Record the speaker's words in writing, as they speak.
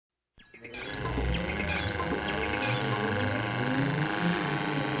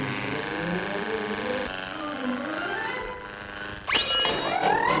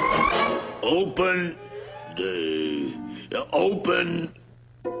Open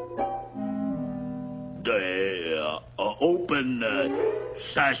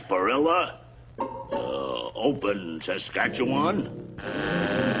sarsaparilla. Open Saskatchewan.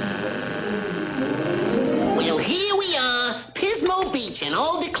 Well, here we are, Pismo Beach, and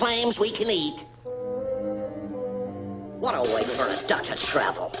all the clams we can eat. What a way for a duck to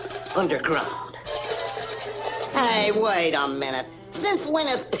travel. Underground. Hey, wait a minute. Since when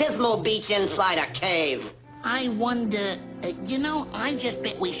is Pismo Beach inside a cave? I wonder... I just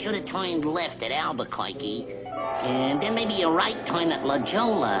bet we should have turned left at Albuquerque. And then maybe a right turn at La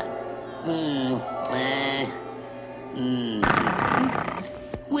Jolla.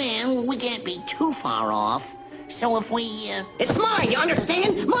 Well, we can't be too far off. So if we, It's mine, you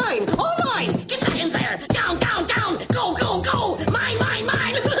understand? Mine! All mine! Get back in there! Down, down, down! Go, go, go! Mine, mine,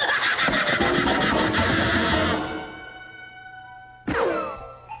 mine!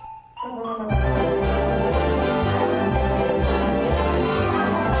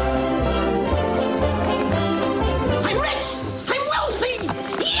 I'm rich! I'm wealthy!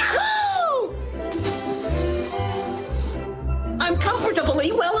 Yahoo! I'm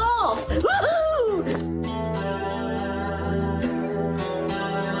comfortably well off! Woohoo!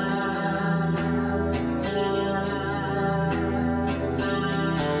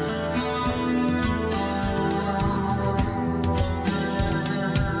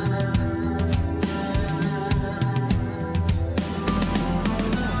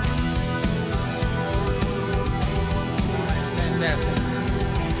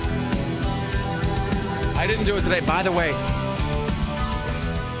 I didn't do it today. By the way,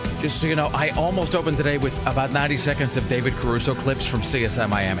 just so you know, I almost opened today with about 90 seconds of David Caruso clips from CSI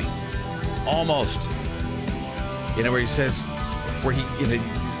Miami. Almost. You know, where he says, he's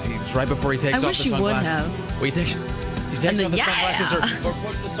right before he takes off the sunglasses. I wish you would have. Well, he takes off the sunglasses or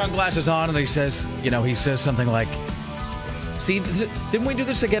puts the sunglasses on, and he says something like, see, didn't we do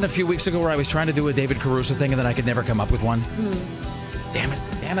this again a few weeks ago where I was trying to do a David Caruso thing and then I could never come up with one?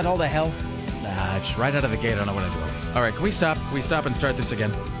 Damn it, all the hell. Nah, just right out of the gate, I don't know what I'm doing. All right, can we stop? Can we stop and start this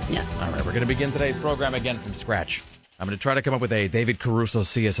again? Yeah. All right, we're going to begin today's program again from scratch. I'm going to try to come up with a David Caruso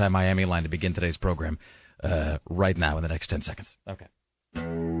CSI Miami line to begin today's program right now in the next 10 seconds. Okay.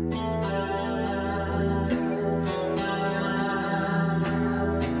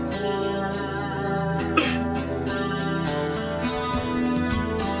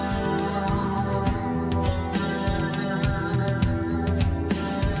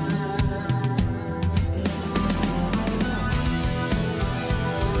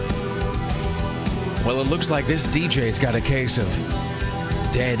 Well, it looks like this DJ's got a case of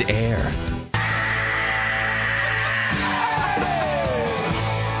dead air.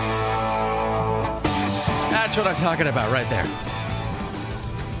 That's what I'm talking about right there.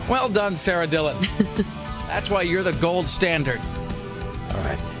 Well done, Sarah Dillon. That's why you're the gold standard. All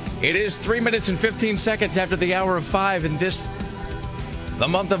right. It is 3 minutes and 15 seconds after the hour of 5 in the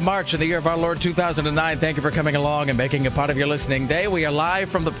month of March in the year of our Lord 2009. Thank you for coming along and making a part of your listening day. We are live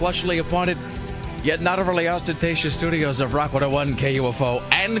from the plushly appointed yet not overly ostentatious studios of Rock 101 KUFO,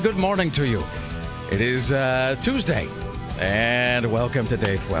 and good morning to you. It is Tuesday, and welcome to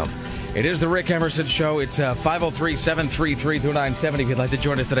day 12. It is the Rick Emerson Show. It's 503-733-2970 if you'd like to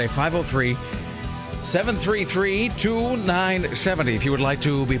join us today. 503-733-2970 if you would like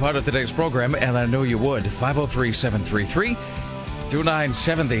to be part of today's program, and I know you would.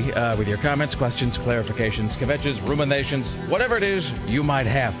 503-733-2970 with your comments, questions, clarifications, kvetches, ruminations, whatever it is you might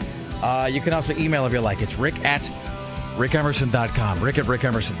have. You can also email if you like. It's rick at rickemerson.com. Rick at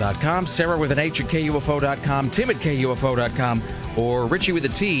rickemerson.com. Sarah with an H at KUFO.com. Tim at KUFO.com. Or Richie with a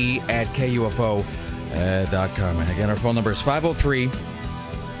T at KUFO.com. And again, our phone number is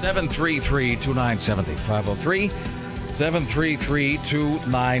 503-733-2970.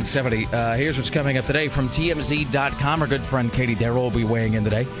 503-733-2970. Here's what's coming up today from TMZ.com. Our good friend Katie Darrow will be weighing in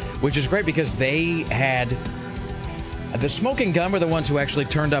today, which is great because they had... The Smoking Gun were the ones who actually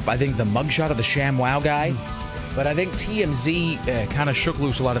turned up, I think, the mugshot of the ShamWow guy. But I think TMZ kind of shook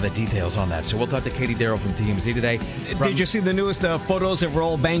loose a lot of the details on that. So we'll talk to Katie Darrow from TMZ today. Did you see the newest photos that were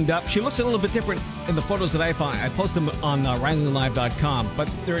all banged up? She looks a little bit different in the photos that I found. I posted them on RileyLive.com. But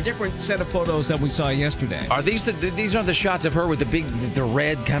they're a different set of photos that we saw yesterday. Are these these are the shots of her with the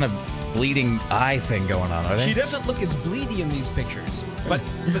red kind of bleeding eye thing going on, are they? She doesn't look as bleedy in these pictures, but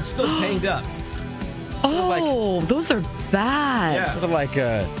still banged up. Those are bad. Yeah. Sort of like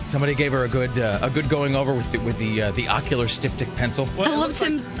somebody gave her a good going over with the ocular styptic pencil. Well, it looks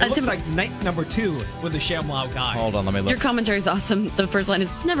like night number 2 with the ShamWow guy. Hold on, let me look. Your commentary is awesome. The first line is,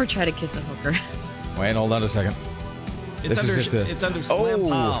 never try to kiss a hooker. Wait, hold on a second. It's under Slam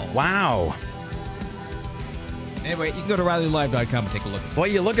Pow. Wow. Anyway, you can go to RileyLive.com and take a look. Boy,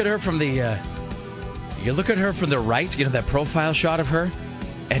 you look at her from the right, that profile shot of her,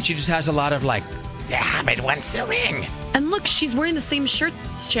 and she just has a lot of the Hamid wants the ring. And look, she's wearing the same shirt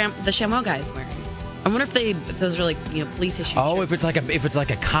the Chamois guy's wearing. I wonder if those are police issue. Oh, shirts. if it's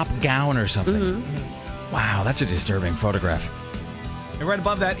like a cop gown or something. Mm-hmm. Wow, that's a disturbing photograph. And right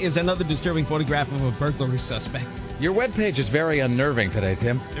above that is another disturbing photograph of a burglary suspect. Your webpage is very unnerving today,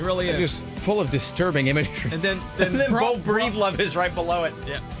 Tim. It really is. Just full of disturbing imagery. And then Bo Breedlove is right below it.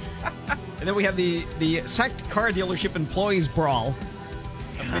 Yeah. And then we have the sacked car dealership employees brawl.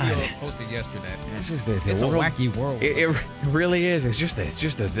 A video posted yesterday. It's a wacky world. It really is. It's just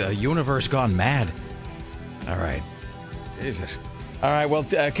a universe gone mad. All right. Jesus. All right, well,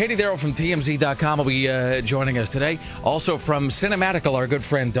 Katie Darrell from TMZ.com will be joining us today. Also from Cinematical, our good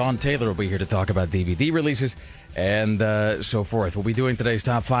friend Dawn Taylor will be here to talk about DVD releases and so forth. We'll be doing today's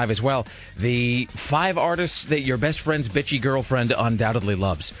top 5 as well. The 5 artists that your best friend's bitchy girlfriend undoubtedly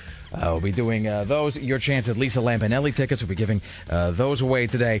loves. We'll be doing those. Your chance at Lisa Lampanelli tickets. We'll be giving those away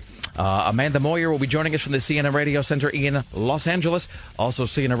today. Amanda Moyer will be joining us from the CNN Radio Center in Los Angeles. Also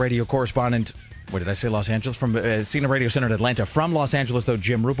CNN Radio correspondent... What did I say, Los Angeles? From CNN Radio Center in Atlanta. From Los Angeles, though,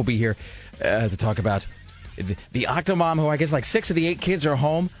 Jim Roop will be here to talk about the Octomom, who I guess 6 of the 8 kids are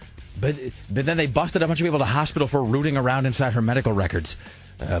home, but then they busted a bunch of people to hospital for rooting around inside her medical records,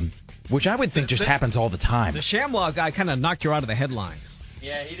 which I would think just happens all the time. The ShamWow guy kind of knocked her out of the headlines.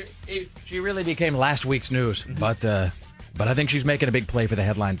 Yeah, she really became last week's news, but I think she's making a big play for the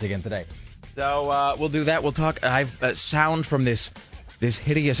headlines again today. So we'll do that. We'll talk. I've sound from this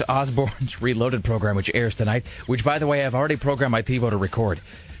hideous Osborne's Reloaded program, which airs tonight, which, by the way, I've already programmed my TiVo to record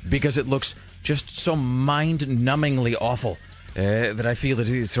because it looks just so mind-numbingly awful that I feel that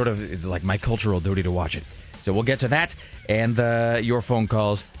it's sort of like my cultural duty to watch it. So we'll get to that and your phone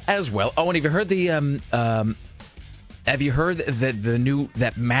calls as well. Oh, and have you heard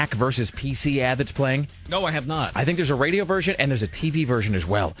that Mac versus PC ad that's playing? No, I have not. I think there's a radio version and there's a TV version as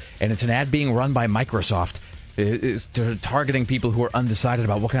well, and it's an ad being run by Microsoft. Is targeting people who are undecided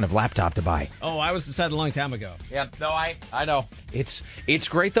about what kind of laptop to buy. Oh, I was decided a long time ago. Yeah, no, I know. It's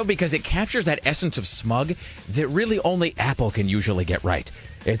great, though, because it captures that essence of smug that really only Apple can usually get right.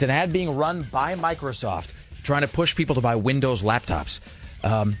 It's an ad being run by Microsoft trying to push people to buy Windows laptops.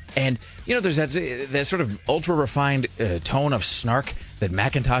 And, there's that sort of ultra-refined tone of snark that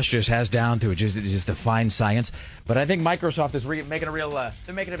Macintosh just has down to just a fine science. But I think Microsoft is making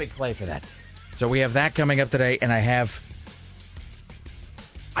they're making a big play for that. So we have that coming up today, and I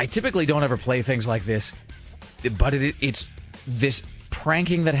typically don't ever play things like this, but it's this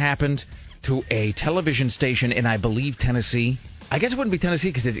pranking that happened to a television station in, I believe, Tennessee. I guess it wouldn't be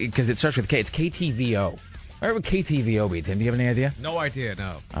Tennessee because it starts with K. It's KTVO. Where would KTVO be, Tim? Do you have any idea? No idea,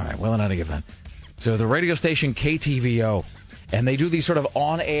 no. All right, well, not a given. So the radio station KTVO, and they do these sort of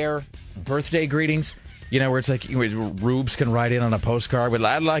on-air birthday greetings. Where it's like Rubes can write in on a postcard with,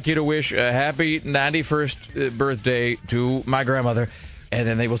 I'd like you to wish a happy 91st birthday to my grandmother. And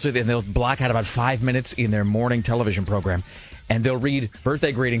then they'll block out about 5 minutes in their morning television program. And they'll read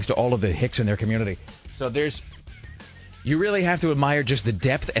birthday greetings to all of the Hicks in their community. So you really have to admire just the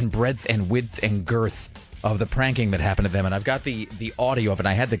depth and breadth and width and girth of the pranking that happened to them. And I've got the audio of it.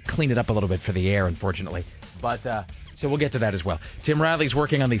 I had to clean it up a little bit for the air, unfortunately. But... So we'll get to that as well. Tim Riley's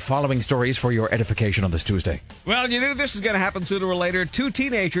working on the following stories for your edification on this Tuesday. Well, you knew this is going to happen sooner or later. 2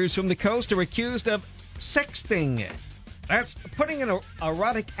 teenagers from the coast are accused of sexting. That's putting an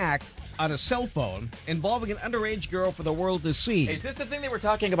erotic act on a cell phone involving an underage girl for the world to see. Is this the thing they were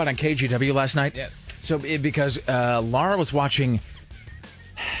talking about on KGW last night? Yes. So because Laura was watching...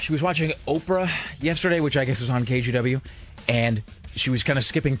 She was watching Oprah yesterday, which I guess was on KGW, and she was kind of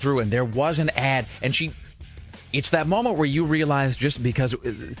skipping through, and there was an ad, and she... It's that moment where you realize just because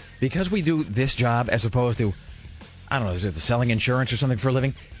we do this job as opposed to, I don't know, is it selling insurance or something for a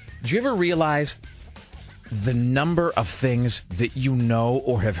living? Do you ever realize the number of things that you know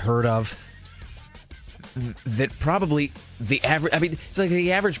or have heard of that probably the average, it's like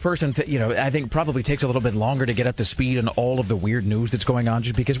the average person, I think probably takes a little bit longer to get up to speed on all of the weird news that's going on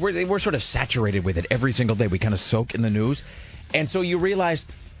just because we're sort of saturated with it every single day. We kind of soak in the news. And so you realize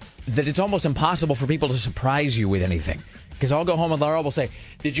that it's almost impossible for people to surprise you with anything. Because I'll go home and Laura will say,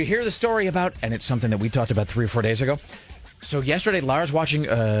 did you hear the story about... And it's something that we talked about 3 or 4 days ago. So yesterday, Laura's watching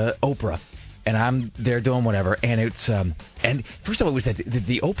Oprah, and I'm there doing whatever. And it's... and first of all, it was that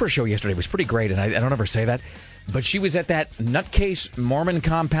the Oprah show yesterday was pretty great, and I don't ever say that. But she was at that nutcase Mormon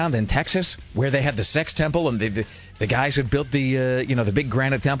compound in Texas where they had the sex temple, and the guys had built the big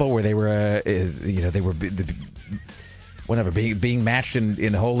granite temple where they were, being matched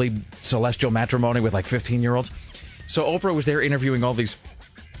in holy celestial matrimony with like 15-year-olds. So Oprah was there interviewing all these,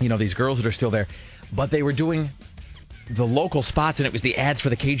 these girls that are still there, but they were doing the local spots, and it was the ads for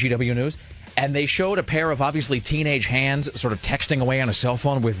the KGW News, and they showed a pair of obviously teenage hands sort of texting away on a cell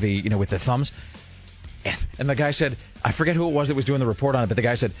phone with the thumbs. And the guy said, I forget who it was that was doing the report on it, but the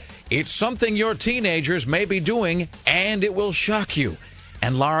guy said, it's something your teenagers may be doing, and it will shock you.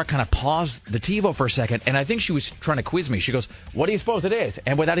 And Laura kind of paused the TiVo for a second, and I think she was trying to quiz me. She goes, what do you suppose it is?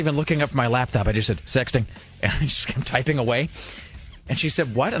 And without even looking up my laptop, I just said, sexting. And I just kept typing away. And she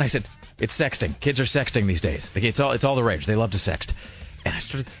said, what? And I said, it's sexting. Kids are sexting these days. It's all the rage. They love to sext.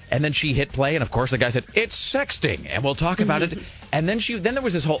 And then she hit play, and of course the guy said, it's sexting, and we'll talk about it. And then there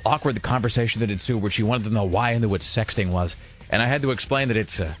was this whole awkward conversation that ensued where she wanted to know why I knew what sexting was. And I had to explain that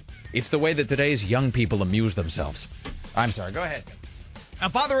it's the way that today's young people amuse themselves. I'm sorry, go ahead. A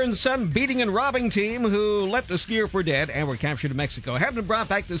father and son beating and robbing team who left a skier for dead and were captured in Mexico have been brought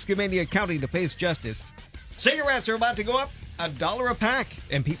back to Skamania County to face justice. Cigarettes are about to go up $1 a pack,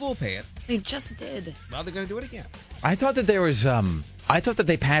 and people will pay it. They just did. Well, they're going to do it again. I thought that there was I thought that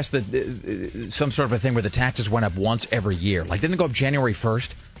they passed some sort of a thing where the taxes went up once every year. Like, didn't it go up January 1st?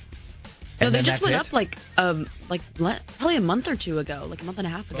 No, they just went up probably a month or two ago, like a month and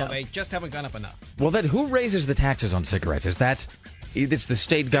a half ago. Well, they just haven't gone up enough. Well, then who raises the taxes on cigarettes? It's the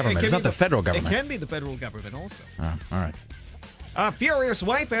state government. It's not the federal government. It can be the federal government also. Oh, all right. A furious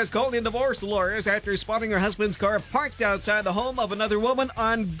wife has called in divorce lawyers after spotting her husband's car parked outside the home of another woman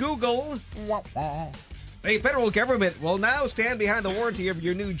on Google. The federal government will now stand behind the warranty of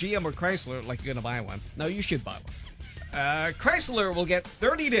your new GM or Chrysler, like you're going to buy one. No, you should buy one. Chrysler will get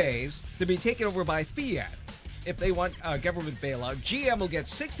 30 days to be taken over by Fiat. If they want a government bailout, GM will get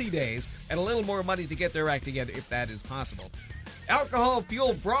 60 days and a little more money to get their act together if that is possible.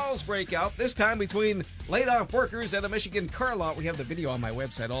 Alcohol-fueled brawls break out, this time between laid-off workers at a Michigan car lot. We have the video on my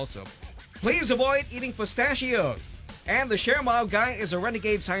website also. Please avoid eating pistachios. And the Shermow guy is a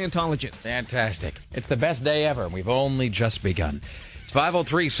renegade Scientologist. Fantastic. It's the best day ever. We've only just begun. It's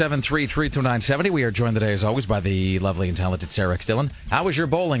 503-733-2970. We are joined today, as always, by the lovely and talented Sarah X. Dillon. How was your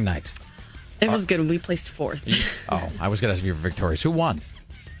bowling night? It was good. We placed fourth. I was going to ask if you were victorious. Who won?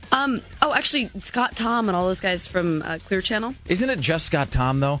 Actually, Scott Tom and all those guys from Clear Channel. Isn't it just Scott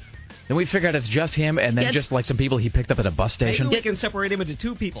Tom, though? Then we figured out it's just him, and then just like some people he picked up at a bus station. Maybe we can separate him into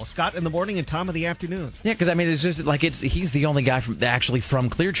two people, Scott in the morning and Tom in the afternoon. Yeah, because, I mean, it's just like he's the only guy from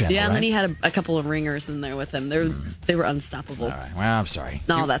Clear Channel, Yeah, right? and then he had a couple of ringers in there with him. They were unstoppable. All right, well, I'm sorry.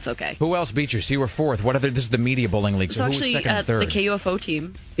 No, that's okay. Who else beat you? So you were fourth. This is the media bowling league, so who was second and third? The KUFO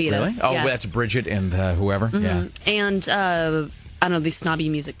team beat us. Really? Oh, yeah. That's Bridget and whoever? Mm-hmm. Yeah. And, I don't know, these snobby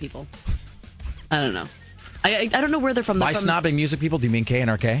music people. I don't know. I don't know where they're from. By snobbing music people, do you mean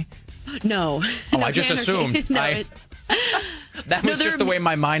KNRK? No. Oh, I just assumed. That was just the way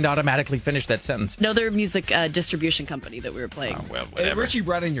my mind automatically finished that sentence. No, they're a music distribution company that we were playing. Oh, well, whatever. Richie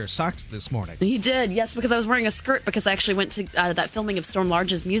brought in your socks this morning. He did, yes, because I was wearing a skirt because I actually went to that filming of Storm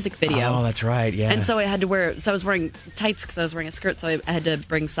Large's music video. Oh, that's right, yeah. And so I had to wear, I was wearing tights because I was wearing a skirt, so I had to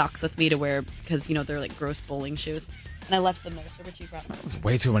bring socks with me to wear because, they're like gross bowling shoes. And I left them there, so Richie brought them. There's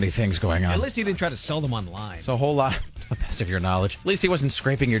way too many things going on. At least he didn't try to sell them online. So a whole lot, to the best of your knowledge. At least he wasn't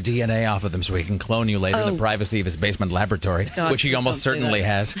scraping your DNA off of them so he can clone you later in the privacy of his basement laboratory, which he almost certainly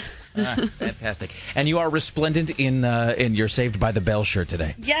has. Fantastic. And you are resplendent in your Saved by the Bell shirt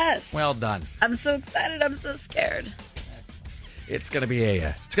today. Yes. Well done. I'm so excited. I'm so scared. It's gonna be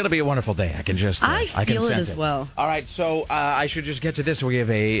a wonderful day. I can just I feel can sense it as well. All right, so I should just get to this. We have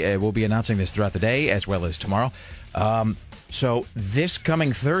we'll be announcing this throughout the day as well as tomorrow. So this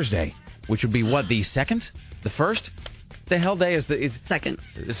coming Thursday, which would be what, the 2nd, the 1st? The hell day is second.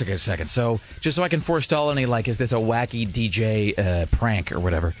 It's okay, second. So just so I can forestall any is this a wacky DJ prank or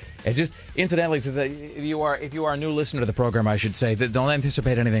whatever? It's just incidentally, so that if you are a new listener to the program, I should say that don't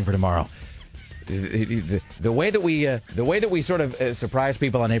anticipate anything for tomorrow. The way that we sort of surprise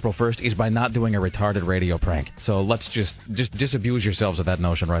people on April 1st is by not doing a retarded radio prank. So let's just disabuse yourselves of that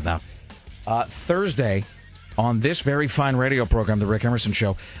notion right now. Thursday, on this very fine radio program, The Rick Emerson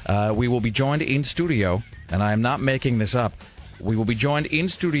Show, we will be joined in studio, and I am not making this up, we will be joined in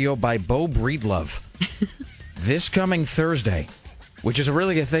studio by Bo Breedlove. This coming Thursday, which is a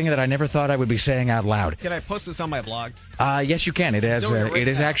really good thing that I never thought I would be saying out loud. Can I post this on my blog? Yes, you can. It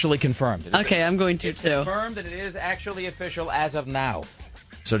is actually confirmed. Okay, I'm going to, it's too. It's confirmed that it is actually official as of now.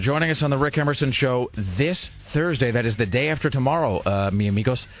 So joining us on The Rick Emerson Show this Thursday, that is the day after tomorrow, mi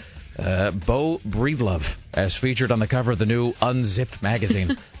amigos, Bo Breedlove, as featured on the cover of the new Unzipped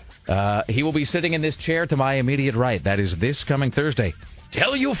magazine. He will be sitting in this chair to my immediate right. That is this coming Thursday.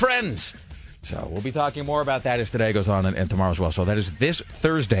 Tell you friends! So we'll be talking more about that as today goes on and tomorrow as well. So that is this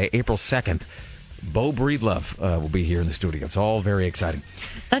Thursday, April 2nd. Bo Breedlove will be here in the studio. It's all very exciting.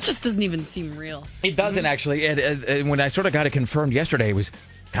 That just doesn't even seem real. It doesn't actually. And when I sort of got it confirmed yesterday, it was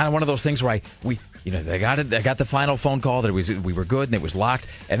kind of one of those things where I got the final phone call that we were good and it was locked.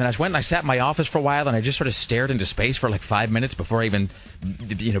 And then I went and I sat in my office for a while and I just sort of stared into space for like 5 minutes before I even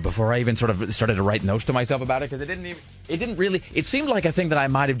sort of started to write notes to myself about it, because it seemed like a thing that I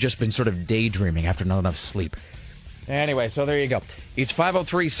might have just been sort of daydreaming after not enough sleep. Anyway, so there you go. It's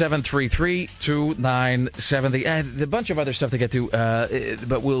 503-733-2970. And a bunch of other stuff to get to,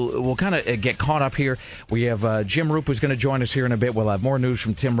 but we'll kind of get caught up here. We have Jim Roop who's going to join us here in a bit. We'll have more news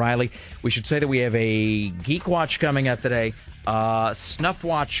from Tim Riley. We should say that we have a Geek Watch coming up today, Snuff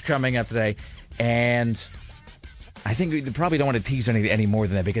Watch coming up today, and I think we probably don't want to tease any more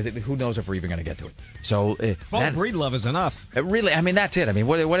than that, because who knows if we're even going to get to it. So Breedlove is enough. Really, I mean, that's it. I mean,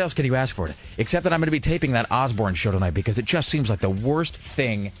 what else can you ask for it? Except that I'm going to be taping that Osborne show tonight, because it just seems like the worst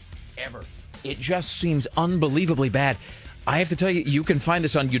thing ever. It just seems unbelievably bad. I have to tell you, you can find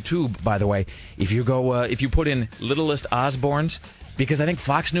this on YouTube, by the way. If you go, if you put in Littlest Osborns, because I think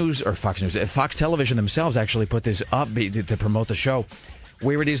Fox Television themselves actually put this up to promote the show,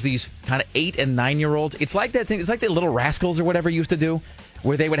 where it is these kind of 8- and 9-year-olds. It's like that thing. It's like the Little Rascals or whatever used to do,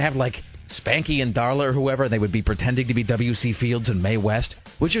 where they would have like Spanky and Darla or whoever, and they would be pretending to be W.C. Fields and Mae West,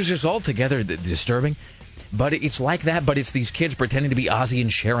 which is just altogether disturbing. But it's like that, but it's these kids pretending to be Ozzy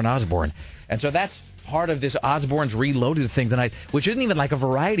and Sharon Osbourne. And so that's part of this Osbourne's Reloaded thing tonight, which isn't even like a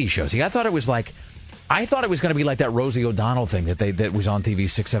variety show. See, I thought it was going to be like that Rosie O'Donnell thing that was on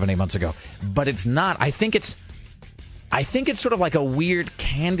TV 6, 7, 8 months ago. But it's not. I think it's sort of like a weird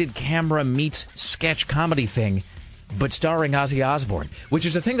candid camera meets sketch comedy thing, but starring Ozzy Osbourne, which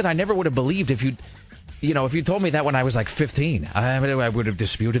is a thing that I never would have believed if you told me that when I was like 15. I would have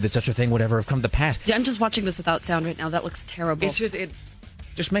disputed that such a thing would ever have come to pass. Yeah, I'm just watching this without sound right now. That looks terrible. It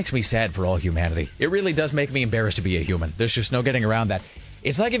just makes me sad for all humanity. It really does make me embarrassed to be a human. There's just no getting around that.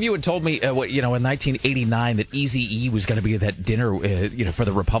 It's like if you had told me, in 1989 that Eazy-E was going to be at that dinner, for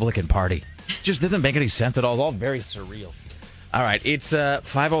the Republican Party. It just doesn't make any sense at all. It's all very surreal. All right, it's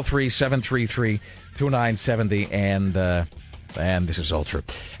 503-733-2970, and this is all true.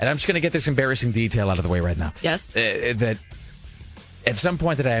 And I'm just going to get this embarrassing detail out of the way right now. Yes. That at some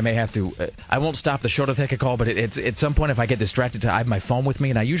point today I may have to, I won't stop the show to take a call, but at some point if I get distracted, I have my phone with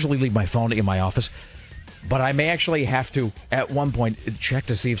me, and I usually leave my phone in my office. But I may actually have to, at one point, check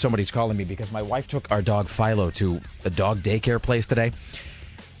to see if somebody's calling me, because my wife took our dog Philo to a dog daycare place today.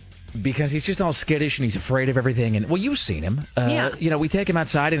 Because he's just all skittish and he's afraid of everything. And, well, you've seen him. Yeah. We take him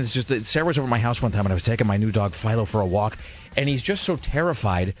outside, and it's just, Sarah was over at my house one time and I was taking my new dog Philo for a walk, and he's just so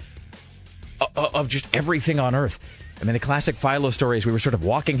terrified of just everything on earth. I mean, the classic Philo story is we were sort of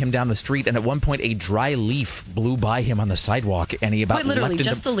walking him down the street, and at one point a dry leaf blew by him on the sidewalk, and he about literally leapt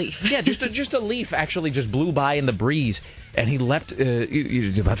just a leaf. Yeah, just a leaf actually just blew by in the breeze, and he leapt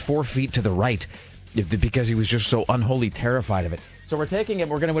about 4 feet to the right because he was just so unholy terrified of it. So we're taking him.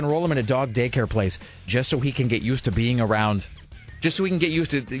 We're going to enroll him in a dog daycare place just so he can get used to being around. Just so we can get used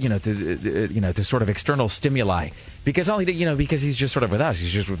to, to sort of external stimuli, because because he's just sort of with us.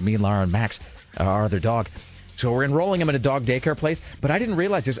 He's just with me and Laura and Max, our other dog. So we're enrolling him in a dog daycare place. But I didn't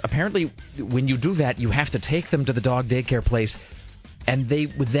realize this. Apparently, when you do that, you have to take them to the dog daycare place, and they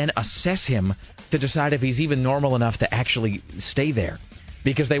would then assess him to decide if he's even normal enough to actually stay there.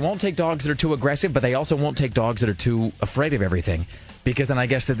 Because they won't take dogs that are too aggressive, but they also won't take dogs that are too afraid of everything. Because then I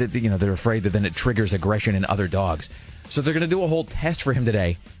guess that they're afraid that then it triggers aggression in other dogs. So they're going to do a whole test for him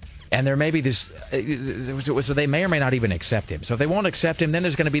today, and there may be this. So they may or may not even accept him. So if they won't accept him, then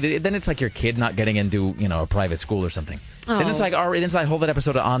there's going to be then it's like your kid not getting into a private school or something. Oh. Then it's like that whole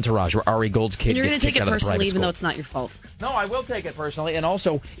episode of Entourage where Ari Gold's kid. And you're going to take it personally, even though it's not your fault. No, I will take it personally, and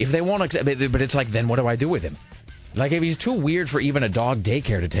also if they won't accept, but it's like then what do I do with him? Like, if he's too weird for even a dog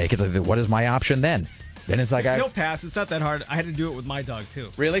daycare to take, it's like, what is my option then? Then it's like he'll pass. It's not that hard. I had to do it with my dog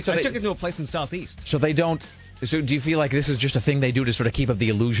too. Really? So I took him to a place in Southeast. So they don't. So do you feel like this is just a thing they do to sort of keep up the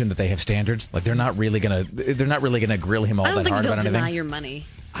illusion that they have standards? Like they're not really gonna grill him all that hard about anything. I don't think they'll deny your money.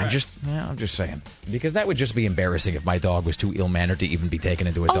 I'm just saying, because that would just be embarrassing if my dog was too ill-mannered to even be taken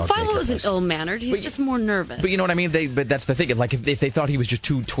into a dog daycare place. Philo isn't ill-mannered. He's just more nervous. But you know what I mean? But that's the thing. Like if they thought he was just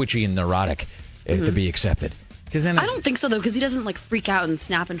too twitchy and neurotic to be accepted. Then I don't think so, though, because he doesn't, freak out and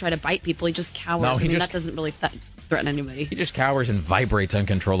snap and try to bite people. He just cowers. No, that doesn't really threaten anybody. He just cowers and vibrates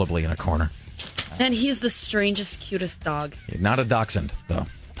uncontrollably in a corner. And he's the strangest, cutest dog. Not a dachshund, though.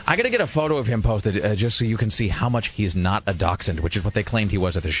 I got to get a photo of him posted just so you can see how much he's not a dachshund, which is what they claimed he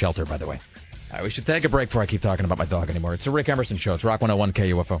was at the shelter, by the way. All right, we should take a break before I keep talking about my dog anymore. It's the Rick Emerson Show. It's Rock 101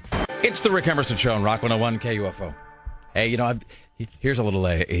 KUFO. It's the Rick Emerson Show on Rock 101 KUFO. Hey, you know, here's a little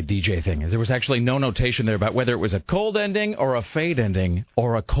a DJ thing. There was actually no notation there about whether it was a cold ending or a fade ending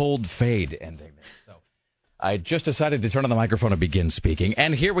or a cold fade ending. So I just decided to turn on the microphone and begin speaking.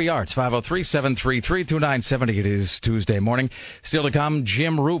 And here we are. It's 503-733-2970. It is Tuesday morning. Still to come,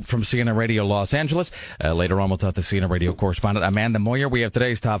 Jim Roop from CNN Radio Los Angeles. Later on, we'll talk to CNN Radio correspondent Amanda Moyer. We have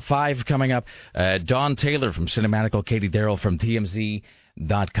today's top 5 coming up. Dawn Taylor from Cinematical, Katie Darrell from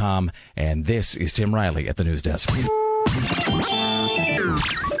TMZ.com. And this is Tim Riley at the news desk.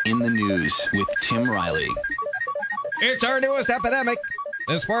 In the news with Tim Riley. It's our newest epidemic.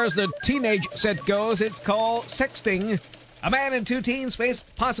 As far as the teenage set goes, it's called sexting. A man and 2 teens face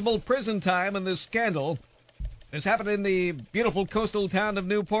possible prison time in this scandal. This happened in the beautiful coastal town of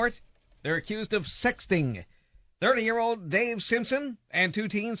Newport. They're accused of sexting. 30-year-old Dave Simpson and 2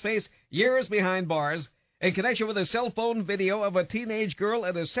 teens face years behind bars in connection with a cell phone video of a teenage girl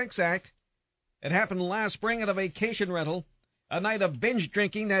in a sex act. It happened last spring at a vacation rental, a night of binge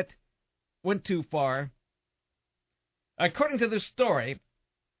drinking that went too far. According to this story,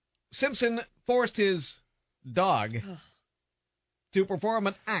 Simpson forced his dog to perform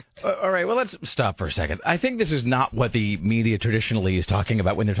an act. All right, well, let's stop for a second. I think this is not what the media traditionally is talking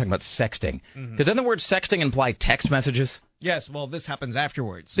about when they're talking about sexting. Because doesn't the word sexting imply text messages? Yes, well, this happens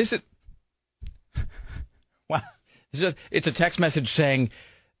afterwards. This is... Wow. It's a text message saying...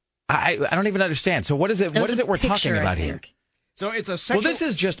 I don't even understand. So what is it? What is it we're talking about here? So it's a sexual... Well,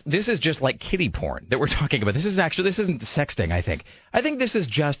 this is just like kiddie porn that we're talking about. This isn't sexting. I think this is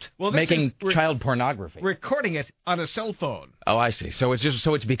just making child pornography. Recording it on a cell phone. Oh, I see. So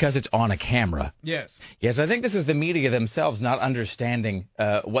it's because it's on a camera. Yes. Yes, I think this is the media themselves not understanding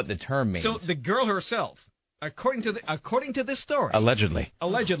what the term means. So the girl herself, according to this story, allegedly,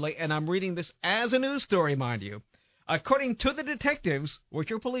 and I'm reading this as a news story, mind you. According to the detectives, which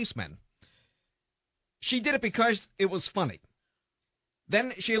are policemen, she did it because it was funny.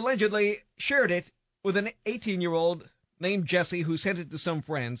 Then she allegedly shared it with an 18-year-old named Jesse who sent it to some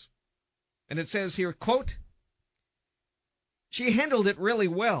friends. And it says here, quote, "She handled it really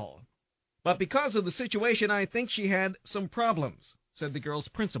well, but because of the situation, I think she had some problems," said the girl's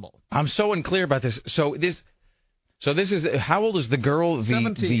principal. I'm so unclear about this. So this is, how old is the girl,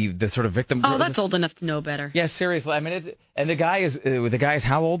 17. the sort of victim? Oh, that's old enough to know better. Yeah, seriously. I mean, and the guy is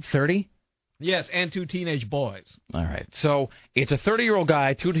how old? 30? Yes, and 2 teenage boys. All right. So it's a 30-year-old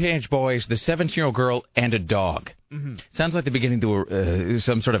guy, 2 teenage boys, the 17-year-old girl, and a dog. Mm-hmm. Sounds like the beginning to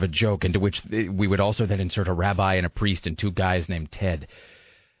some sort of a joke into which we would also then insert a rabbi and a priest and 2 guys named Ted.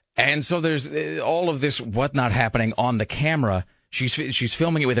 And so there's all of this whatnot happening on the camera. She's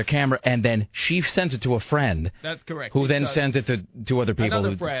filming it with her camera, and then she sends it to a friend. That's correct. Who then sends it to other people,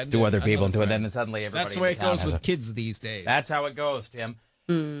 another friend, to other people, and friend. then suddenly everybody. That's the way it goes with kids these days. That's how it goes, Tim.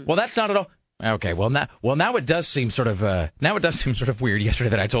 Well, that's not at all. Okay, well now it does seem sort of weird. Yesterday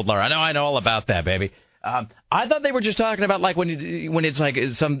that I told Laura, I know all about that, baby. I thought they were just talking about like when it's like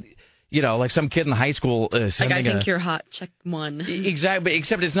some. You know, like some kid in high school sending like, I think you're hot, check 1. Exactly,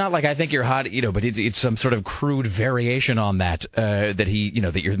 except it's not like I think you're hot, but it's some sort of crude variation on that, that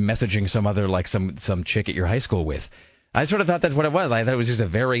you're messaging some other, like some chick at your high school with. I sort of thought that's what it was. I thought it was just a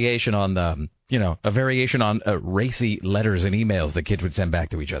variation on racy letters and emails that kids would send back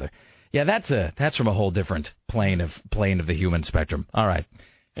to each other. Yeah, that's from a whole different plane of the human spectrum. All right,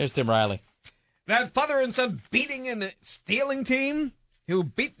 here's Tim Riley. That father and son beating and stealing team who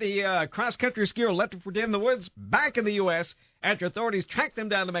beat the cross-country skier left for dead in the woods back in the U.S. after authorities tracked them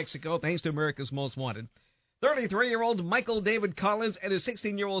down to Mexico thanks to America's Most Wanted. 33-year-old Michael David Collins and his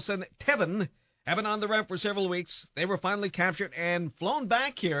 16-year-old son Tevin have been on the run for several weeks. They were finally captured and flown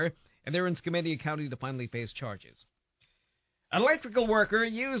back here, and they're in Skamania County to finally face charges. An electrical worker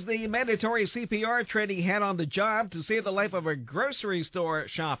used the mandatory CPR training he had on the job to save the life of a grocery store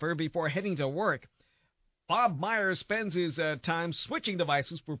shopper before heading to work. Bob Meyer spends his time switching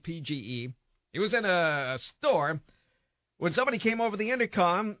devices for PGE. He was in a store when somebody came over the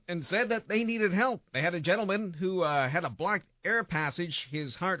intercom and said that they needed help. They had a gentleman who had a blocked air passage.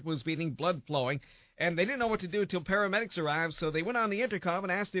 His heart was beating, blood flowing, and they didn't know what to do until paramedics arrived, so they went on the intercom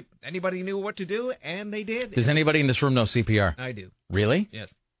and asked if anybody knew what to do, and they did. Does anybody in this room know CPR? I do. Really? Yes.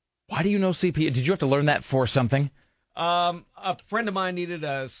 Why do you know CPR? Did you have to learn that for something? A friend of mine needed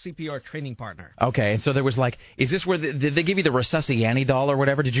a CPR training partner. Okay, so there was like, is this where did they give you the Resusciani doll or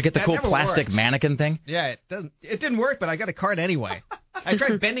whatever? Did you get the cool plastic mannequin thing? Yeah, it didn't work, but I got a card anyway. I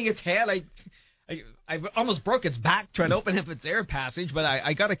tried bending its head. I almost broke its back trying to open up its air passage, but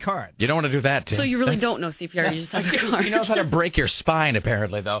I got a card. You don't want to do that, Tim. So you really don't know CPR, you just have a card. He knows how to break your spine,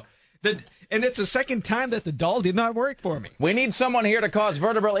 apparently, though. And it's the second time that the doll did not work for me. We need someone here to cause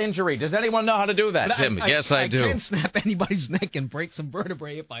vertebral injury. Does anyone know how to do that, But Tim? Yes, I do. I can snap anybody's neck and break some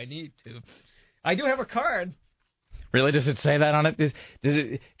vertebrae if I need to. I do have a card. Really? Does it say that on it? Does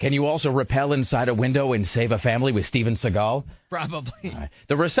it? Can you also rappel inside a window and save a family with Steven Seagal? Probably.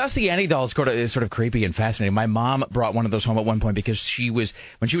 The Resuscitanti doll is sort of creepy and fascinating. My mom brought one of those home at one point because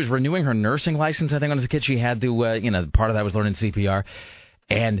when she was renewing her nursing license, I think when I was a kid, she had to, part of that was learning CPR.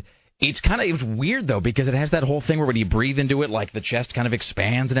 And it was weird, though, because it has that whole thing where when you breathe into it, like the chest kind of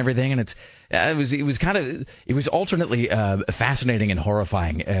expands and everything, and it was alternately fascinating and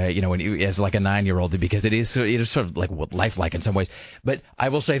horrifying, as like a 9-year-old, because it is sort of like lifelike in some ways. But I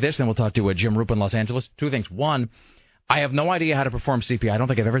will say this, then we'll talk to Jim Roop in Los Angeles. Two things. One, I have no idea how to perform CPR. I don't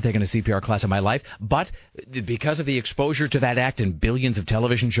think I've ever taken a CPR class in my life, but because of the exposure to that act in billions of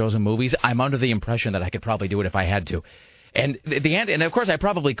television shows and movies, I'm under the impression that I could probably do it if I had to. And and of course I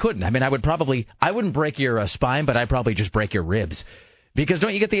probably couldn't. I mean, I wouldn't break your spine, but I'd probably just break your ribs. Because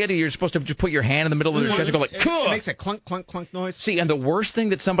don't you get the idea? You're supposed to just put your hand in the middle of the chest and go like, it makes a clunk, clunk, clunk noise. See, and the worst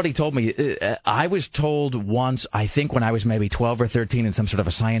thing that somebody told me, I was told once, I think when I was maybe 12 or 13 in some sort of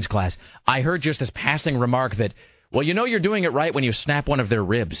a science class, I heard just this passing remark that, well, you're doing it right when you snap one of their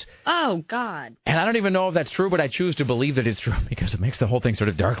ribs. Oh, God. And I don't even know if that's true, but I choose to believe that it's true because it makes the whole thing sort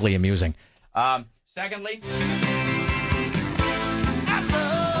of darkly amusing. Secondly...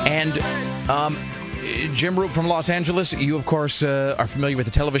 And Jim Roop from Los Angeles, you, of course, are familiar with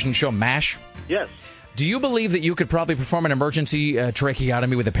the television show MASH? Yes. Do you believe that you could probably perform an emergency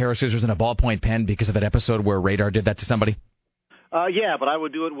tracheotomy with a pair of scissors and a ballpoint pen because of that episode where Radar did that to somebody? Yeah, but I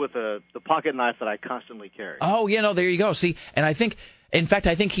would do it with the pocket knife that I constantly carry. Oh, there you go. See, and I think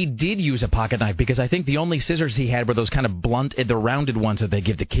he did use a pocket knife because I think the only scissors he had were those kind of blunt, the rounded ones that they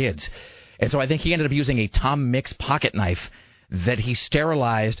give to kids. And so I think he ended up using a Tom Mix pocket knife that he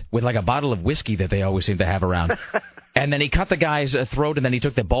sterilized with like a bottle of whiskey that they always seem to have around. And then he cut the guy's throat, and then he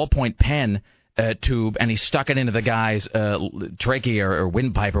took the ballpoint pen tube and he stuck it into the guy's trachea or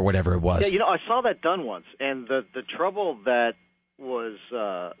windpipe or whatever it was. Yeah, I saw that done once, and the trouble that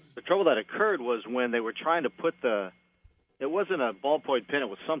occurred was when they were trying to put it wasn't a ballpoint pen, it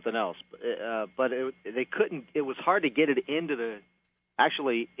was something else, but they couldn't. It was hard to get it into the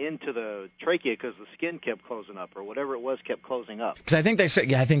trachea because the skin kept closing up, or whatever it was kept closing up. Because I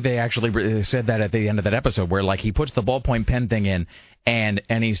think they actually said that at the end of that episode, where like he puts the ballpoint pen thing in, and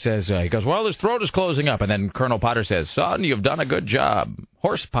he says, he goes, well, his throat is closing up, and then Colonel Potter says, son, you've done a good job,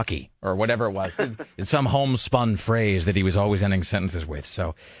 horse pucky, or whatever it was. It's some homespun phrase that he was always ending sentences with.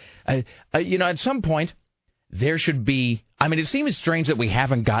 So, at some point, there should be. I mean, it seems strange that we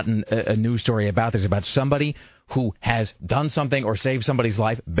haven't gotten a news story about this, about somebody who has done something or saved somebody's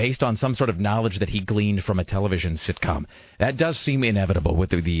life based on some sort of knowledge that he gleaned from a television sitcom. That does seem inevitable with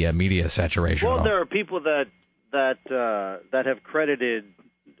the media saturation. Well, there are people that have credited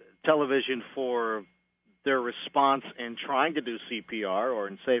television for their response in trying to do CPR or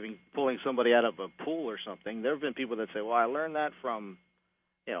in pulling somebody out of a pool or something. There have been people that say, well, I learned that from...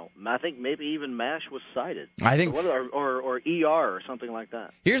 I think maybe even MASH was cited. I think, or ER or something like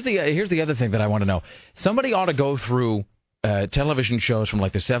that. Here's the other thing that I want to know. Somebody ought to go through television shows from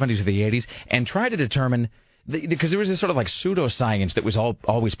like the 70s or the 80s and try to determine, because there was this sort of like pseudoscience that was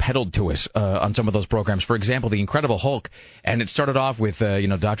always peddled to us on some of those programs. For example, The Incredible Hulk, and it started off with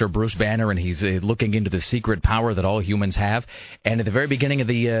Dr. Bruce Banner, and he's looking into the secret power that all humans have. And at the very beginning of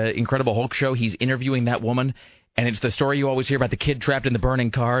the Incredible Hulk show, he's interviewing that woman. And it's the story you always hear about the kid trapped in the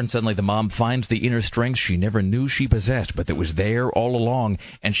burning car, and suddenly the mom finds the inner strength she never knew she possessed, but that was there all along,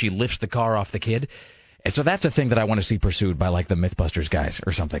 and she lifts the car off the kid. And so that's a thing that I want to see pursued by, like, the Mythbusters guys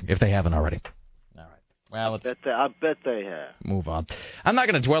or something, if they haven't already. All right. Well, I bet they have. Move on. I'm not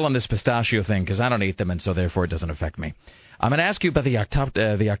going to dwell on this pistachio thing, because I don't eat them, and so therefore it doesn't affect me. I'm going to ask you about the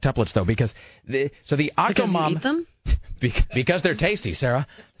octuplets, though, because the Octomom... Because you eat them? Because they're tasty, Sarah.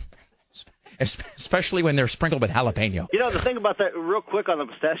 Especially when they're sprinkled with jalapeno. The thing about that, real quick on the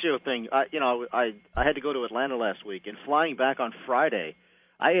pistachio thing, I had to go to Atlanta last week, and flying back on Friday,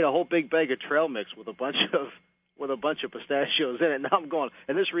 I ate a whole big bag of trail mix with a bunch of pistachios in it. Now I'm going,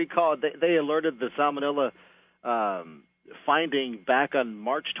 and this recall, they alerted the salmonella finding back on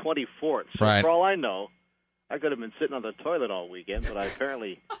March 24th. So right. For all I know, I could have been sitting on the toilet all weekend, but I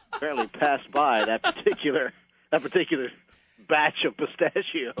apparently passed by that particular batch of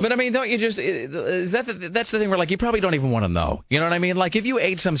pistachios. But I mean, don't you just? Is that's the thing where like you probably don't even want to know. You know what I mean? Like if you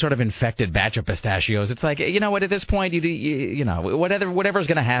ate some sort of infected batch of pistachios, it's like you know what? At this point, you know whatever's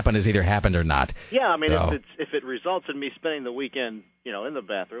going to happen is either happened or not. Yeah, I mean, So. if it results in me spending the weekend, in the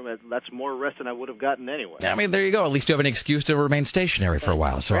bathroom, that's more rest than I would have gotten anyway. I mean, there you go. At least you have an excuse to remain stationary for a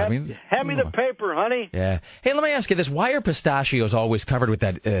while. So I mean, hand me the paper, honey. Yeah. Hey, let me ask you this: why are pistachios always covered with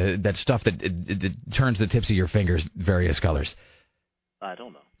that stuff that turns the tips of your fingers various colors? I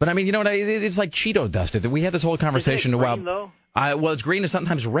don't know. But I mean, you know what? It's like Cheeto dust. We had this whole conversation Is it green, though? Well, it's green and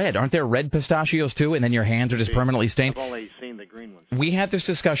sometimes red. Aren't there red pistachios too? And then your hands are just permanently stained. I've only seen the green ones. We had this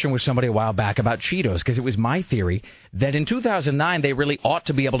discussion with somebody a while back about Cheetos because it was my theory that in 2009 they really ought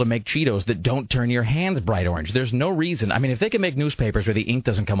to be able to make Cheetos that don't turn your hands bright orange. There's no reason. I mean, if they can make newspapers where the ink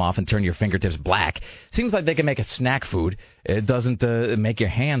doesn't come off and turn your fingertips black, seems like they can make a snack food. It doesn't make your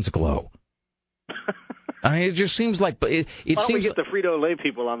hands glow. I mean, it just seems like it Why don't seems we get the Frito-Lay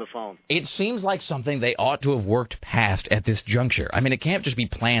people on the phone? It seems like something they ought to have worked past at this juncture. I mean, it can't just be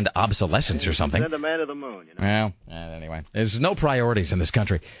planned obsolescence or something. Send a man to the moon, you know. Well, anyway, there's no priorities in this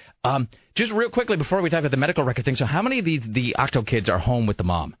country. Just real quickly before we talk about the medical record thing, so how many of the Octo kids are home with the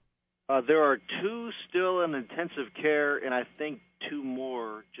mom? There are 2 still in intensive care, and I think 2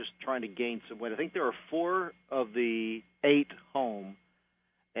 more just trying to gain some weight. I think there are 4 of the 8 home,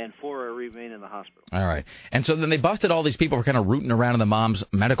 and 4 remain in the hospital. All right. And so then they busted all these people who were kind of rooting around in the mom's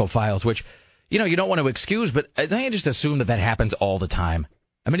medical files, which, you don't want to excuse, but don't you just assume that happens all the time?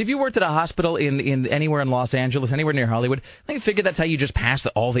 I mean, if you worked at a hospital in anywhere in Los Angeles, anywhere near Hollywood, I figure that's how you just pass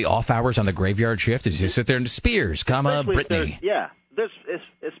all the off hours on the graveyard shift is you sit there and Spears, Brittany. Yeah,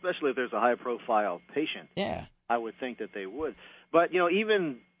 especially if there's a high-profile patient. Yeah. I would think that they would. But,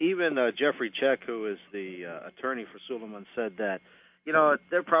 even Jeffrey Check, who is the attorney for Suleiman, said that,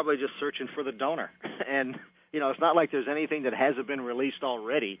 they're probably just searching for the donor. And, it's not like there's anything that hasn't been released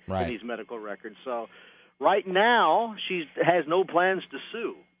already in these medical records. So right now, she has no plans to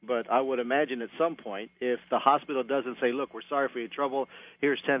sue. But I would imagine at some point, if the hospital doesn't say, look, we're sorry for your trouble,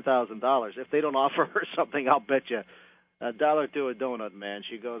 here's $10,000. If they don't offer her something, I'll bet you $1 to a donut, man.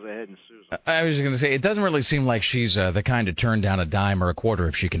 She goes ahead and sues them. I was going to say, it doesn't really seem like she's the kind to turn down a dime or a quarter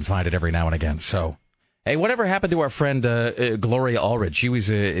if she can find it every now and again. So, hey, whatever happened to our friend Gloria Allred? She was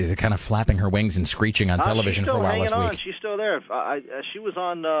kind of flapping her wings and screeching on television for a while last week. She's still there. She was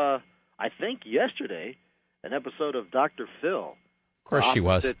on, I think, yesterday, an episode of Dr. Phil. Of course she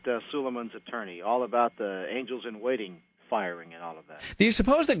was. Suleiman's attorney, all about the Angels in Waiting firing and all of that. Do you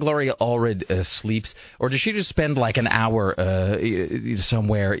suppose that Gloria Allred sleeps, or does she just spend like an hour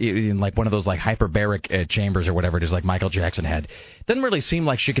somewhere in like one of those like hyperbaric chambers or whatever it is, like Michael Jackson had? Doesn't really seem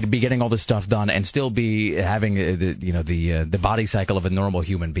like she could be getting all this stuff done and still be having the body cycle of a normal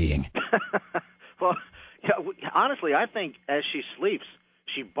human being. Well, honestly, I think as she sleeps,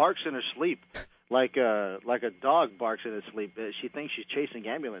 she barks in her sleep. Like a dog barks in his sleep. She thinks she's chasing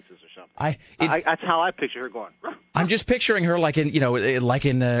ambulances or something. That's how I picture her going. I'm just picturing her like in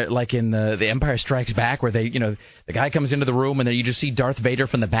The Empire Strikes Back, where the guy comes into the room and then you just see Darth Vader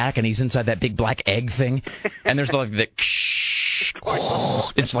from the back and he's inside that big black egg thing, and there's like the.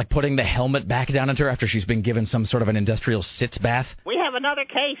 It's like putting the helmet back down into her after she's been given some sort of an industrial sitz bath. We have another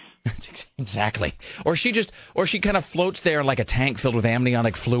case. Exactly. Or she kind of floats there like a tank filled with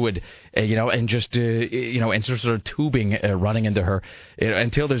amniotic fluid, and just and sort of tubing running into her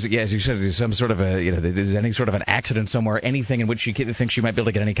until there's, as you said, there's some sort of there's any sort of an accident somewhere, anything in which she thinks she might be able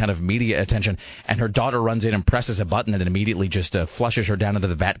to get any kind of media attention, and her daughter runs in and presses a button and it immediately just flushes her down into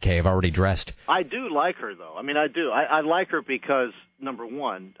the Bat Cave already dressed. I do like her though. I mean, I do. I like her because number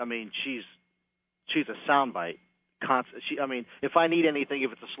one, I mean, she's a soundbite. If I need anything,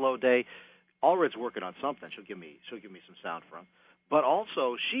 if it's a slow day, Allred's working on something. She'll give me some sound from. But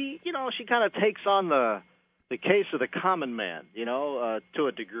also, she kind of takes on the case of the common man, to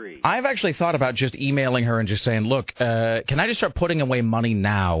a degree. I've actually thought about just emailing her and just saying, look, can I just start putting away money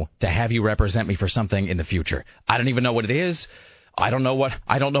now to have you represent me for something in the future? I don't even know what it is. I don't know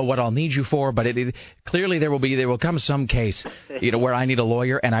what I'll need you for, but clearly there will come some case, where I need a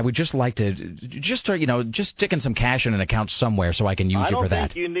lawyer, and I would just like to just start, just sticking some cash in an account somewhere so I can use you for that. I don't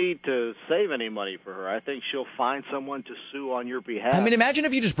think you need to save any money for her. I think she'll find someone to sue on your behalf. I mean, imagine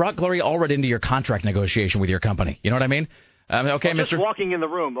if you just brought Gloria Allred into your contract negotiation with your company. You know what I mean? Okay, just walking in the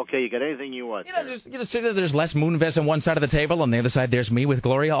room. Okay, you got anything you want? There's Les Moonves on one side of the table, on the other side there's me with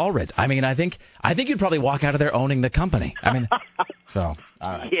Gloria Allred. I mean, I think you'd probably walk out of there owning the company. I mean, so all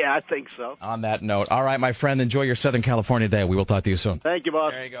right. Yeah, I think so. On that note, all right, my friend, enjoy your Southern California day. We will talk to you soon. Thank you,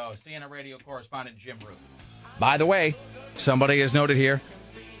 boss. There you go, CNN radio correspondent Jim Root. By the way, somebody has noted here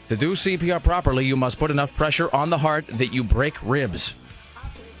To do CPR properly, you must put enough pressure on the heart that you break ribs.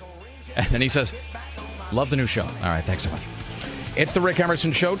 And then he says, love the new show. All right, thanks so much. It's the Rick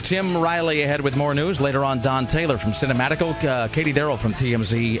Emerson Show. Tim Riley ahead with more news. Later on, Don Taylor from Cinematical, Katie Darrell from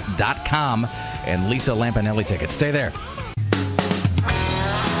TMZ.com, and Lisa Lampanelli tickets. Stay there.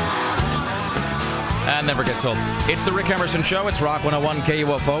 And never gets old. It's the Rick Emerson Show. It's Rock 101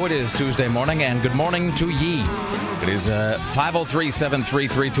 KUFO. It is Tuesday morning, and good morning to ye. It is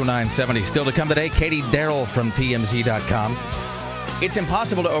 503-733-2970. Still to come today, Katie Darrell from TMZ.com. It's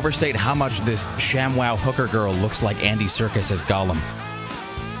impossible to overstate how much this ShamWow hooker girl looks like Andy Serkis as Gollum.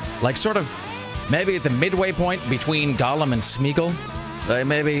 Like sort of maybe at the midway point between Gollum and Smeagol.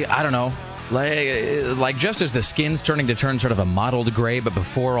 Maybe, I don't know. Like just as the skin's turning to turn sort of a mottled gray, but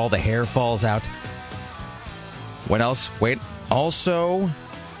before all the hair falls out. What else? Wait. Also,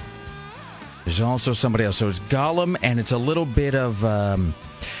 there's also somebody else. So it's Gollum, and it's a little bit of...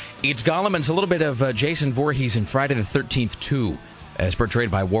 it's Gollum, and it's a little bit of Jason Voorhees in Friday the 13th, too, as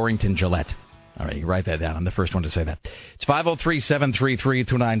portrayed by Warrington Gillette. All right, you write that down. I'm the first one to say that. It's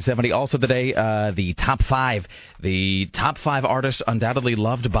 503-733-2970. Also today, the top five. The top five artists undoubtedly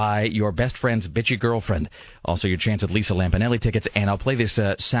loved by your best friend's bitchy girlfriend. Also your chance at Lisa Lampanelli tickets. And I'll play this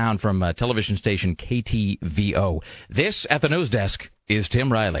sound from television station KTVO. This, at the news desk, is Tim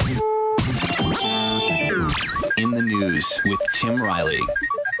Riley. In the news with Tim Riley.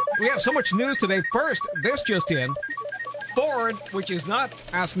 We have so much news today. First, this just in. Ford, which is not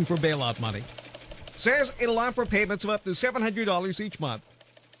asking for bailout money, says it'll offer payments of up to $700 each month.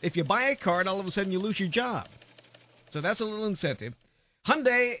 If you buy a car, and all of a sudden you lose your job. So that's a little incentive.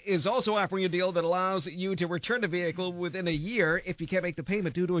 Hyundai is also offering a deal that allows you to return the vehicle within a year if you can't make the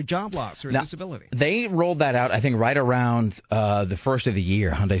payment due to a job loss or a disability. They rolled that out, I think, right around the first of the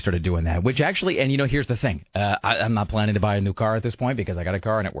year. Hyundai started doing that, which actually, and here's the thing. I'm not planning to buy a new car at this point because I got a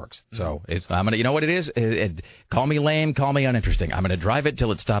car and it works. So I'm gonna, you know what it is? Call me lame, call me uninteresting. I'm going to drive it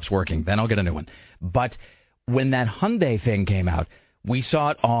till it stops working. Then I'll get a new one. But when that Hyundai thing came out, we saw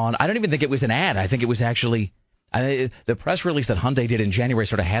it on, I don't even think it was an ad. I think it was actually... the press release that Hyundai did in January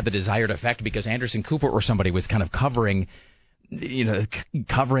sort of had the desired effect because Anderson Cooper or somebody was kind of covering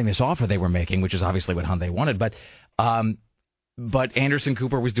this offer they were making, which is obviously what Hyundai wanted. But Anderson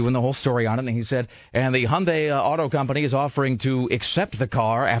Cooper was doing the whole story on it, and he said, and the Hyundai Auto Company is offering to accept the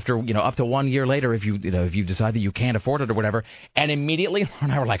car after, up to 1 year later if you decide that you can't afford it or whatever. And immediately, Laura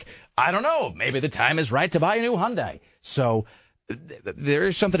and I were like, I don't know, maybe the time is right to buy a new Hyundai. So... there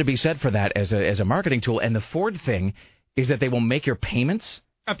is something to be said for that as a marketing tool. And the Ford thing is that they will make your payments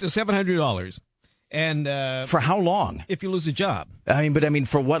up to $700. And for how long? If you lose a job. I mean,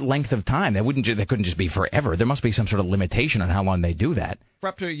 for what length of time? That couldn't just be forever. There must be some sort of limitation on how long they do that. For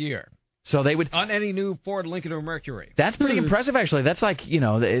up to a year. So they would on any new Ford, Lincoln, or Mercury. That's pretty impressive, actually. That's like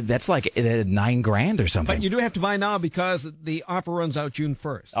that's like $9,000 or something. But you do have to buy now because the offer runs out June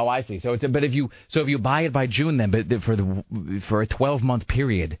 1st. Oh, I see. So if you buy it by June, then but for a 12-month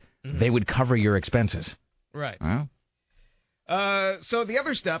period, they would cover your expenses. Right. Well. So the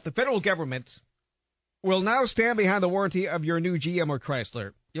other stuff, the federal government will now stand behind the warranty of your new GM or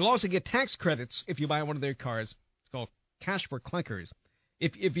Chrysler. You'll also get tax credits if you buy one of their cars. It's called cash for clunkers.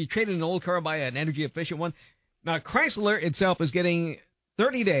 If you trade in an old car and buy an energy-efficient one. Now, Chrysler itself is getting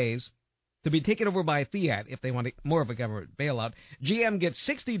 30 days to be taken over by Fiat if they want more of a government bailout. GM gets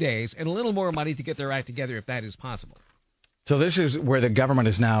 60 days and a little more money to get their act together if that is possible. So this is where the government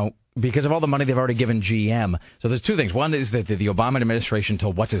is now, because of all the money they've already given GM. So there's two things. One is that the Obama administration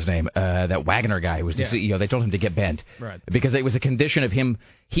told, what's his name, that Wagner guy who was the CEO, they told him to get bent. Right. Because it was a condition of him,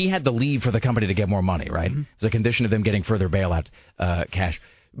 he had to leave for the company to get more money, right? Mm-hmm. It was a condition of them getting further bailout cash.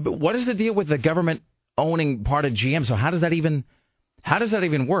 But what is the deal with the government owning part of GM? So how does that even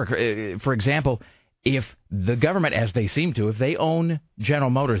work? For example, if the government, as they seem to, if they own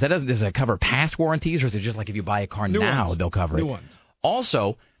General Motors, does it cover past warranties, or is it just like if you buy a car now, they'll cover it? New ones.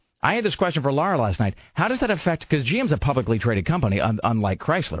 Also, I had this question for Laura last night. How does that affect, because GM's a publicly traded company, unlike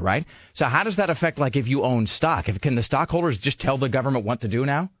Chrysler, right? So how does that affect, like, if you own stock? Can the stockholders just tell the government what to do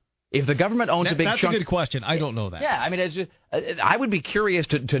now? If the government owns a big chunk... That's a good question. I don't know that. Yeah, I mean, I would be curious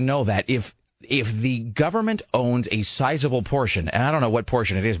to know that if the government owns a sizable portion, and I don't know what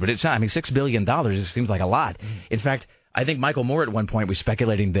portion it is, but it's not, I mean, $6 billion seems like a lot. In fact, I think Michael Moore at one point was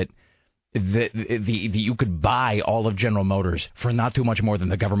speculating that you could buy all of General Motors for not too much more than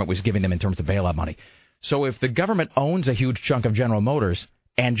the government was giving them in terms of bailout money. So if the government owns a huge chunk of General Motors,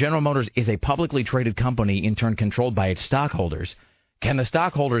 and General Motors is a publicly traded company in turn controlled by its stockholders, can the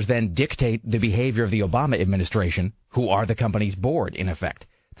stockholders then dictate the behavior of the Obama administration, who are the company's board, in effect?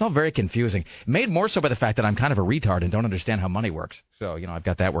 It's all very confusing. Made more so by the fact that I'm kind of a retard and don't understand how money works. So, I've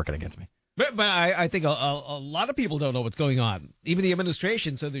got that working against me. But I think a lot of people don't know what's going on, even the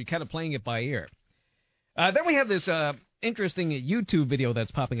administration, so they're kind of playing it by ear. Then we have this interesting YouTube video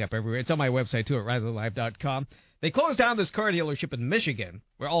that's popping up everywhere. It's on my website, too, at RadioLive.com. They closed down this car dealership in Michigan,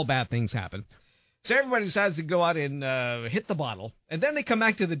 where all bad things happen. So everybody decides to go out and hit the bottle, and then they come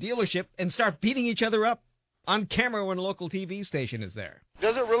back to the dealership and start beating each other up on camera when a local TV station is there.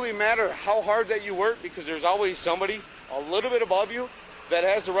 Does it really matter how hard that you work, because there's always somebody a little bit above you that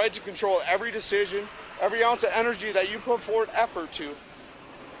has the right to control every decision, every ounce of energy that you put forward effort to.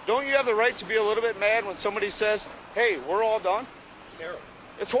 Don't you have the right to be a little bit mad when somebody says, hey, we're all done? Terrible.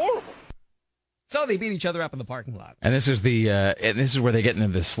 It's horrible. So they beat each other up in the parking lot. And this is where they get into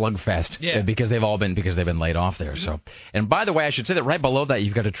the slugfest because they've been laid off there. So, and by the way, I should say that right below that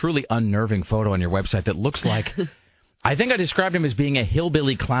you've got a truly unnerving photo on your website that looks like I think I described him as being a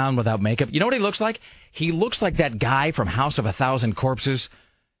hillbilly clown without makeup. You know what he looks like? He looks like that guy from House of a Thousand Corpses,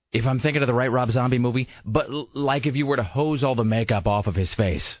 if I'm thinking of the right Rob Zombie movie, but like if you were to hose all the makeup off of his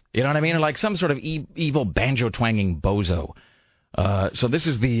face. You know what I mean? Or like some sort of evil banjo-twanging bozo. So this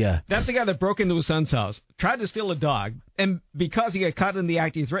is the... That's the guy that broke into his son's house, tried to steal a dog, and because he got caught in the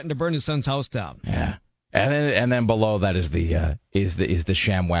act, he threatened to burn his son's house down. Yeah. And then below that is the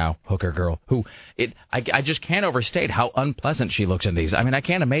ShamWow hooker girl who I just can't overstate how unpleasant she looks in these. I mean, I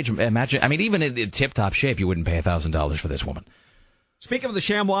can't imagine. I mean, even in tip-top shape, you wouldn't pay $1,000 for this woman. Speaking of the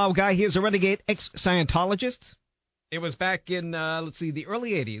ShamWow guy, he is a renegade ex-Scientologist. It was back in the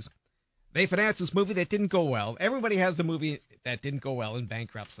early '80s. They financed this movie that didn't go well. Everybody has the movie that didn't go well and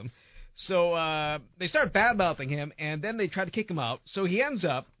bankrupts them. So they start bad-mouthing him, and then they try to kick him out. So he ends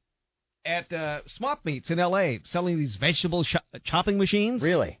up at Swamp Meats in L.A. selling these vegetable chopping machines.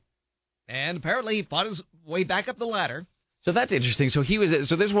 Really? And apparently he fought his way back up the ladder. So that's interesting. So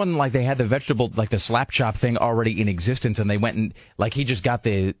this one, like they had the vegetable, like the slap chop thing already in existence, and they went and, like, he just got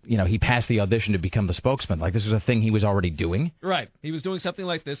he passed the audition to become the spokesman. Like, this was a thing he was already doing? Right. He was doing something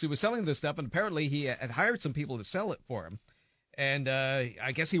like this. He was selling this stuff, and apparently he had hired some people to sell it for him. And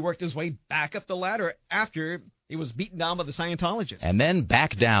I guess he worked his way back up the ladder after he was beaten down by the Scientologists. And then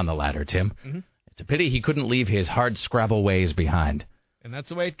back down the ladder, Tim. Mm-hmm. It's a pity he couldn't leave his hard Scrabble ways behind. And that's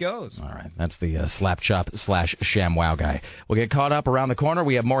the way it goes. All right. That's the slap chop / ShamWow guy. We'll get caught up around the corner.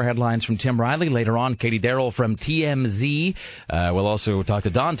 We have more headlines from Tim Riley. Later on, Katie Darrell from TMZ. We'll also talk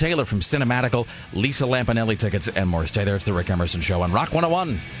to Don Taylor from Cinematical, Lisa Lampanelli tickets, and more. Stay there. It's the Rick Emerson Show on Rock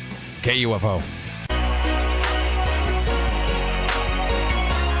 101 KUFO.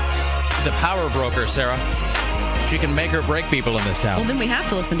 The power broker, Sarah. She can make or break people in this town. Well, then we have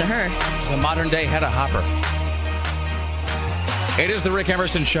to listen to her. The modern-day Hedda Hopper. It is the Rick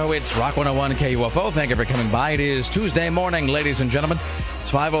Emerson Show. It's Rock 101 KUFO. Thank you for coming by. It is Tuesday morning, ladies and gentlemen. It's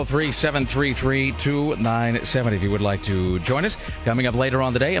 503-733-2970 if you would like to join us. Coming up later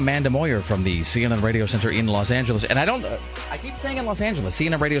on today, Amanda Moyer from the CNN Radio Center in Los Angeles. And I keep saying in Los Angeles,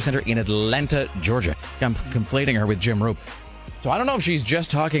 CNN Radio Center in Atlanta, Georgia. I'm conflating her with Jim Roop. So I don't know if she's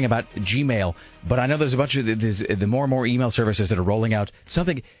just talking about Gmail, but I know there's a bunch of the more and more email services that are rolling out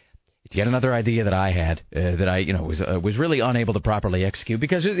something. It's yet another idea that I had that I was really unable to properly execute,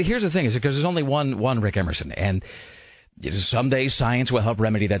 because here's the thing, is because there's only one Rick Emerson, and someday science will help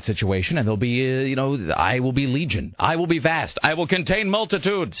remedy that situation, and there'll be I will be legion, I will be vast, I will contain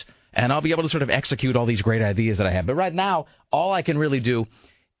multitudes, and I'll be able to sort of execute all these great ideas that I have. But right now, all I can really do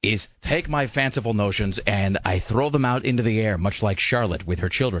is take my fanciful notions and I throw them out into the air, much like Charlotte with her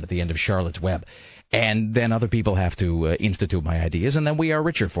children at the end of Charlotte's Web. And then other people have to institute my ideas, and then we are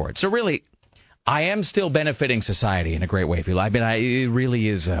richer for it. So really, I am still benefiting society in a great way. I mean, it really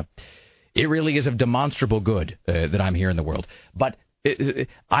is of demonstrable good that I'm here in the world. But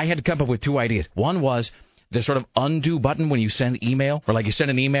I had to come up with two ideas. One was the sort of undo button when you send email, or like you send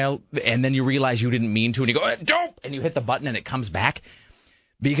an email and then you realize you didn't mean to, and you go, don't, and you hit the button and it comes back.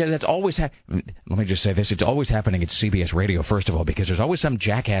 Because it's always let me just say this, it's always happening at CBS Radio, first of all, because there's always some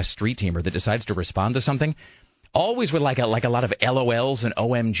jackass street teamer that decides to respond to something, always with like a lot of LOLs and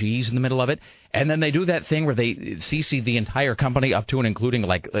OMGs in the middle of it, and then they do that thing where they CC the entire company up to and including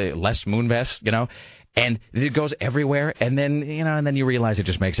like Les Moonves, and it goes everywhere, and then and then you realize it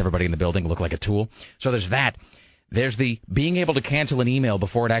just makes everybody in the building look like a tool. So there's that. There's the being able to cancel an email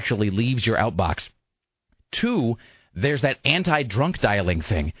before it actually leaves your outbox. 2, there's that anti-drunk dialing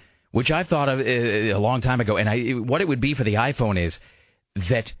thing, which I thought of a long time ago. And what it would be for the iPhone is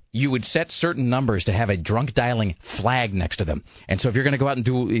that you would set certain numbers to have a drunk dialing flag next to them. And so if you're going to go out and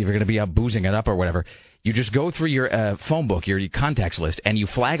if you're going to be out boozing it up or whatever, you just go through your phone book, your contacts list, and you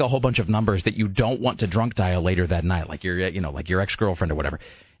flag a whole bunch of numbers that you don't want to drunk dial later that night, like your ex-girlfriend or whatever.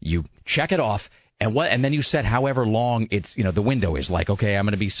 You check it off, and then you set however long it's, the window is. Like, okay, I'm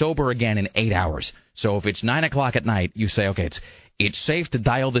going to be sober again in 8 hours. So if it's 9 o'clock at night, you say, okay, it's safe to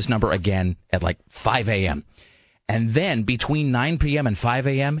dial this number again at like 5 a.m. And then between 9 p.m. and 5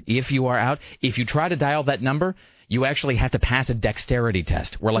 a.m., if you are out, if you try to dial that number, you actually have to pass a dexterity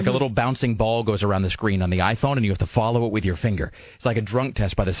test where like a little bouncing ball goes around the screen on the iPhone and you have to follow it with your finger. It's like a drunk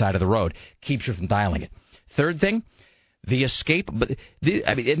test by the side of the road. Keeps you from dialing it. Third thing, the escape.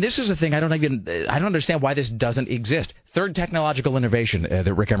 And this is a thing I don't understand why this doesn't exist. Third technological innovation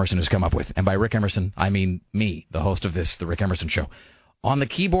that Rick Emerson has come up with. And by Rick Emerson, I mean me, the host of the Rick Emerson Show. On the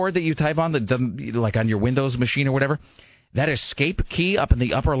keyboard that you type on, like on your Windows machine or whatever, that escape key up in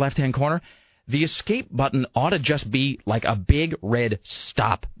the upper left-hand corner, the escape button ought to just be like a big red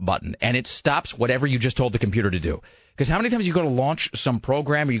stop button, and it stops whatever you just told the computer to do. Because how many times you go to launch some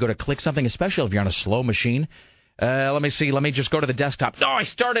program or you go to click something, especially if you're on a slow machine, let me just go to the desktop. No, I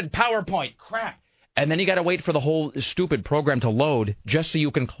started PowerPoint. Crap. And then you got to wait for the whole stupid program to load just so you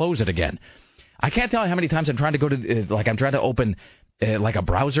can close it again. I can't tell you how many times I'm trying to go to, I'm trying to open like a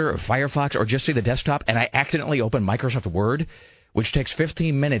browser or Firefox or just see the desktop, and I accidentally open Microsoft Word, which takes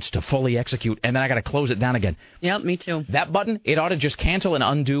 15 minutes to fully execute, and then I got to close it down again. Yep, me too. That button, it ought to just cancel and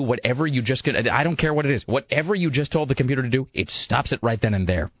undo whatever you just... I don't care what it is. Whatever you just told the computer to do, it stops it right then and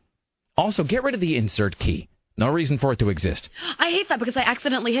there. Also, get rid of the insert key. No reason for it to exist. I hate that because I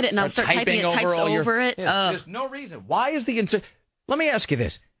accidentally hit it, and I'll start typing it, types over it. There's no reason. Why is the insert... Let me ask you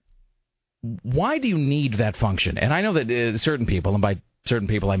this. Why do you need that function? And I know that certain people, and by certain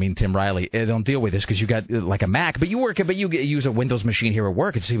people I mean Tim Riley, don't deal with this because you got like a Mac, but you use a Windows machine here at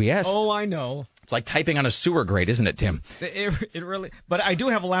work at CBS. Oh, I know. It's like typing on a sewer grate, isn't it, Tim? It really. But I do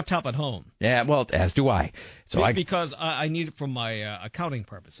have a laptop at home. Yeah, well, as do I. Because I need it for my accounting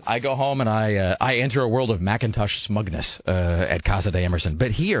purposes. I go home and I enter a world of Macintosh smugness at Casa de Emerson.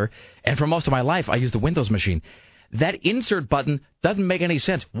 But here, and for most of my life, I use the Windows machine. That insert button doesn't make any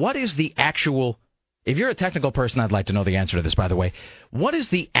sense. What is the actual... If you're a technical person, I'd like to know the answer to this, by the way. What is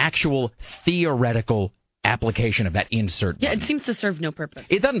the actual theoretical application of that insert button? Yeah, it seems to serve no purpose.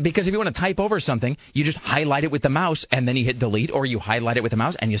 It doesn't, because if you want to type over something, you just highlight it with the mouse, and then you hit delete, or you highlight it with the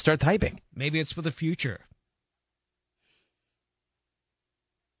mouse, and you start typing. Maybe it's for the future.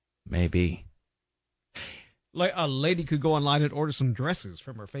 Maybe. Like a lady could go online and order some dresses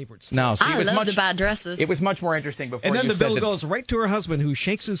from her favorite store. No, see, I love to buy dresses. It was much more interesting before. And then you the bill said goes right to her husband, who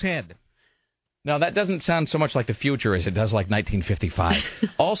shakes his head. No, that doesn't sound so much like the future as it does like 1955.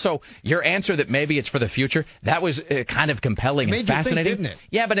 Also, your answer that maybe it's for the future, that was kind of compelling and fascinating. Think, didn't it?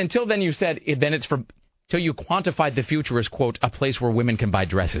 Yeah, but until then you said, then it's for... Till you quantified the future as, quote, a place where women can buy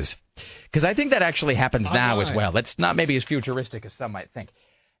dresses. Because I think that actually happens now as well. That's not maybe as futuristic as some might think.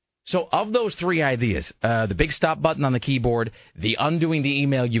 So of those three ideas, the big stop button on the keyboard, the undoing the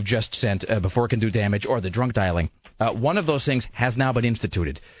email you've just sent before it can do damage, or the drunk dialing, one of those things has now been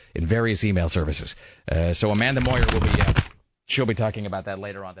instituted in various email services. So Amanda Moyer she'll be talking about that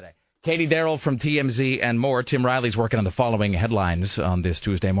later on today. Katie Darrell from TMZ and more. Tim Riley's working on the following headlines on this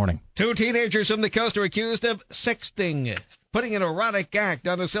Tuesday morning. 2 teenagers from the coast are accused of sexting, putting an erotic act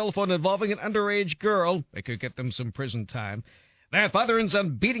on a cell phone involving an underage girl. It could get them some prison time. That father and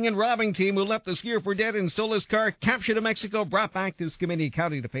son beating and robbing team who left the skier for dead and stole his car, captured in Mexico, brought back to Skamania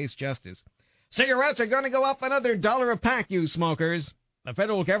County to face justice. Cigarettes are going to go up another $1 a pack, you smokers. The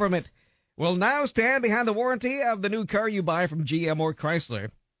federal government will now stand behind the warranty of the new car you buy from GM or Chrysler.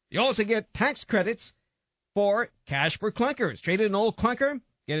 You also get tax credits for cash for clunkers. Trade in an old clunker,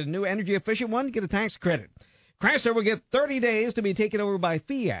 get a new energy-efficient one, get a tax credit. Chrysler will get 30 days to be taken over by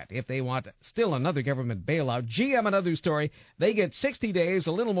Fiat if they want still another government bailout. GM, another story, they get 60 days,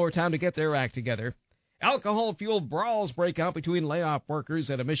 a little more time to get their act together. Alcohol-fueled brawls break out between layoff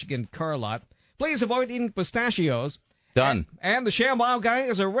workers at a Michigan car lot. Please avoid eating pistachios. Done. And the ShamWow guy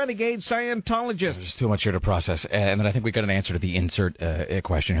is a renegade Scientologist. There's too much here to process. And then I think we got an answer to the insert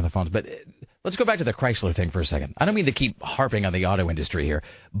question here on the phones. But let's go back to the Chrysler thing for a second. I don't mean to keep harping on the auto industry here,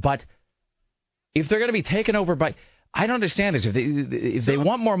 but if they're going to be taken over by... I don't understand this. If they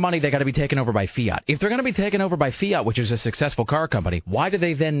want more money, they got to be taken over by Fiat. If they're going to be taken over by Fiat, which is a successful car company, why do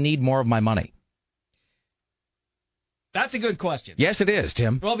they then need more of my money? That's a good question. Yes, it is,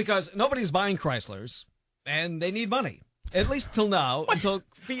 Tim. Well, because nobody's buying Chryslers, and they need money. At least till now, until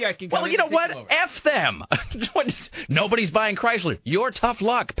Fiat can come in. Well, you know what? F them. Nobody's buying Chrysler. You're tough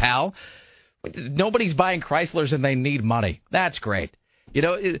luck, pal. Nobody's buying Chryslers and they need money. That's great. You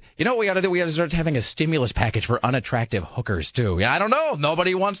know what we ought to do? We ought to start having a stimulus package for unattractive hookers, too. Yeah, I don't know.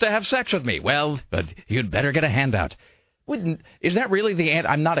 Nobody wants to have sex with me. Well, but you'd better get a handout. Is that really the answer?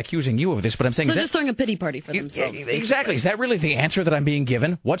 I'm not accusing you of this, but I'm saying... They're just throwing a pity party for themselves. Exactly. Is that really the answer that I'm being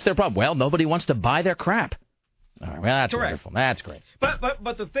given? What's their problem? Well, nobody wants to buy their crap. All right, well, that's wonderful. That's great.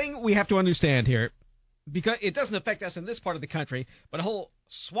 But the thing we have to understand here, because it doesn't affect us in this part of the country, but a whole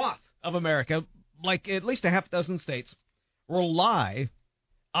swath of America, like at least a half dozen states, rely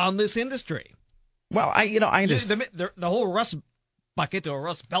on this industry. Well, I understand. The whole Rust Bucket or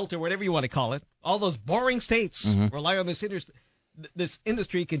Rust Belt or whatever you want to call it, all those boring states rely on this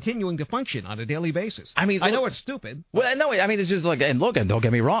industry continuing to function on a daily basis. I mean, I know it's stupid. Well, no, I mean, it's just like, and look, and don't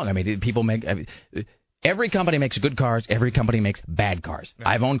get me wrong. I mean, people make... every company makes good cars. Every company makes bad cars. Right.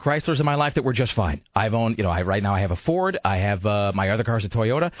 I've owned Chryslers in my life that were just fine. I've owned, right now I have a Ford. I have my other car's a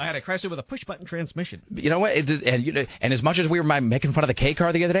Toyota. I had a Chrysler with a push-button transmission. You know what? And as much as we were making fun of the K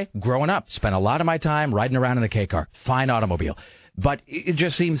car the other day, growing up, spent a lot of my time riding around in a K car. Fine automobile. But it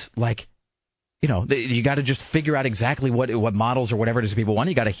just seems like, you got to just figure out exactly what models or whatever it is people want.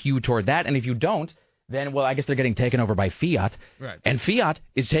 You got to hew toward that. And if you don't, then, well, I guess they're getting taken over by Fiat. Right. And Fiat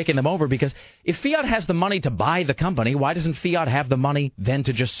is taking them over because if Fiat has the money to buy the company, why doesn't Fiat have the money then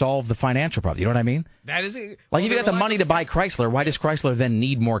to just solve the financial problem? You know what I mean? That is it. Like, if you got the money to buy Chrysler, why does Chrysler then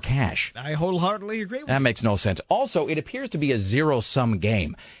need more cash? I wholeheartedly agree with you. That makes no sense. Also, it appears to be a zero-sum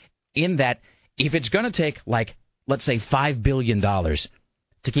game in that if it's going to take, like, let's say $5 billion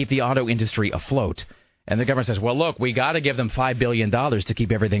to keep the auto industry afloat, and the government says, well, look, we got to give them $5 billion to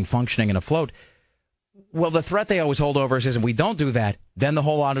keep everything functioning and afloat. Well, the threat they always hold over is if we don't do that, then the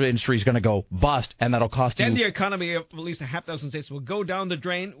whole auto industry is going to go bust, and that'll cost you... Then the economy of at least a half dozen states will go down the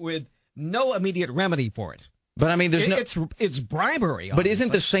drain with no immediate remedy for it. But, I mean, it's bribery. But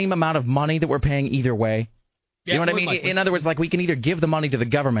isn't the same amount of money that we're paying either way? Yeah, you know what I mean? In other words, like, we can either give the money to the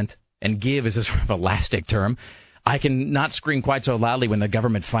government, and give is a sort of elastic term. I can not scream quite so loudly when the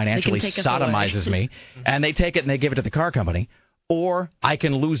government financially sodomizes me, and they take it and they give it to the car company. Or I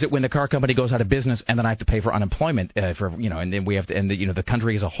can lose it when the car company goes out of business, and then I have to pay for unemployment and then we have to, and the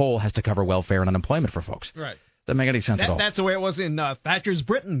country as a whole has to cover welfare and unemployment for folks. Right. Doesn't make any sense at all. That's the way it was in Thatcher's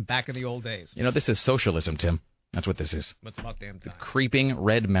Britain back in the old days. This is socialism, Tim. That's what this is. It's about damn time. The creeping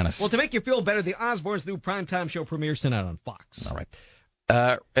red menace. Well, to make you feel better, the Osbournes' new primetime show premieres tonight on Fox. All right.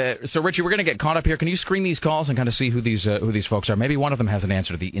 So, Richie, we're going to get caught up here. Can you screen these calls and kind of see who these folks are? Maybe one of them has an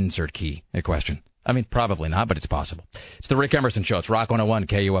answer to the insert key question. I mean, probably not, but it's possible. It's the Rick Emerson Show. It's Rock 101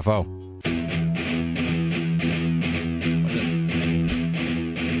 KUFO.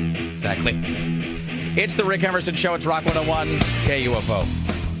 Exactly. It's the Rick Emerson Show. It's Rock 101 KUFO.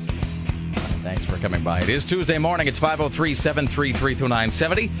 Thanks for coming by. It is Tuesday morning. It's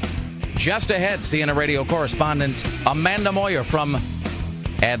 503-733-2970. Just ahead, CNN radio correspondent Amanda Moyer from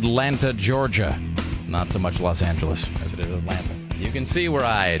Atlanta, Georgia. Not so much Los Angeles as it is Atlanta. You can see where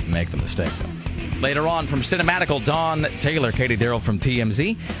I'd make the mistake, though. Later on, from Cinematical, Dawn Taylor, Katie Darrell from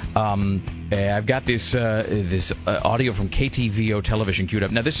TMZ. I've got this audio from KTVO television queued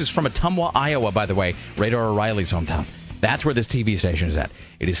up. Now, this is from Ottumwa, Iowa, by the way, Radar O'Reilly's hometown. That's where this TV station is at.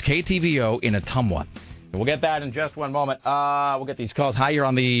 It is KTVO in Ottumwa. We'll get that in just one moment. We'll get these calls. Hi, you're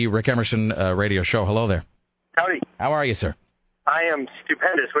on the Rick Emerson radio show. Hello there. Howdy. How are you, sir? I am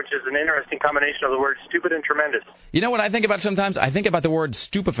stupendous, which is an interesting combination of the words stupid and tremendous. You know what I think about sometimes? I think about the word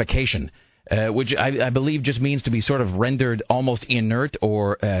stupefaction. Which I believe just means to be sort of rendered almost inert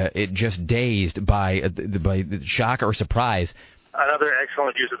or it just dazed by shock or surprise. Another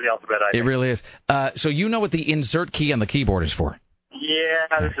excellent use of the alphabet, I think. It really is. So you know what the insert key on the keyboard is for? Yeah,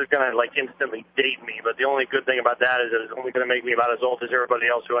 this is going to instantly date me, but the only good thing about that is that it's only going to make me about as old as everybody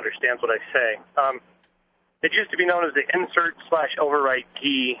else who understands what I say. It used to be known as the insert/overwrite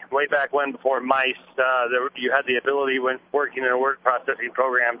key way back when, before mice. You had the ability when working in a word processing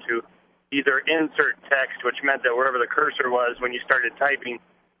program to either insert text, which meant that wherever the cursor was when you started typing,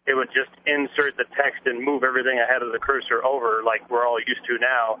 it would just insert the text and move everything ahead of the cursor over like we're all used to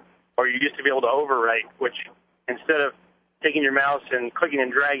now. Or you used to be able to overwrite, which instead of taking your mouse and clicking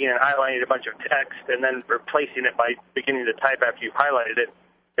and dragging and highlighting a bunch of text and then replacing it by beginning to type after you've highlighted it,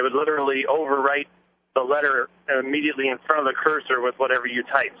 it would literally overwrite the letter immediately in front of the cursor with whatever you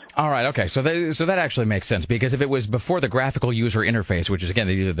typed. All right, okay. So that actually makes sense, because if it was before the graphical user interface, which is, again,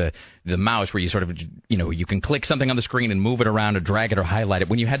 either the mouse where you sort of, you can click something on the screen and move it around or drag it or highlight it,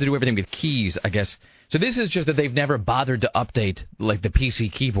 when you had to do everything with keys, I guess. So this is just that they've never bothered to update, like, the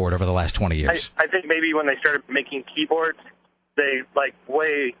PC keyboard over the last 20 years. I think maybe when they started making keyboards, they,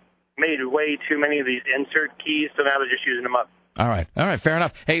 made way too many of these insert keys, so now they're just using them up. All right, fair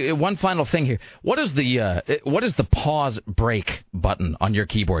enough. Hey, one final thing here. What is the pause break button on your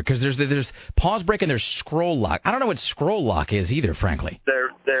keyboard? Because there's pause break and there's scroll lock. I don't know what scroll lock is either, frankly.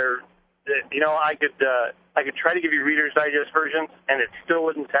 I could try to give you Reader's Digest versions, and it still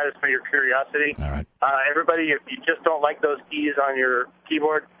wouldn't satisfy your curiosity. All right. Everybody, if you just don't like those keys on your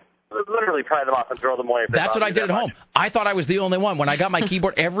keyboard, literally pry them off and throw them away. That's what I did at home. I thought I was the only one. When I got my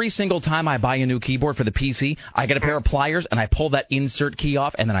keyboard, every single time I buy a new keyboard for the PC, I get a pair of pliers, and I pull that insert key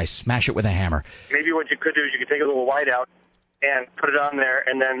off, and then I smash it with a hammer. Maybe what you could do is you could take a little whiteout and put it on there,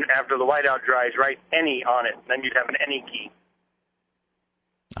 and then after the whiteout dries, write any on it. Then you'd have an any key.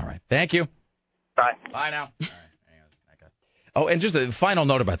 All right. Thank you. Bye. Bye now. All right. Oh, and just a final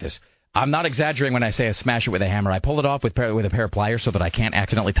note about this. I'm not exaggerating when I say I smash it with a hammer. I pull it off with a pair of pliers so that I can't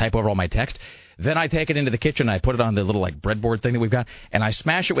accidentally type over all my text. Then I take it into the kitchen, and I put it on the little breadboard thing that we've got, and I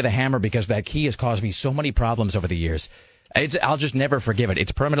smash it with a hammer because that key has caused me so many problems over the years. I'll just never forgive it.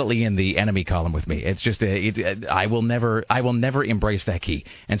 It's permanently in the enemy column with me. It's just I will never embrace that key,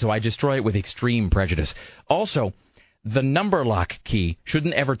 and so I destroy it with extreme prejudice. Also, the number lock key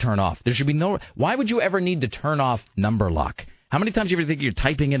shouldn't ever turn off. There should be no. Why would you ever need to turn off number lock? How many times do you ever think you're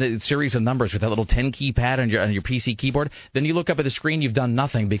typing in a series of numbers with that little 10-key pad on your PC keyboard? Then you look up at the screen, you've done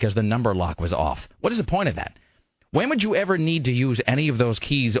nothing because the number lock was off. What is the point of that? When would you ever need to use any of those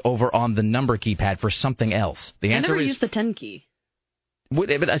keys over on the number keypad for something else? The answer is... I never used the 10 key.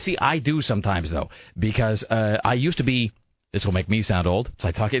 But I do sometimes, though, because I used to be... This will make me sound old.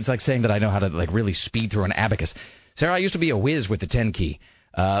 It's like saying that I know how to really speed through an abacus. Sarah, I used to be a whiz with the 10 key.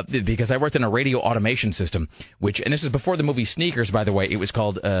 Because I worked in a radio automation system, and this is before the movie Sneakers, by the way. It was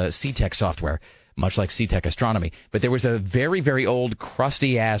called C-Tech software, much like C-Tech Astronomy. But there was a very, very old,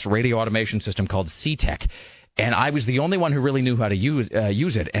 crusty-ass radio automation system called C-Tech, and I was the only one who really knew how to use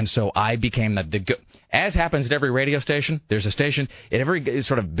it. And so I became as happens at every radio station, there's a station, in every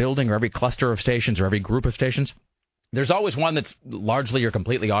sort of building or every cluster of stations or every group of stations, there's always one that's largely or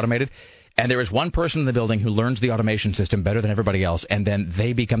completely automated. And there is one person in the building who learns the automation system better than everybody else, and then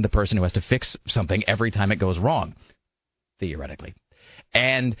they become the person who has to fix something every time it goes wrong, theoretically.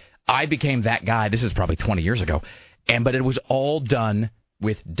 And I became that guy. This is probably 20 years ago. But it was all done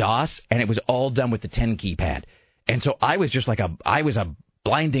with DOS, and it was all done with the 10-key pad. And so I was just I was a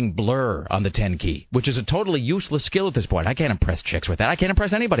blinding blur on the 10 key, which is a totally useless skill at this point. I can't impress chicks with that. I can't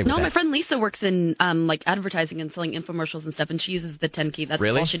impress anybody with that. No, my friend Lisa works in advertising and selling infomercials and stuff, and she uses the 10 key. That's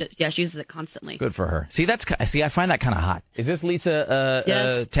really? All she does. Yeah, she uses it constantly. Good for her. See, I find that kind of hot. Is this Lisa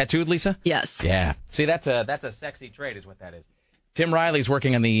yes. Tattooed Lisa? Yes. Yeah. See, that's a sexy trait is what that is. Tim Riley's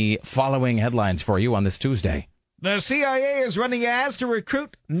working on the following headlines for you on this Tuesday. The CIA is running ads to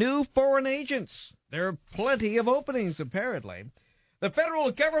recruit new foreign agents. There are plenty of openings, apparently. The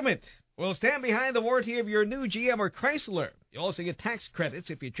federal government will stand behind the warranty of your new GM or Chrysler. You also get tax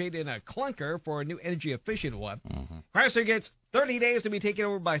credits if you trade in a clunker for a new energy-efficient one. Mm-hmm. Chrysler gets 30 days to be taken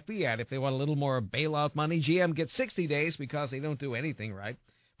over by Fiat if they want a little more bailout money. GM gets 60 days because they don't do anything right.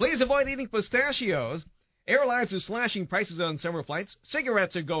 Please avoid eating pistachios. Airlines are slashing prices on summer flights.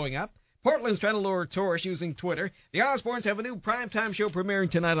 Cigarettes are going up. Portland's trying to lure tourists using Twitter. The Osbournes have a new primetime show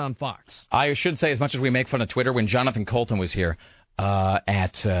premiering tonight on Fox. I should say, as much as we make fun of Twitter, when Jonathan Colton was here, where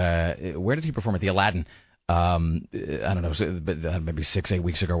did he perform at the Aladdin? I don't know, maybe 6-8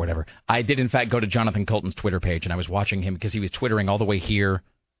 weeks ago or whatever. I did, in fact, go to Jonathan Colton's Twitter page, and I was watching him because he was twittering all the way here,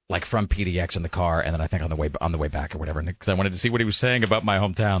 like from PDX in the car, and then I think on the way back or whatever, because I wanted to see what he was saying about my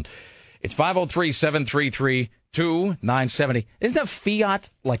hometown. It's 503-733-2970. Isn't a Fiat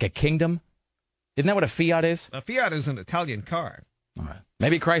like a kingdom? Isn't that what a Fiat is? A Fiat is an Italian car. All right.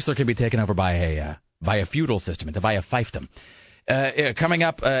 Maybe Chrysler can be taken over by a feudal system, by a fiefdom. Coming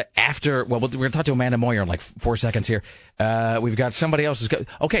up after, we're going to talk to Amanda Moyer in like 4 seconds here. We've got somebody else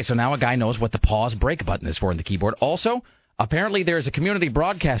okay, so now a guy knows what the pause break button is for in the keyboard. Also, apparently there's a community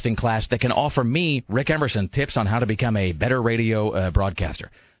broadcasting class that can offer me, Rick Emerson, tips on how to become a better radio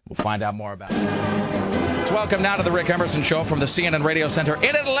broadcaster. We'll find out more about it. Welcome now to the Rick Emerson Show from the CNN Radio Center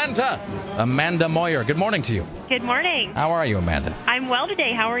in Atlanta. Amanda Moyer, good morning to you. Good morning. How are you, Amanda? I'm well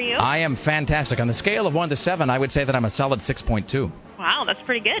today. How are you? I am fantastic. On the scale of 1 to 7, I would say that I'm a solid 6.2. Wow, that's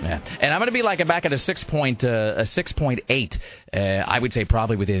pretty good. Yeah. And I'm going to be back at a 6.8. I would say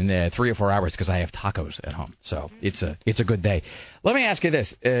probably within 3 or 4 hours because I have tacos at home. So it's a good day. Let me ask you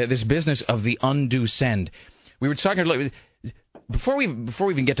this: this business of the undue send. We were talking. Before we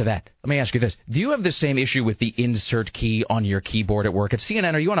even get to that, let me ask you this. Do you have the same issue with the insert key on your keyboard at work? At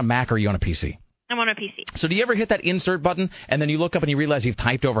CNN, are you on a Mac or are you on a PC? I'm on a PC. So do you ever hit that insert button and then you look up and you realize you've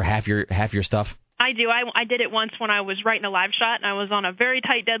typed over half your stuff? I I do. I did it once when I was writing a live shot, and I was on a very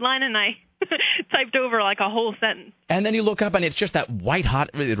tight deadline, and I typed over like a whole sentence. And then you look up, and it's just that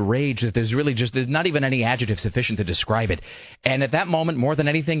white-hot rage that there's not even any adjective sufficient to describe it. And at that moment, more than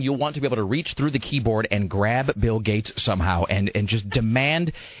anything, you'll want to be able to reach through the keyboard and grab Bill Gates somehow and just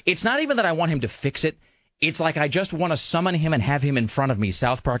demand. It's not even that I want him to fix it. It's like I just want to summon him and have him in front of me,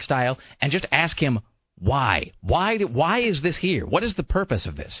 South Park style, and just ask him, why? Why is this here? What is the purpose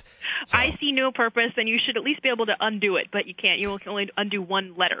of this? So, I see no purpose, and you should at least be able to undo it, but you can't. You can only undo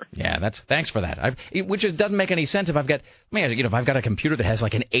one letter. Yeah, thanks for that. Which doesn't make any sense if I've got a computer that has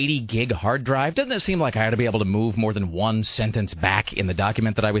like an 80 gig hard drive. Doesn't it seem like I ought to be able to move more than one sentence back in the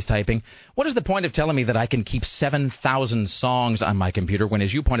document that I was typing? What is the point of telling me that I can keep 7,000 songs on my computer when,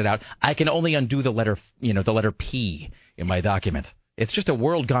 as you pointed out, I can only undo the letter P in my document? It's just a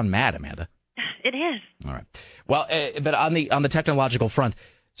world gone mad, Amanda. It is. All right. Well, but on the technological front,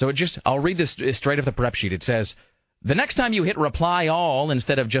 so I'll read this straight off the prep sheet. It says, the next time you hit reply all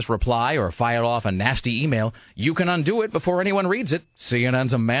instead of just reply or fire off a nasty email, you can undo it before anyone reads it.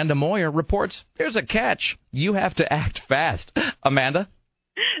 CNN's Amanda Moyer reports there's a catch. You have to act fast. Amanda?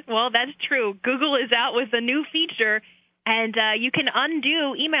 Well, that's true. Google is out with a new feature, and you can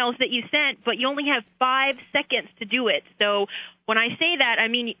undo emails that you sent, but you only have 5 seconds to do it. So when I say that, I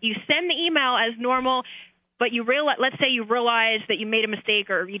mean you send the email as normal, but let's say you realize that you made a mistake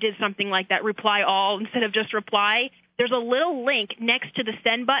or you did something like that, reply all instead of just reply. There's a little link next to the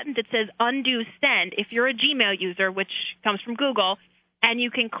send button that says undo send if you're a Gmail user, which comes from Google, and you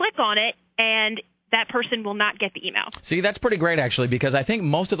can click on it, and that person will not get the email. See, that's pretty great, actually, because I think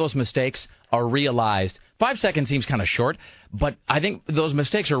most of those mistakes are realized. 5 seconds seems kind of short, but I think those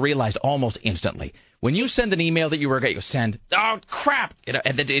mistakes are realized almost instantly. When you send an email that you were going to send, oh, crap,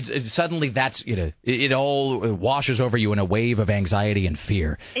 and suddenly it all washes over you in a wave of anxiety and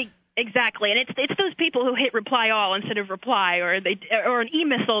fear. Exactly, and it's those people who hit reply all instead of reply, or an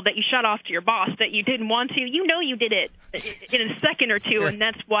e-missile that you shut off to your boss that you didn't want to. You know you did it in a second or two, and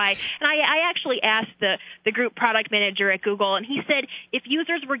that's why. And I actually asked the group product manager at Google, and he said if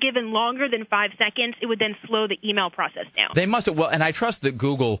users were given longer than 5 seconds, it would then slow the email process down. They must have. Well, and I trust that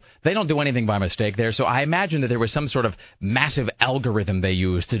Google, they don't do anything by mistake there, so I imagine that there was some sort of massive algorithm they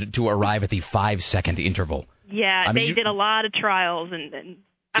used to arrive at the 5-second interval. Yeah, they did a lot of trials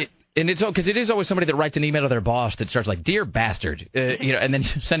And it's because it is always somebody that writes an email to their boss that starts like, "Dear bastard," and then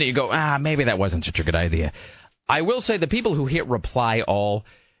send it. You go, maybe that wasn't such a good idea. I will say the people who hit reply all,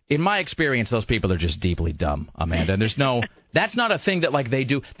 in my experience, those people are just deeply dumb, Amanda. And that's not a thing that like they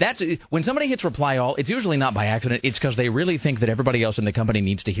do. That's when somebody hits reply all, it's usually not by accident. It's because they really think that everybody else in the company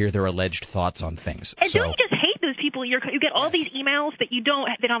needs to hear their alleged thoughts on things. And don't you just hate those people? You get all these emails that they don't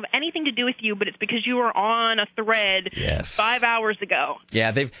have anything to do with you, but it's because you were on a thread 5 hours ago.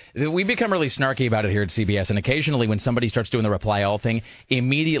 Yeah, we become really snarky about it here at CBS, and occasionally when somebody starts doing the reply all thing,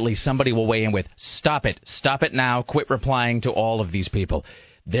 immediately somebody will weigh in with, stop it now, quit replying to all of these people.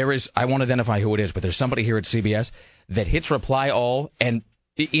 I won't identify who it is, but there's somebody here at CBS that hits reply all and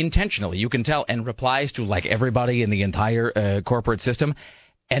intentionally, you can tell, and replies to like everybody in the entire corporate system,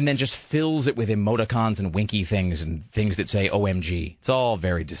 and then just fills it with emoticons and winky things and things that say OMG. It's all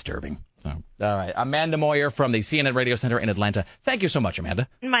very disturbing. So, all right. Amanda Moyer from the CNN Radio Center in Atlanta. Thank you so much, Amanda.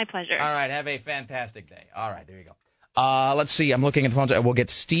 My pleasure. All right. Have a fantastic day. All right. There you go. Let's see. I'm looking at the phones. We'll get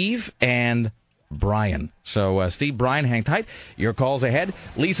Steve and Brian. So, Steve, Brian, hang tight. Your call's ahead.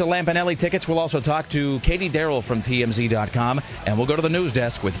 Lisa Lampanelli tickets. We'll also talk to Katie Darrell from TMZ.com, and we'll go to the news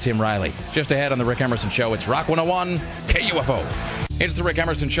desk with Tim Riley. It's just ahead on the Rick Emerson Show. It's Rock 101 KUFO. It's the Rick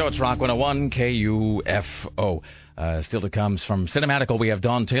Emerson Show. It's Rock 101 KUFO. Still to come from Cinematical, we have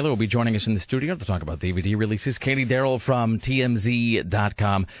Dawn Taylor will be joining us in the studio to talk about DVD releases. Katie Darrell from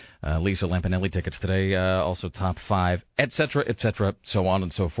TMZ.com. Lisa Lampanelli tickets today. Also top 5, etc., so on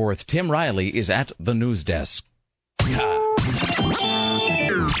and so forth. Tim Riley is at the news desk. In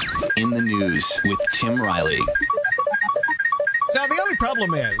the news with Tim Riley. So the only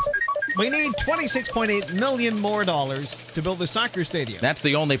problem is we need $26.8 million more to build the soccer stadium. That's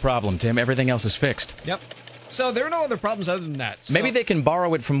the only problem, Tim. Everything else is fixed. Yep. So there are no other problems other than that. So maybe they can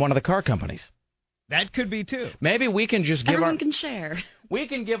borrow it from one of the car companies. That could be, too. Maybe we can just give Everyone can share. We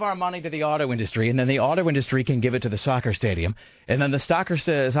can give our money to the auto industry, and then the auto industry can give it to the soccer stadium, and then the soccer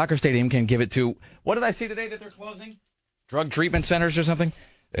stadium can give it to, what did I see today that they're closing? Drug treatment centers or something?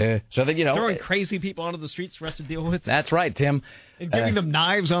 So that, throwing crazy people onto the streets for us to deal with. That's right, Tim. And giving them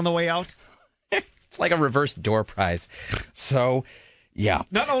knives on the way out. It's like a reverse door prize. So, yeah.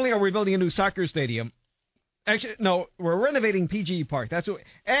 Not only are we building a new soccer stadium, actually, no, we're renovating PGE Park.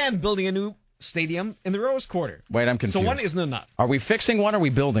 And building a new stadium in the Rose Quarter. Wait, I'm confused. So one isn't enough. Are we fixing one or are we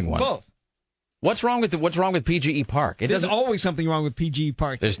building one? Both. What's wrong with PGE Park? There's always something wrong with PGE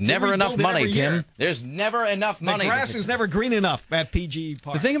Park. There's never enough money, Tim. There's never enough money. The grass is never green enough at PGE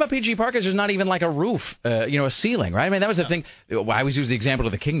Park. The thing about PGE Park is there's not even like a roof, a ceiling, right? I mean, that was the thing. I always use the example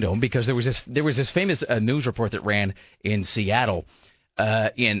of the Kingdom because there was this famous news report that ran in Seattle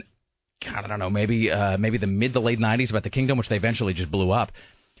in, I don't know, maybe the mid to late 90s about the Kingdom, which they eventually just blew up.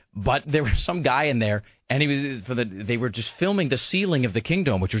 But there was some guy in there, and they were just filming the ceiling of the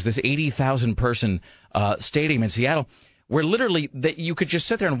Kingdom, which was this 80,000 person stadium in Seattle, where literally you could just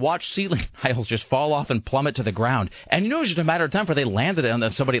sit there and watch ceiling tiles just fall off and plummet to the ground. And it was just a matter of time before they landed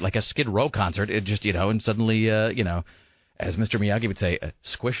on somebody like a Skid Row concert. It just and suddenly as Mr. Miyagi would say,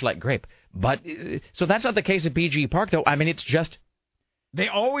 squish like grape. But so that's not the case at PGE Park, though. I mean, it's just they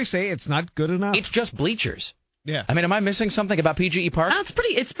always say it's not good enough. It's just bleachers. Yeah. I mean, am I missing something about PGE Park?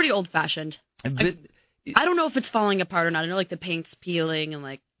 It's pretty old-fashioned. I don't know if it's falling apart or not. I know, like, the paint's peeling and,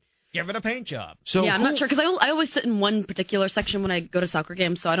 like... Give it a paint job. So I'm not sure, because I always sit in one particular section when I go to soccer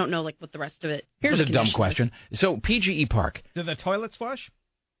games, so I don't know, like, what the rest of it... Here's a dumb question. So, PGE Park... Do the toilets flush?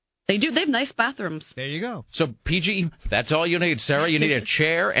 They do. They have nice bathrooms. There you go. So, PGE, that's all you need, Sarah. You need a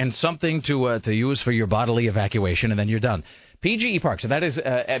chair and something to use for your bodily evacuation, and then you're done. PGE Park, so that is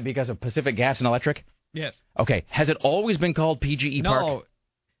because of Pacific Gas and Electric? Yes. Okay. Has it always been called PGE Park? No.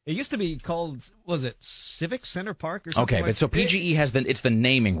 It used to be called, was it Civic Center Park or something? Okay, but so PGE has it's the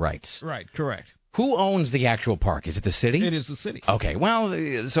naming rights. Right, correct. Who owns the actual park? Is it the city? It is the city. Okay,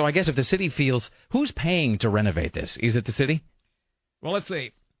 well, so I guess if the city feels, who's paying to renovate this? Is it the city? Well, let's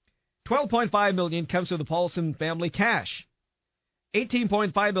see. $12.5 million comes from the Paulson family cash.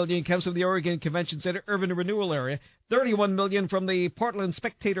 $18.5 million comes from the Oregon Convention Center Urban Renewal Area. $31 million from the Portland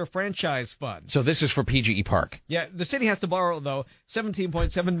Spectator Franchise Fund. So this is for PGE Park. Yeah, the city has to borrow, though,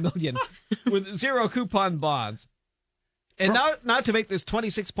 $17.7 million with zero coupon bonds. And now to make this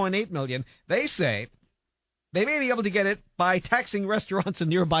 $26.8 million, they say they may be able to get it by taxing restaurants and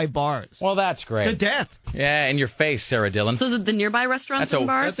nearby bars. Well, that's great. To death. Yeah, in your face, Sarah Dillon. So the nearby restaurants and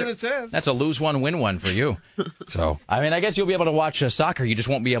bars? That's what it says. That's a lose one, win one for you. So, I mean, I guess you'll be able to watch soccer. You just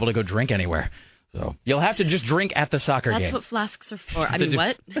won't be able to go drink anywhere. So you'll have to just drink at the soccer game. That's what flasks are for. I mean,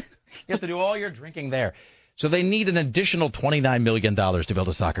 what? You have to do all your drinking there. So they need an additional $29 million to build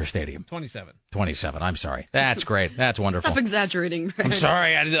a soccer stadium. 27. I'm sorry. That's great. That's wonderful. Stop exaggerating. Right? I'm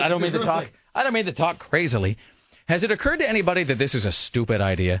sorry. I don't mean to talk. I don't mean to talk crazily. Has it occurred to anybody that this is a stupid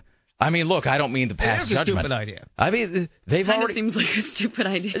idea? I mean, look, I don't mean to pass judgment. It is a stupid idea. I mean, they've already... seems like a stupid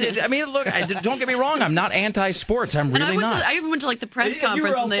idea. I mean, look, don't get me wrong. I'm not anti-sports. I'm really not. I even went to, like, the press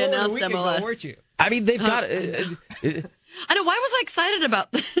conference when they announced MLS. Ago, weren't you? I mean, they've got... I know. Why was I excited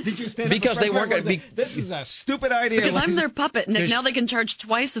about this? Did you stand because they weren't going to be... This is a stupid idea. Because I'm their puppet, and now they can charge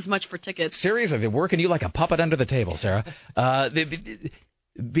twice as much for tickets. Seriously, they're working you like a puppet under the table, Sarah.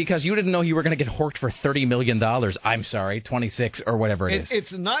 Because you didn't know you were going to get horked for $30 million. I'm sorry, 26 or whatever it is.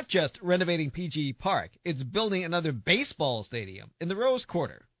 It's not just renovating PGE Park. It's building another baseball stadium in the Rose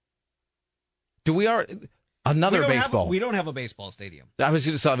Quarter. Another baseball. We don't have a baseball stadium. I was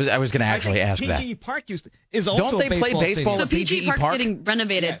going to actually ask that. PGE Park is also don't they play baseball so at PGE Park's Park's getting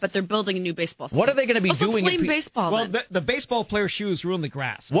renovated, but they're building a new baseball stadium. What are they going to be doing at baseball? Well, the baseball players' shoes ruin the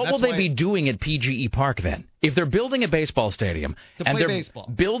grass. What will they be doing at PGE Park then? If they're building a baseball stadium and they're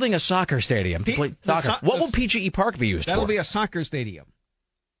building a soccer stadium to play soccer, what will PGE Park be used for? That'll be a soccer stadium.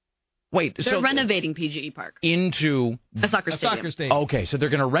 Wait, they're renovating PGE Park into a soccer stadium. Okay, so they're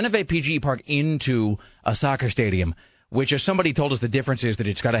going to renovate PGE Park into a soccer stadium, which, as somebody told us, the difference is that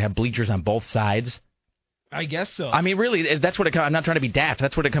it's got to have bleachers on both sides. I guess so. I mean, really, that's what I'm not trying to be daft.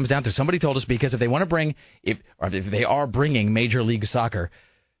 That's what it comes down to. Somebody told us because if they want to bring, if they are bringing Major League Soccer,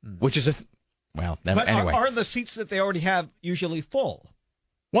 which is anyway, are the seats that they already have usually full?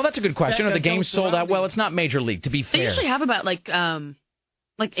 Well, that's a good question. Are the games sold out? Well, it's not Major League, to be fair. They usually have about like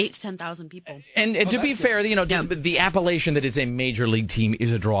 8,000 to 10,000 people. And to be fair, the appellation that it's a major league team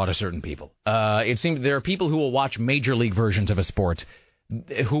is a draw to certain people. It seems there are people who will watch major league versions of a sport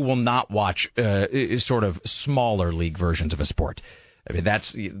who will not watch sort of smaller league versions of a sport. I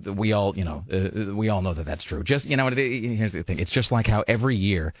mean, we all know that that's true. Just, here's the thing. It's just like how every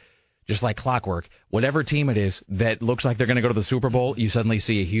year, just like clockwork, whatever team it is that looks like they're going to go to the Super Bowl, you suddenly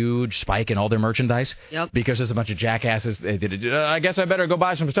see a huge spike in all their merchandise because there's a bunch of jackasses. I guess I better go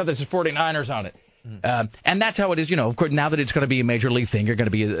buy some stuff that says 49ers on it. And that's how it is. Of course, now that it's going to be a major league thing, you're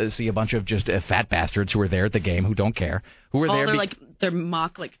going to see a bunch of just fat bastards who are there at the game who don't care. Who are there? They're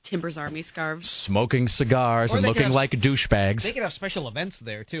mock Timbers Army scarves, smoking cigars and looking like douchebags. They could have special events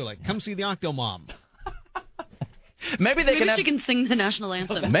there too, like come see the Octomom. Maybe she can sing the national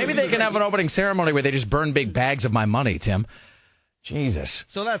anthem. Maybe they can have an opening ceremony where they just burn big bags of my money, Tim. Jesus.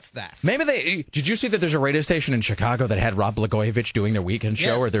 So that's that. Maybe did you see that there's a radio station in Chicago that had Rob Blagojevich doing their weekend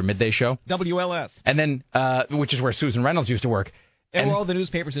show or their midday show? WLS. And then, which is where Susan Reynolds used to work. And where all the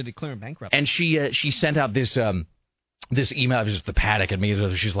newspapers are declaring bankruptcy. And she sent out this email. It was just the panic at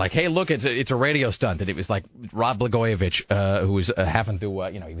me. She's like, "Hey, look, it's a radio stunt," and it was like Rob Blagojevich, who was happened to,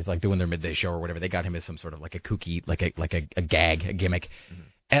 he was like doing their midday show or whatever. They got him as some sort of like a kooky, like a gag, a gimmick. Mm-hmm.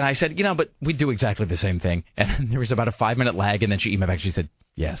 And I said, but we do exactly the same thing. And there was about a 5-minute lag, and then she emailed back. She said,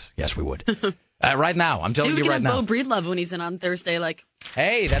 "Yes, we would." Right now, I'm telling you right now. Maybe we can have Bo Breedlove when he's in on Thursday, like.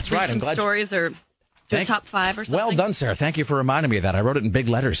 Hey, that's right. I'm glad. Stories or. The top 5 or something. Well done, Sarah. Thank you for reminding me of that. I wrote it in big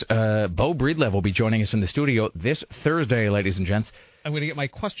letters. Bo Breedlove will be joining us in the studio this Thursday, ladies and gents. I'm going to get my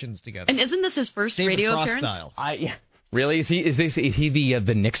questions together. And isn't this his first David radio Frost appearance? Style. Yeah. Really? Is he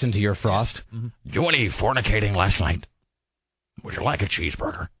the Nixon to your Frost? Yes. Mm-hmm. Do any fornicating last night? Would you like a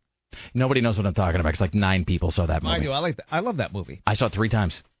cheeseburger? Nobody knows what I'm talking about. It's like 9 people saw that movie. I do. I like that. I love that movie. I saw it 3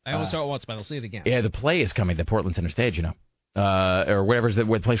 times. I only saw it once, but I'll see it again. Yeah, the play is coming to Portland Center Stage, or whatever's the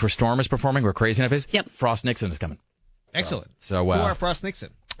place where Storm is performing, where Crazy Enough is. Yep. Frost Nixon is coming. Excellent. So who are Frost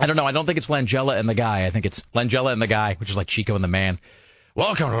Nixon? I don't know. I don't think it's Langella and the Guy. I think it's Langella and the Guy, which is like Chico and the Man.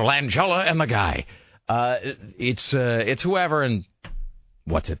 Welcome to Langella and the Guy. It's whoever and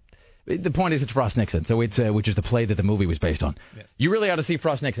what's it? The point is it's Frost Nixon, so it's which is the play that the movie was based on. Yes. You really ought to see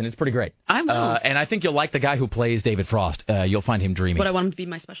Frost Nixon. It's pretty great. I know. And I think you'll like the guy who plays David Frost. You'll find him dreamy. Would I want him to be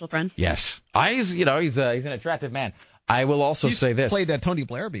my special friend? Yes. He's an attractive man. I will also say this. He's played Tony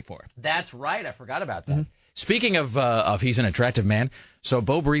Blair before. That's right. I forgot about that. Mm-hmm. Speaking of he's an attractive man, so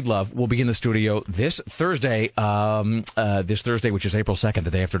Bo Breedlove will be in the studio this Thursday, which is April 2nd,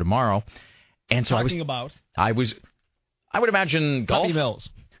 the day after tomorrow. And so I would imagine golf. Puppy mills.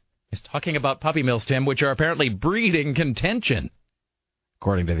 He's talking about puppy mills, Tim, which are apparently breeding contention,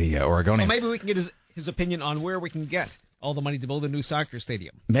 according to the Oregonian. Well, maybe we can get his opinion on where we can get all the money to build a new soccer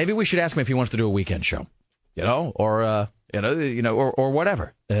stadium. Maybe we should ask him if he wants to do a weekend show, or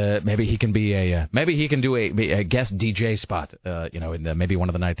whatever. Maybe he can be do a guest DJ spot, in maybe one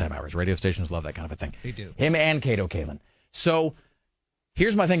of the nighttime hours. Radio stations love that kind of a thing. They do. Him and Kato Kalin. So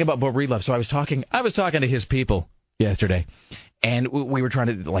here's my thing about Bo Breedlove. So I was talking to his people yesterday, and we were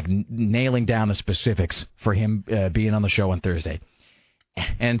trying to nailing down the specifics for him being on the show on Thursday.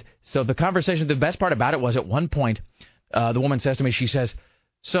 And so the conversation, the best part about it was at one point, the woman says to me, she says,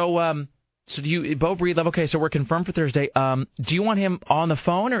 So do you, Bo Breedlove, okay, so we're confirmed for Thursday. Do you want him on the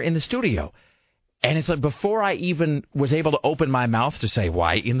phone or in the studio? And it's like before I even was able to open my mouth to say,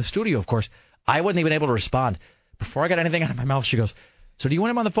 why, in the studio, of course, I wasn't even able to respond. Before I got anything out of my mouth, she goes, so do you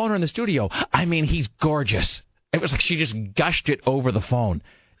want him on the phone or in the studio? I mean, he's gorgeous. It was like she just gushed it over the phone.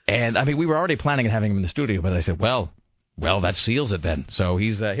 And, I mean, we were already planning on having him in the studio, but I said, well, that seals it then. So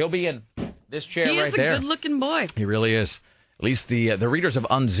he'll be in this chair right there. He is a good-looking boy. He really is. At least the readers of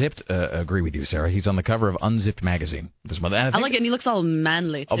Unzipped agree with you, Sarah. He's on the cover of Unzipped magazine. I like it, and he looks all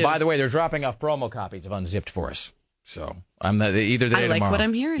manly, too. Oh, by the way, they're dropping off promo copies of Unzipped for us. So I'm either the day I like tomorrow. What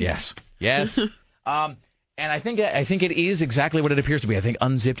I'm hearing. Yes. And I think it is exactly what it appears to be. I think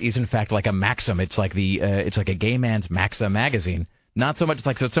Unzipped is in fact like a Maxim. It's like it's like a gay man's Maxim magazine. Not so much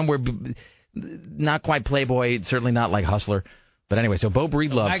so it's somewhere not quite Playboy, certainly not like Hustler. But anyway, so Bo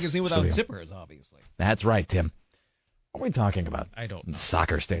Breedlove. A magazine without zippers, obviously. That's right, Tim. What are we talking about? I don't know.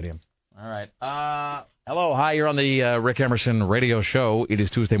 Soccer stadium. All right. Hello. Hi, you're on the Rick Emerson radio show. It is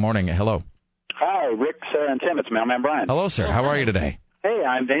Tuesday morning. Hello. Hi, Rick, Sarah, and Tim. It's Mailman Brian. Hello, sir. How are you today? Hey,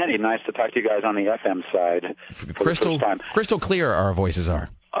 I'm Danny. Nice to talk to you guys on the FM side. Crystal clear our voices are.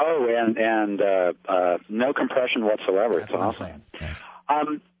 Oh, and no compression whatsoever. That's it's awesome. Yeah.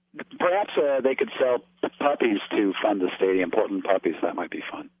 Perhaps they could sell puppies to fund the stadium, Portland puppies. That might be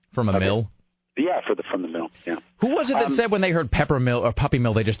fun. From a mill? Yeah, from the mill, yeah. Who was it that said when they heard pepper mill or puppy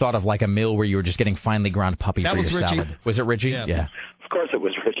mill, they just thought of like a mill where you were just getting finely ground puppy for your salad? Was it Richie? Yeah. Of course it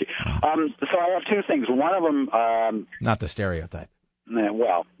was Richie. So I have two things. One of them... Not the stereotype.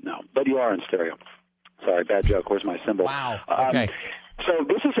 Well, no, but you are in stereo. Sorry, bad joke. Where's my symbol? Wow. Okay. So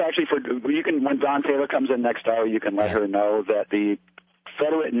this is actually when Dawn Taylor comes in next hour, you can let her know that the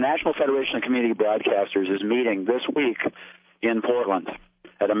National Federation of Community Broadcasters is meeting this week in Portland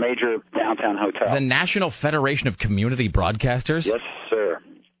at a major downtown hotel. The National Federation of Community Broadcasters? Yes, sir.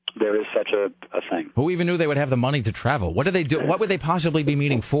 There is such a thing. Who even knew they would have the money to travel? What do they do? What would they possibly be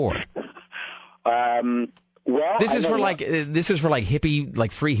meeting for? Well, this is for hippie,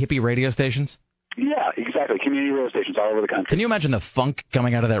 like free hippie radio stations. Yeah, exactly. Community radio stations all over the country. Can you imagine the funk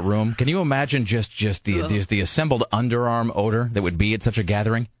coming out of that room? Can you imagine just the assembled underarm odor that would be at such a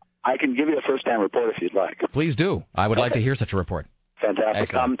gathering? I can give you a first-hand report if you'd like. Please do. I would like to hear such a report. Fantastic.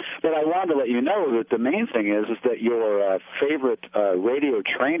 Excellent. But I wanted to let you know that the main thing is that your favorite radio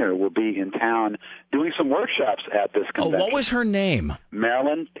trainer will be in town doing some workshops at this convention. What was her name?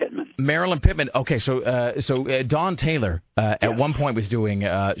 Marilyn Pittman. Marilyn Pittman. Okay, so Dawn Taylor at one point was doing.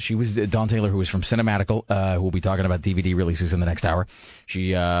 She was Dawn Taylor, who was from Cinematical, who will be talking about DVD releases in the next hour.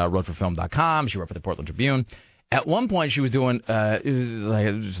 She wrote for Film.com. She wrote for the Portland Tribune. At one point, she was doing it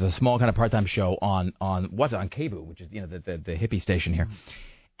was a small kind of part-time show on KBOO, which is the hippie station here,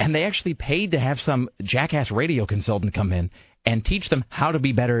 and they actually paid to have some jackass radio consultant come in and teach them how to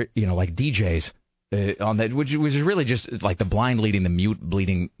be better, like DJs on that, which was really just like the blind leading the mute,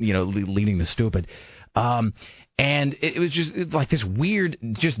 leading the stupid, and it was just like this weird,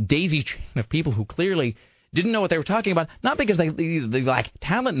 just daisy chain of people who clearly didn't know what they were talking about, not because they lack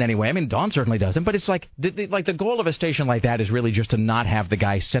talent in any way. I mean, Dawn certainly doesn't, but it's like the goal of a station like that is really just to not have the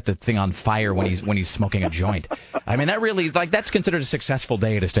guy set the thing on fire when he's smoking a joint. I mean, that really that's considered a successful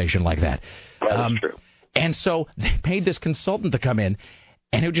day at a station like that. That's true. And so they paid this consultant to come in,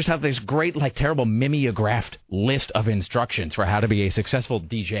 and it would just have this great, terrible mimeographed list of instructions for how to be a successful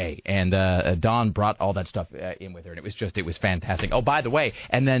DJ. And Dawn brought all that stuff in with her, and it was fantastic. Oh, by the way,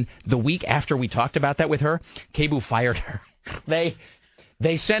 and then the week after we talked about that with her, KBOO fired her.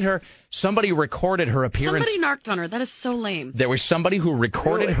 They sent her, somebody recorded her appearance. Somebody narked on her. That is so lame. There was somebody who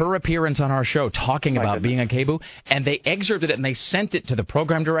recorded her appearance on our show talking about being on KBOO, and they excerpted it and they sent it to the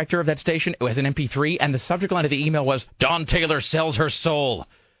program director of that station as an MP3, and the subject line of the email was, Dawn Taylor sells her soul.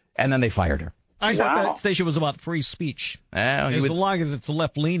 And then they fired her. I thought that station was about free speech. As long as it's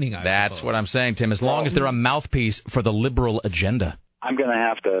left-leaning, That's suppose. What I'm saying, Tim. As long as they're a mouthpiece for the liberal agenda. I'm going to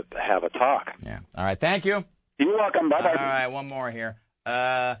have a talk. Yeah. All right. Thank you. You're welcome. Bye-bye. All right. One more here.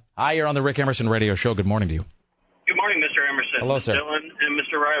 Hi, you're on the Rick Emerson Radio Show. Good morning to you. Good morning, Mr. Emerson. Hello, sir. Dylan and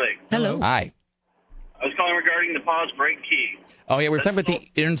Mr. Riley. Hello. Hi. I was calling regarding the pause break key. Oh, yeah, we're talking about the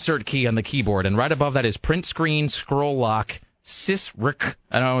insert key on the keyboard, and right above that is print screen, scroll lock, sysrick,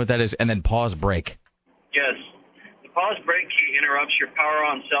 I don't know what that is, and then pause break. Yes. The pause break key interrupts your power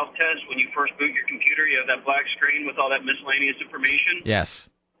on self-test. When you first boot your computer, you have that black screen with all that miscellaneous information. Yes.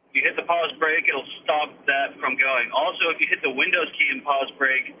 You hit the pause break, it'll stop that from going. Also, if you hit the Windows key and pause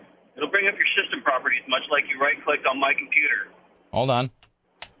break, it'll bring up your system properties, much like you right-clicked on my computer. Hold on.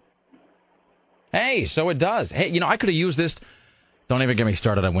 Hey, so it does. Hey, I could have used this. Don't even get me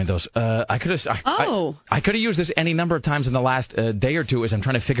started on Windows. I could have used this any number of times in the last day or two as I'm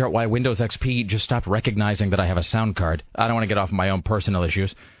trying to figure out why Windows XP just stopped recognizing that I have a sound card. I don't want to get off my own personal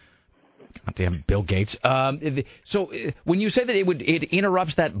issues. Goddamn Bill Gates. So when you say that it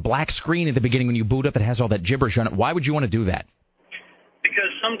interrupts that black screen at the beginning when you boot up, it has all that gibberish on it. Why would you want to do that? Because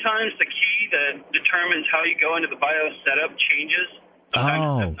sometimes the key that determines how you go into the BIOS setup changes.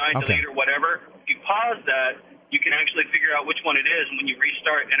 Sometimes it's F9 delete or whatever. If you pause that, you can actually figure out which one it is, and when you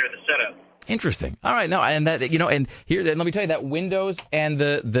restart, enter the setup. Interesting. All right, no, and that and here, let me tell you that Windows and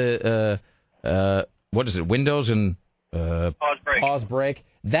the what is it? Windows and pause break.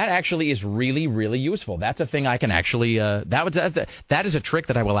 That actually is really, really useful. That's a thing I can actually. That is a trick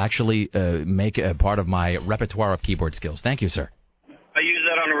that I will actually make a part of my repertoire of keyboard skills. Thank you, sir. I use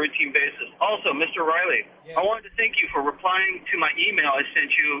that on a routine basis. Also, Mr. Riley, I wanted to thank you for replying to my email I sent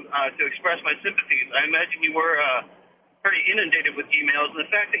you to express my sympathies. I imagine you were pretty inundated with emails, and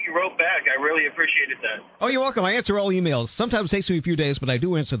the fact that you wrote back, I really appreciated that. Oh, you're welcome. I answer all emails. Sometimes it takes me a few days, but I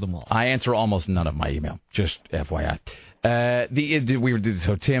do answer them all. I answer almost none of my email, just FYI.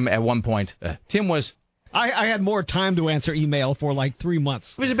 So Tim, at one point, Tim was... I had more time to answer email for like 3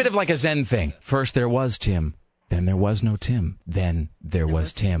 months. It was a bit of like a Zen thing. First there was Tim. Then there was no Tim. Then there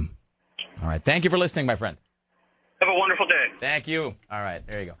was Tim. All right. Thank you for listening, my friend. Have a wonderful day. Thank you. All right.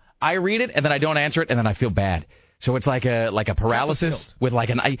 There you go. I read it, and then I don't answer it, and then I feel bad. So it's like a paralysis with like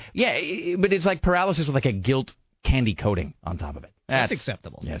but it's like paralysis with like a guilt candy coating on top of it. That's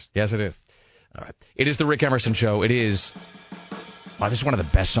acceptable. Yes. Yes, it is. All right. It is the Rick Emerson Show. It is... Wow, this is one of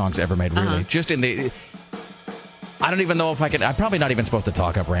the best songs ever made, really. Just in the... I don't even know if I could... I'm probably not even supposed to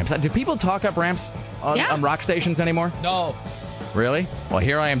talk up ramps. Do people talk up ramps on rock stations anymore? No. Really? Well,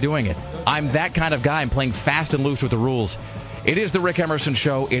 here I am doing it. I'm that kind of guy. I'm playing fast and loose with the rules. It is the Rick Emerson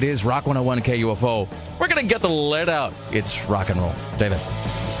Show. It is Rock 101 KUFO. We're going to get the lead out. It's rock and roll. Stay there.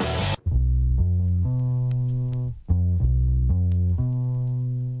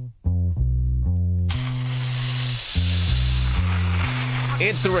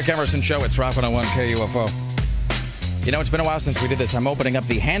 It's the Rick Emerson Show. It's Rock 101 KUFO. It's been a while since we did this. I'm opening up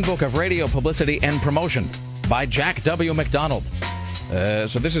the Handbook of Radio Publicity and Promotion by Jack W. McDonald.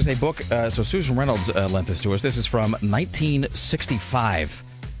 So this is a book. So Susan Reynolds lent this to us. This is from 1965.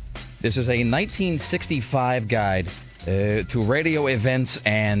 This is a 1965 guide to radio events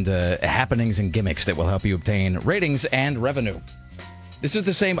and happenings and gimmicks that will help you obtain ratings and revenue. This is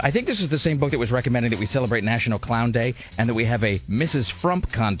the same. I think this is the same book that was recommending that we celebrate National Clown Day and that we have a Mrs.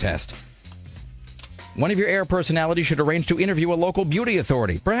 Frump contest. One of your air personalities should arrange to interview a local beauty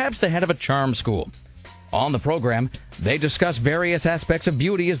authority, perhaps the head of a charm school. On the program, they discuss various aspects of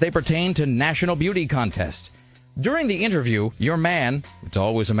beauty as they pertain to National Beauty Contest. During the interview, your man, it's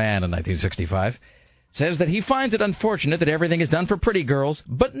always a man in 1965, says that he finds it unfortunate that everything is done for pretty girls,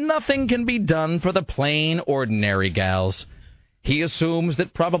 but nothing can be done for the plain, ordinary gals. He assumes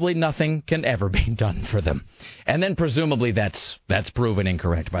that probably nothing can ever be done for them. And then presumably that's proven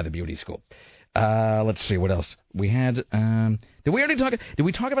incorrect by the beauty school. Let's see, what else? We had, did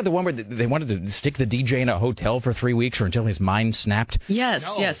we talk about the one where they wanted to stick the DJ in a hotel for 3 weeks or until his mind snapped? Yes,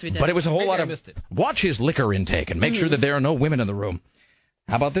 yes, we did. But it was a whole lot of, watch his liquor intake and make sure that there are no women in the room.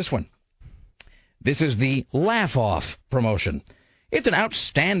 How about this one? This is the Laugh Off promotion. It's an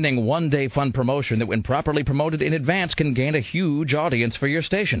outstanding one-day fun promotion that, when properly promoted in advance, can gain a huge audience for your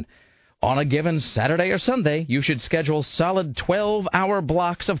station. On a given Saturday or Sunday, you should schedule solid 12-hour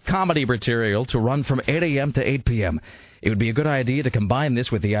blocks of comedy material to run from 8 a.m. to 8 p.m. It would be a good idea to combine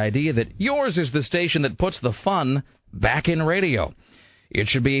this with the idea that yours is the station that puts the fun back in radio. It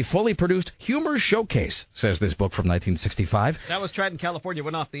should be a fully produced humor showcase, says this book from 1965. That was tried in California,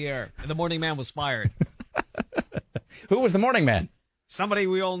 went off the air, and the morning man was fired. Who was the morning man? Somebody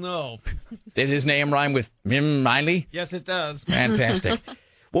we all know. Did his name rhyme with Mim Miley? Yes, it does. Fantastic.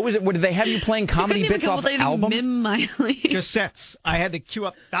 What was it? Did they have you playing comedy bits off the album? Mim Miley. Cassettes. I had to queue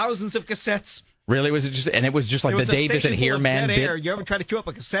up thousands of cassettes. Really? Was it just? And it was just like the Davis and Here Man bit. You ever try to queue up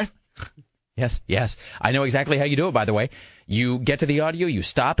a cassette? Yes. I know exactly how you do it, by the way. You get to the audio, you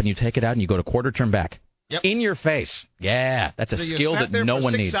stop, and you take it out, and you go to quarter turn back. Yep. In your face. Yeah, that's a skill that no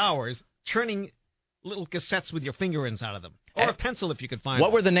one needs. 6 hours churning little cassettes with your finger inside of them. Or a pencil if you could find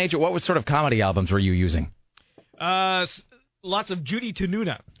What was sort of comedy albums were you using? Lots of Judy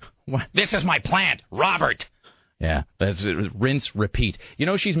Tenuta. This is my plant, Robert. Yeah, that's rinse, repeat. You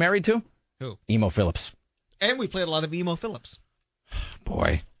know who she's married to? Who? Emo Phillips. And we played a lot of Emo Phillips.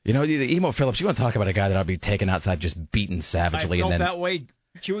 Boy. You know, the Emo Phillips, you want to talk about a guy that I'll be taken outside just beaten savagely. I felt that way,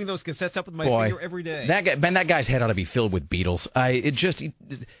 chewing those cassettes up with my finger every day. That guy's head ought to be filled with Beatles.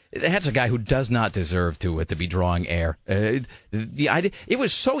 That's a guy who does not deserve to be drawing air. It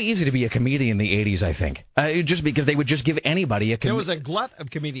was so easy to be a comedian in the 80s, I think. Just because they would just give anybody a There was a glut of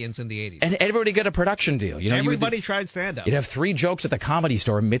comedians in the 80s. And everybody got a production deal. You know, everybody tried stand-up. You'd have 3 jokes at the Comedy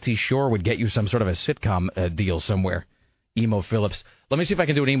Store. Mitzi Shore would get you some sort of a sitcom deal somewhere. Emo Phillips. Let me see if I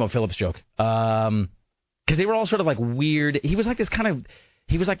can do an Emo Phillips joke. Because they were all sort of like weird. He was like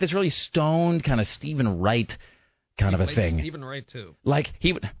this really stoned kind of Stephen Wright kind of a thing. Stephen Wright, too.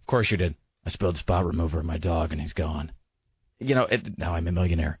 Of course you did. I spilled spot remover on my dog and he's gone. You know, now I'm a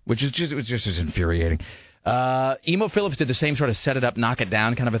millionaire, which is just as infuriating. Emo Phillips did the same sort of set it up, knock it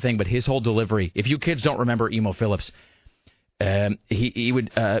down kind of a thing, but his whole delivery, if you kids don't remember Emo Phillips, he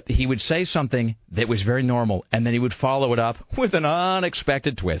would say something that was very normal, and then he would follow it up with an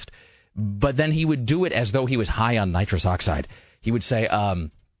unexpected twist. But then he would do it as though he was high on nitrous oxide. He would say,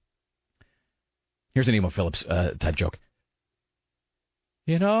 here's an Emo Phillips type joke.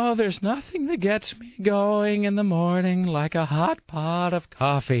 You know, there's nothing that gets me going in the morning like a hot pot of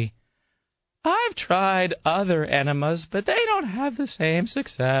coffee. I've tried other enemas, but they don't have the same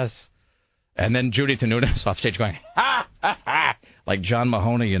success. And then Judy Tenuta is off stage going, ha, ha, ha, like John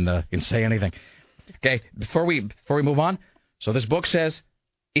Mahoney in Say Anything. Okay, before we move on, so this book says,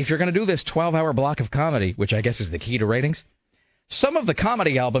 if you're going to do this 12-hour block of comedy, which I guess is the key to ratings, some of the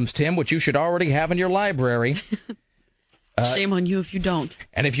comedy albums, Tim, which you should already have in your library. Shame on you if you don't.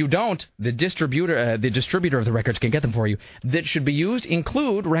 And if you don't, the distributor of the records can get them for you. That should be used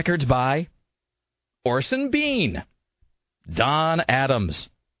include records by Orson Bean, Don Adams,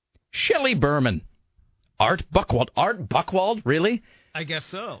 Shelley Berman, Art Buchwald. Art Buchwald, really? I guess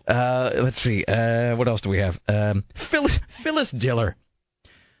so. Let's see. What else do we have? Phyllis Diller,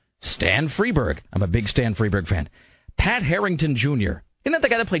 Stan Freberg. I'm a big Stan Freberg fan. Pat Harrington Jr. Isn't that the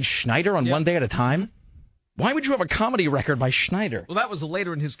guy that played Schneider on One Day at a Time? Why would you have a comedy record by Schneider? Well, that was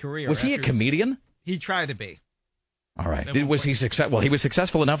later in his career. Was he a comedian? He tried to be. All right. Was he successful? Well, he was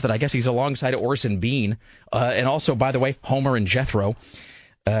successful enough that I guess he's alongside Orson Bean. And also, by the way, Homer and Jethro.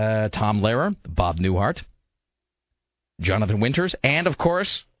 Tom Lehrer, Bob Newhart, Jonathan Winters, and, of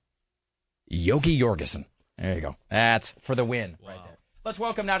course, Yogi Jorgensen. There you go. That's for the win right there. Let's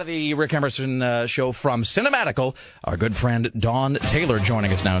welcome now to the Rick Emerson Show from Cinematical, our good friend Dawn Taylor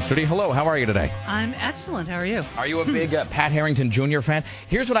joining us now in studio. Hello, how are you today? I'm excellent. How are you? Are you a big Pat Harrington Jr. fan?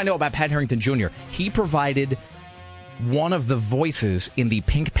 Here's what I know about Pat Harrington Jr. He provided one of the voices in the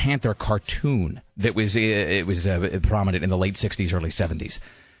Pink Panther cartoon that was prominent in the late 60s, early 70s.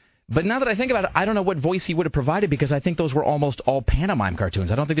 But now that I think about it, I don't know what voice he would have provided because I think those were almost all pantomime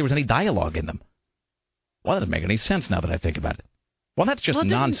cartoons. I don't think there was any dialogue in them. Well, that doesn't make any sense now that I think about it. Well, that's just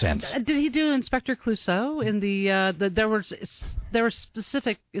nonsense. Did he do Inspector Clouseau in there were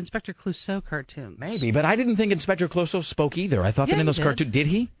specific Inspector Clouseau cartoons? Maybe, but I didn't think Inspector Clouseau spoke either. I thought that in those cartoons, did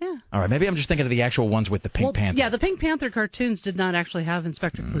he? Yeah. All right, maybe I'm just thinking of the actual ones with the Pink Panther. Yeah, the Pink Panther cartoons did not actually have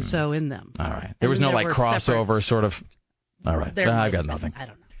Inspector Clouseau in them. All right, there was no like crossover sort of. All right, I've got nothing. I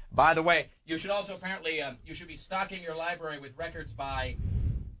don't know. By the way, you should also apparently you should be stocking your library with records by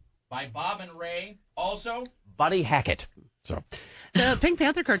Bob and Ray. Also, Buddy Hackett. So. The Pink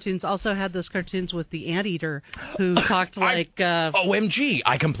Panther cartoons also had those cartoons with the anteater who talked like... OMG,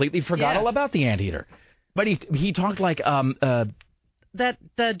 I completely forgot all about the anteater. But he talked like...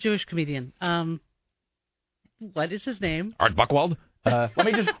 that Jewish comedian. What is his name? Art Buchwald? Let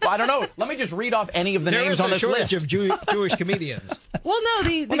me just read off any of the names on this list. There is a shortage of Jewish comedians. Well, no,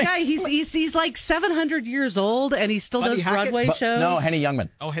 the guy, he's like 700 years old, and he still does Broadway shows. No, Henny Youngman.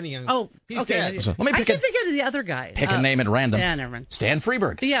 Oh, Henny Youngman. Oh, he's okay. dead. So, I can think of the other guy. Pick a name at random. Yeah, never mind. Stan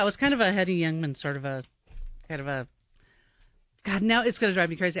Freberg. But yeah, it was kind of a Henny Youngman sort of a... God, now it's going to drive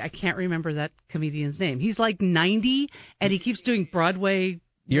me crazy. I can't remember that comedian's name. He's like 90, and he keeps doing Broadway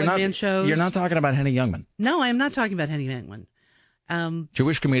one-man shows. You're not talking about Henny Youngman. No, I am not talking about Henny Youngman.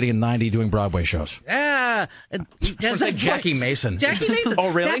 Jewish comedian, 90, doing Broadway shows. Yeah. Like Jackie Mason. Jackie Mason. Oh,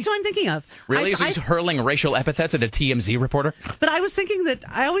 really? That's what I'm thinking of. Really? Is he hurling racial epithets at a TMZ reporter? But I was thinking that,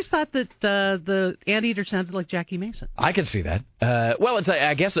 I always thought that the anteater sounded like Jackie Mason. I can see that. Well, it's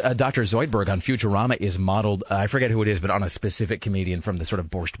I guess Dr. Zoidberg on Futurama is modeled, I forget who it is, but on a specific comedian from the sort of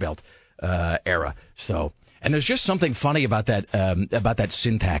Borscht Belt era. So, and there's just something funny about that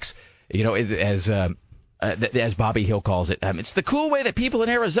syntax. You know, as Bobby Hill calls it, it's the cool way that people in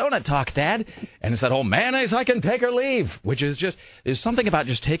Arizona talk, Dad. And it's that whole mayonnaise I can take or leave, which is just, there's something about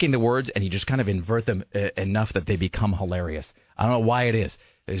just taking the words and you just kind of invert them enough that they become hilarious. I don't know why it is.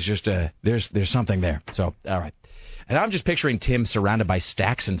 It's just, there's something there. So, all right. And I'm just picturing Tim surrounded by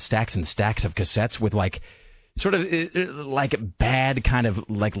stacks and stacks and stacks of cassettes with like, sort of like bad kind of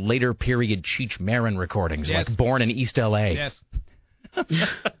like later period Cheech Marin recordings, yes. Like Born in East L.A. Yes.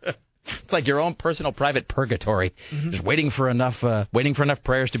 It's like your own personal private purgatory, just waiting for enough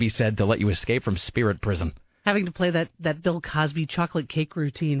prayers to be said to let you escape from spirit prison. Having to play that Bill Cosby chocolate cake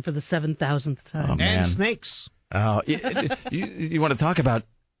routine for the 7,000th time. Oh, man. And snakes. Oh, you want to talk about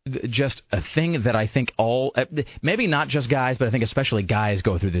just a thing that I think maybe not just guys, but I think especially guys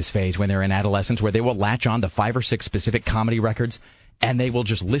go through this phase when they're in adolescence where they will latch on to 5 or 6 specific comedy records. And they will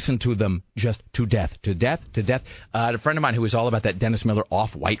just listen to them just to death, to death, to death. A friend of mine who was all about that Dennis Miller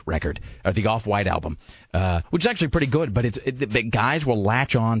Off-White record, or the Off-White album, which is actually pretty good, but guys will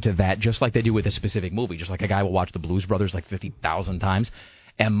latch on to that just like they do with a specific movie, just like a guy will watch the Blues Brothers like 50,000 times.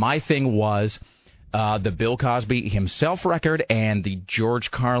 And my thing was the Bill Cosby himself record and the George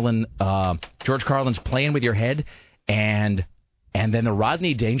Carlin's Playing With Your Head, and then the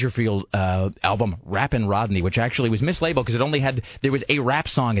Rodney Dangerfield album, Rappin' Rodney, which actually was mislabeled because there was a rap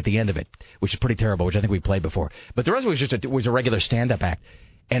song at the end of it, which is pretty terrible, which I think we played before. But the rest of it was a regular stand-up act.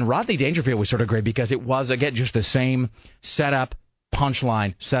 And Rodney Dangerfield was sort of great because it was, again, just the same setup,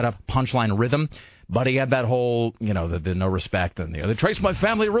 punchline rhythm. But he had that whole, the no respect and the trace my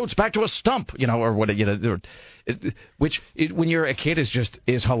family roots back to a stump, or what, which when you're a kid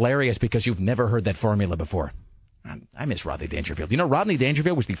is hilarious because you've never heard that formula before. I miss Rodney Dangerfield. Rodney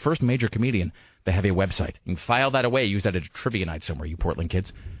Dangerfield was the first major comedian to have a website. You can file that away. Use that at a trivia night somewhere, you Portland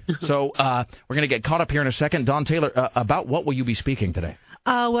kids. So we're going to get caught up here in a second. Don Taylor, about what will you be speaking today?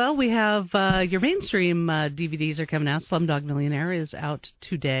 Well, we have your mainstream DVDs are coming out. Slumdog Millionaire is out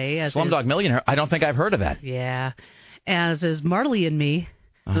today. Slumdog Millionaire? I don't think I've heard of that. Yeah. As is Marley and Me.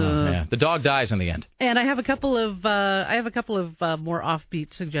 Oh, man. The dog dies in the end. And I have a couple of more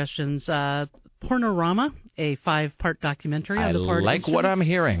offbeat suggestions. Pornorama, a 5-part documentary on the part. I like what I'm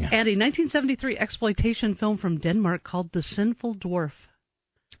hearing. And a 1973 exploitation film from Denmark called The Sinful Dwarf.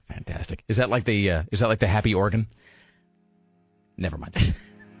 Fantastic. Is that like the Happy Organ? Never mind.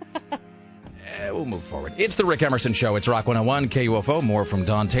 We'll move forward. It's the Rick Emerson Show. It's Rock 101, KUFO. More from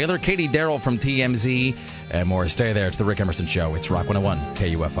Don Taylor, Katie Darrell from TMZ, and more. Stay there. It's the Rick Emerson Show. It's Rock 101,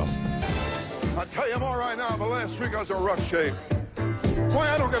 KUFO. I'll tell you more right now, but last week I was in rough shape. Boy,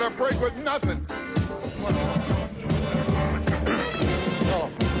 I don't get a break with nothing.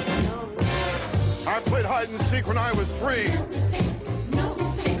 I played hide and seek when I was 3.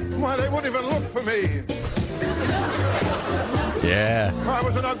 Why, they wouldn't even look for me. Yeah. I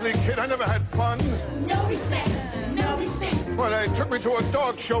was an ugly kid. I never had fun. No respect. No but they took me to a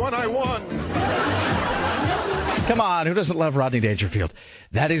dog show and I won. Come on, who doesn't love Rodney Dangerfield?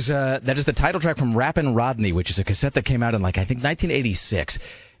 That is the title track from Rappin' Rodney, which is a cassette that came out in, I think, 1986.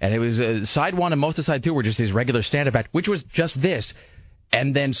 And it was side one and most of side two were just his regular stand-up act, which was just this.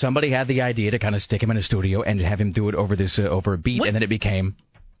 And then somebody had the idea to kind of stick him in a studio and have him do it over a beat, and then it became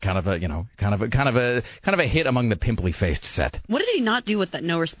kind of a hit among the pimply-faced set. What did he not do with that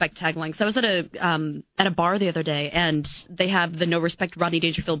no respect tagline? So I was at a bar the other day, and they have the no respect Rodney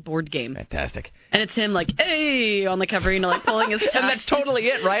Dangerfield board game. Fantastic. And it's him hey on the cover, pulling his tie. And that's totally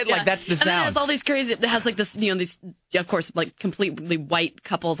it, right? Yeah. Like that's the sound. And then it has all these crazy. It has these of course completely white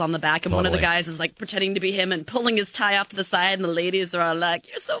couples on the back, and one of the guys is pretending to be him and pulling his tie off to the side, and the ladies are all like,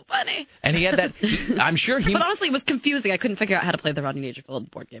 "You're so funny." And he had that. I'm sure he. But honestly, it was confusing. I couldn't figure out how to play the Rodney Dangerfield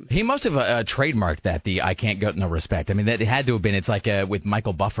board game. He must have trademarked that, the I can't get no respect. I mean, that it had to have been. It's like with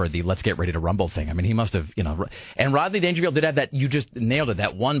Michael Buffer, the Let's Get Ready to Rumble thing. I mean, he must have, And Rodney Dangerfield did have that. You just nailed it.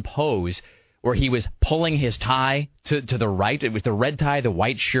 That one pose where he was pulling his tie to the right. It was the red tie, the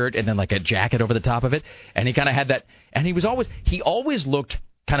white shirt, and then a jacket over the top of it. And he kind of had that. And he always looked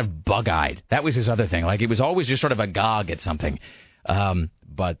kind of bug-eyed. That was his other thing. He was always just sort of agog at something.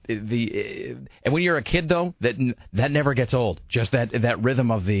 But and when you're a kid, though, that never gets old. Just that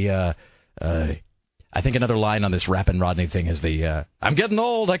rhythm of the. I think another line on this Rappin' Rodney thing is the I'm getting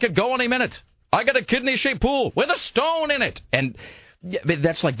old. I could go any minute. I got a kidney-shaped pool with a stone in it. And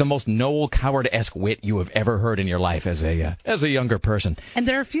that's the most Noel Coward-esque wit you have ever heard in your life as a younger person. And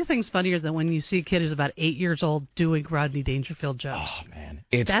there are a few things funnier than when you see a kid who's about 8 years old doing Rodney Dangerfield jokes. Oh, man.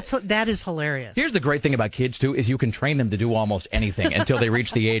 That is hilarious. Here's the great thing about kids, too, is you can train them to do almost anything until they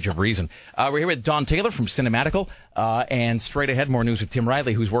reach the age of reason. We're here with Don Taylor from Cinematical, and straight ahead, more news with Tim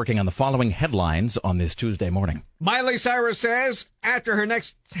Riley, who's working on the following headlines on this Tuesday morning. Miley Cyrus says after her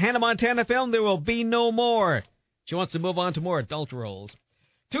next Hannah Montana film, there will be no more. She wants to move on to more adult roles.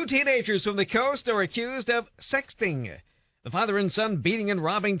 2 teenagers from the coast are accused of sexting. The father and son beating and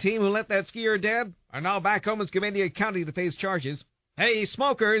robbing team who let that skier dead are now back home in Skamania County to face charges. Hey,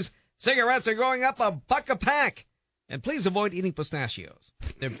 smokers, cigarettes are going up $1 a pack. And please avoid eating pistachios.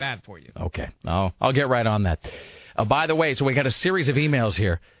 They're bad for you. Okay. I'll get right on that. By the way, so we got a series of emails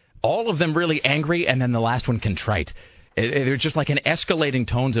here. All of them really angry, and then the last one contrite. They're just an escalating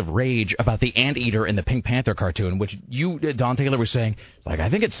tones of rage about the anteater in the Pink Panther cartoon, which you, Don Taylor, was saying, I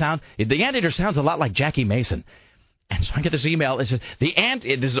think the anteater sounds a lot like Jackie Mason. And so I get this email. It says,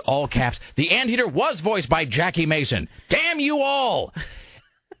 this is all caps, the anteater was voiced by Jackie Mason. Damn you all!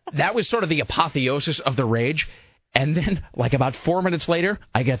 That was sort of the apotheosis of the rage. And then, about 4 minutes later,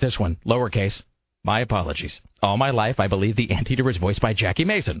 I get this one, lowercase. My apologies. All my life, I believe the anteater was voiced by Jackie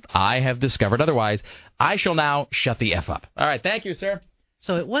Mason. I have discovered otherwise. I shall now shut the F up. All right, thank you, sir.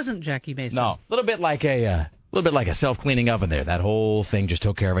 So it wasn't Jackie Mason. No, a little bit like a self-cleaning oven there. That whole thing just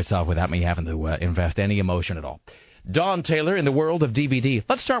took care of itself without me having to invest any emotion at all. Don Taylor in the world of DVD.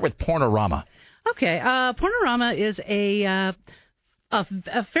 Let's start with Pornorama. Okay, Pornorama is a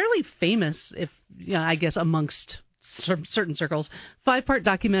fairly famous, I guess, amongst certain circles, 5-part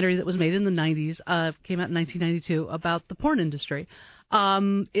documentary that was made in the 90s, came out in 1992, about the porn industry.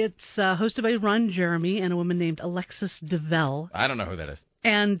 It's hosted by Ron Jeremy and a woman named Alexis DeVell. I don't know who that is.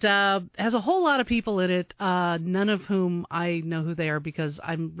 And has a whole lot of people in it, none of whom I know who they are because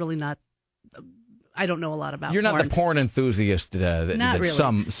I'm really not... I don't know a lot about You're porn. not the porn enthusiast that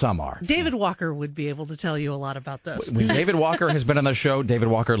really. some are. David Walker would be able to tell you a lot about this. David Walker has been on the show. David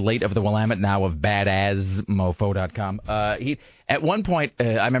Walker, late of the Willamette, now of badassmofo.com. At one point,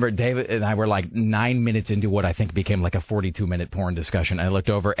 I remember David and I were 9 minutes into what I think became a 42-minute porn discussion. I looked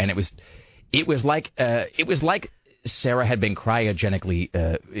over, and it was like Sarah had been cryogenically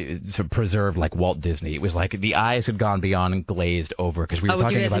preserved like Walt Disney. It was like the eyes had gone beyond and glazed over because we were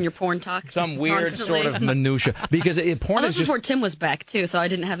talking about in your porn talk, some weird sort of minutia. Because porn is just before Tim was back too, so I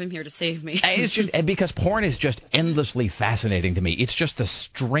didn't have him here to save me. It's just because porn is just endlessly fascinating to me. It's just the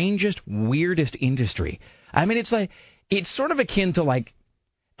strangest, weirdest industry. I mean, it's sort of akin to I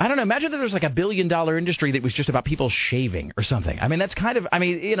don't know. Imagine that there's $1 billion industry that was just about people shaving or something. I mean, that's kind of. I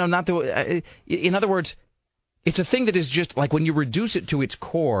mean, not the. In other words. It's a thing that is just when you reduce it to its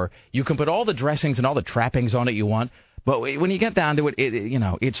core, you can put all the dressings and all the trappings on it you want. But when you get down to it,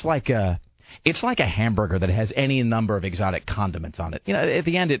 it's like a hamburger that has any number of exotic condiments on it. At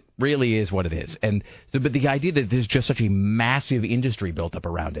the end, it really is what it is. But the idea that there's just such a massive industry built up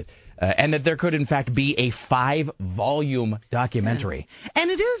around it, and that there could in fact be a 5-volume documentary. Yeah.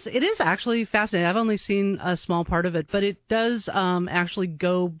 And it is actually fascinating. I've only seen a small part of it, but it does actually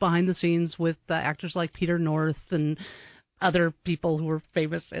go behind the scenes with actors like Peter North and other people who were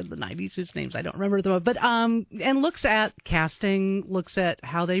famous in the 90s whose names I don't remember them, but and looks at casting, looks at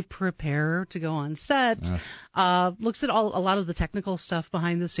how they prepare to go on set, looks at a lot of the technical stuff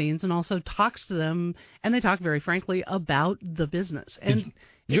behind the scenes, and also talks to them, and they talk very frankly about the business. And Did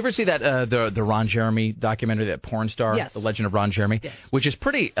you ever see that the Ron Jeremy documentary, that porn star, Yes. The Legend of Ron Jeremy, Yes. which is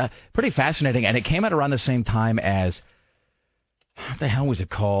pretty fascinating, and it came out around the same time as, what the hell was it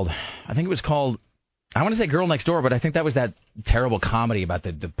called? I think it was called, I want to say Girl Next Door, but I think that was that terrible comedy about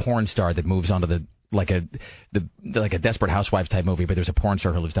the porn star that moves onto like a Desperate Housewives type movie, but there's a porn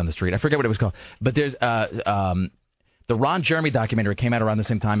star who lives down the street. I forget what it was called, but there's the Ron Jeremy documentary came out around the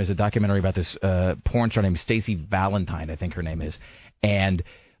same time as a documentary about this porn star named Stacey Valentine, I think her name is,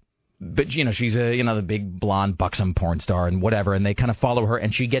 but she's the big blonde buxom porn star and whatever, and they kind of follow her,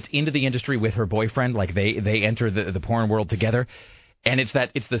 and she gets into the industry with her boyfriend, like they enter the porn world together. And it's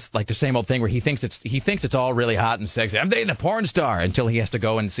this like the same old thing where he thinks it's all really hot and sexy. I'm dating a porn star, until he has to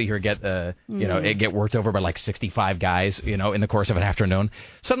go and see her get get worked over by like 65 guys, in the course of an afternoon.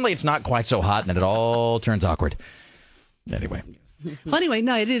 Suddenly it's not quite so hot, and it all turns awkward. Anyway. Well, anyway,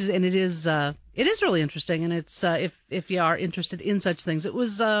 no, it is really interesting, and it's if you are interested in such things, it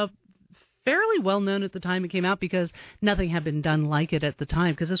was fairly well known at the time it came out because nothing had been done like it at the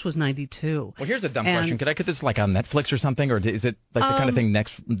time, because this was 92. Well, here's a dumb question. Could I get this like on Netflix or something, or is it like the kind of thing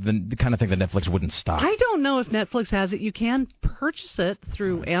the kind of thing that Netflix wouldn't stop? I don't know if Netflix has it. You can purchase it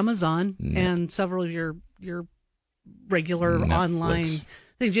through Amazon and several of your regular Netflix. Online.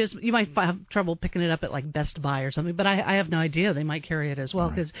 You might have trouble picking it up at like Best Buy or something, but I have no idea. They might carry it as well,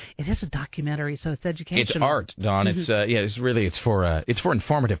 because it is a documentary, so it's educational. It's art, Don. It's it's for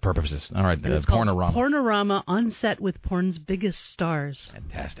informative purposes. All right, it's Pornorama. Pornorama, on set with porn's biggest stars.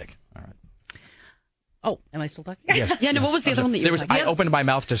 Fantastic. All right. Oh, am I still talking? Yes. Yeah. No. What was the other one that you were talking I opened my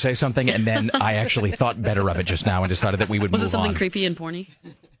mouth to say something, and then I actually thought better of it just now and decided that we would move on. Was it something creepy and porny?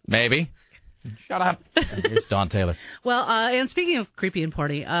 Maybe. Shut up. It's Don Taylor. Well, and speaking of creepy and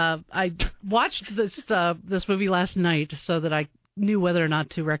porny, I watched this movie last night so that I knew whether or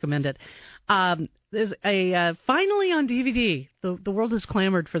not to recommend it. There's a finally on DVD. The world has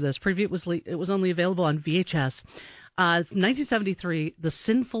clamored for this. Previously, it was only available on VHS. 1973, The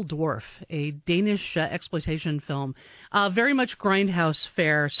Sinful Dwarf, a Danish exploitation film, very much grindhouse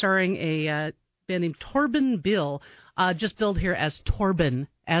fare, starring a man named Torben Bill, just billed here as Torben,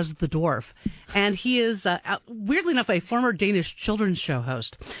 as the dwarf. And he is, weirdly enough, a former Danish children's show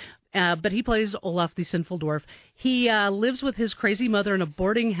host. But he plays Olaf, the Sinful Dwarf. He lives with his crazy mother in a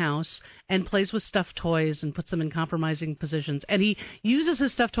boarding house and plays with stuffed toys and puts them in compromising positions. And he uses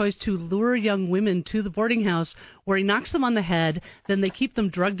his stuffed toys to lure young women to the boarding house, where he knocks them on the head. Then they keep them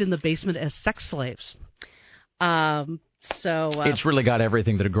drugged in the basement as sex slaves. It's really got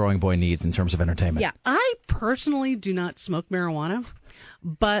everything that a growing boy needs in terms of entertainment. Yeah, I personally do not smoke marijuana,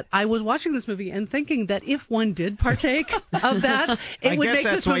 but I was watching this movie and thinking that if one did partake of that, it would make this movie... I guess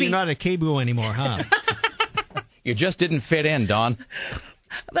that's why you're not a Kibu anymore, huh? You just didn't fit in, Don.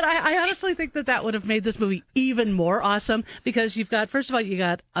 But I honestly think that would have made this movie even more awesome, because first of all, you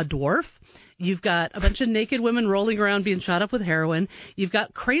got a dwarf. You've got a bunch of naked women rolling around being shot up with heroin. You've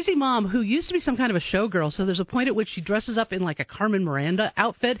got crazy mom, who used to be some kind of a showgirl, so there's a point at which she dresses up in like a Carmen Miranda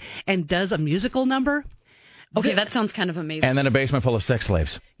outfit and does a musical number. Okay, that sounds kind of amazing. And then a basement full of sex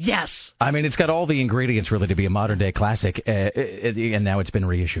slaves. Yes. I mean, it's got all the ingredients, really, to be a modern-day classic, and now it's been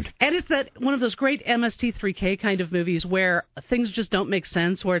reissued. And it's one of those great MST3K kind of movies where things just don't make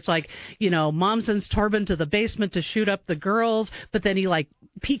sense, where it's like, mom sends Torben to the basement to shoot up the girls, but then he,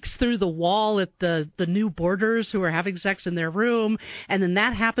 peeks through the wall at the new boarders who are having sex in their room, and then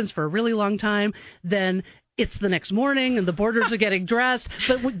that happens for a really long time. Then it's the next morning, and the boarders are getting dressed,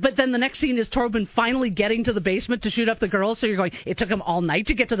 but then the next scene is Torben finally getting to the basement to shoot up the girls, so you're going, it took him all night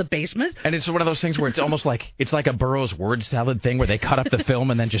to get to the basement? And it's one of those things where it's almost like, it's like a Burroughs word salad thing, where they cut up the film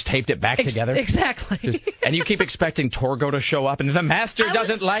and then just taped it back together. Exactly. And you keep expecting Torgo to show up, and the master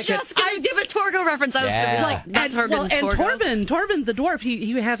doesn't like it. I give a Torgo reference. I was like, that's Torgo. And Torben, the dwarf,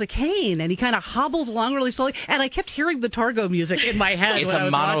 he has a cane, and he kind of hobbles along really slowly, and I kept hearing the Torgo music in my head. It's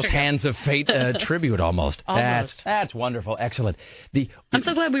a Manos Hands of Fate tribute, almost. That's wonderful. Excellent. I'm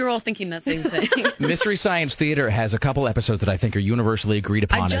so glad we were all thinking that same thing. Mystery Science Theater has a couple episodes that I think are universally agreed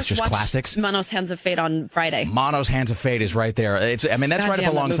upon as just classics. Manos Hands of Fate on Friday. Manos Hands of Fate is right there. That's right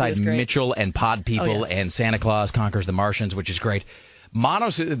up alongside Mitchell and Pod People and Santa Claus Conquers the Martians, which is great.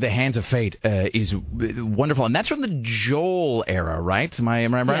 Manos, the Hands of Fate, is wonderful, and that's from the Joel era, right? Am I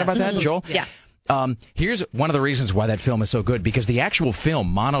right about that, Joel? Yeah. Here's one of the reasons why that film is so good, because the actual film,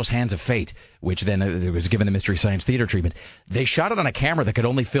 Mono's Hands of Fate, which then was given the Mystery Science Theater treatment, they shot it on a camera that could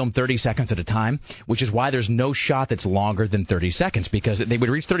only film 30 seconds at a time, which is why there's no shot that's longer than 30 seconds, because they would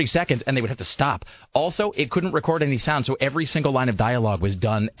reach 30 seconds and they would have to stop. Also, it couldn't record any sound, so every single line of dialogue was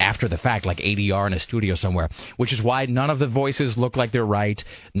done after the fact, like ADR in a studio somewhere, which is why none of the voices look like they're right,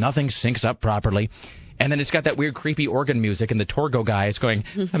 nothing syncs up properly. And then it's got that weird, creepy organ music, and the Torgo guy is going,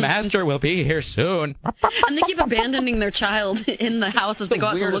 "The master will be here soon." And they keep abandoning their child in the house as they go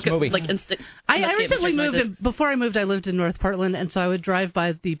out to look at, like, I recently moved, and before I moved, I lived in North Portland, and so I would drive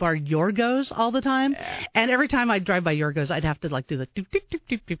by the bar Yorgos all the time. And every time I'd drive by Yorgos, I'd have to, like, do the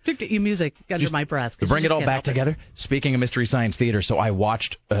doop-doop-doop-doop-doop music under my breath. To bring it all back together, speaking of Mystery Science Theater, so I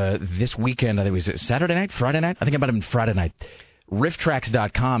watched this weekend, I think it was Saturday night, Friday night? I think it might have been Friday night.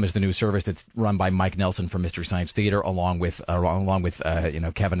 Rifftracks.com is the new service that's run by Mike Nelson from Mystery Science Theater, along with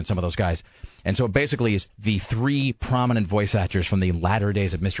Kevin and some of those guys. And so it basically is the three prominent voice actors from the latter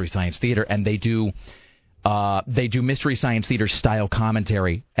days of Mystery Science Theater, and they do Mystery Science Theater style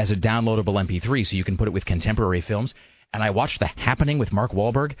commentary as a downloadable MP3, so you can put it with contemporary films. And I watched The Happening with Mark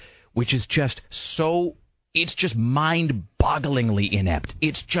Wahlberg, which is just so... It's just mind-bogglingly inept.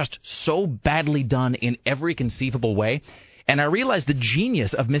 It's just so badly done in every conceivable way. And I realized the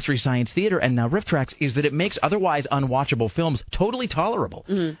genius of Mystery Science Theater and now Riff Tracks is that it makes otherwise unwatchable films totally tolerable.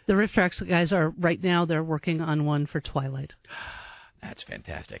 Mm-hmm. The Riff Tracks guys are, right now, they're working on one for Twilight. That's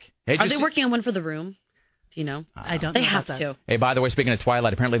fantastic. Hey, are they working on one for The Room? Do you know? I don't know. They have to. Hey, by the way, speaking of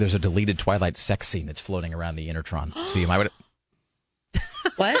Twilight, apparently there's a deleted Twilight sex scene that's floating around the Intertron. So you might want to...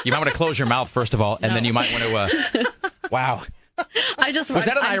 What? You might want to close your mouth, first of all, and then you might want to... Wow. Was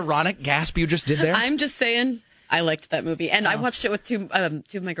that an ironic gasp you just did there? I'm just saying... I liked that movie, and I watched it with two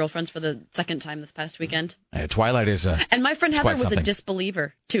of my girlfriends for the second time this past weekend. Twilight is and my friend Heather was a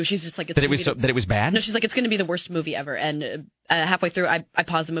disbeliever too. She's just like, that it was bad. No, she's like, it's going to be the worst movie ever. And halfway through, I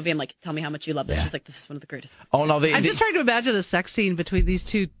paused the movie. I'm like, tell me how much you loved it. She's like, this is one of the greatest. Oh no, I'm just trying to imagine a sex scene between these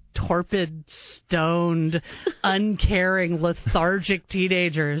two torpid, stoned, uncaring, lethargic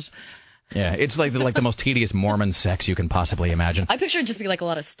teenagers. Yeah, it's like the most tedious Mormon sex you can possibly imagine. I picture it just be like a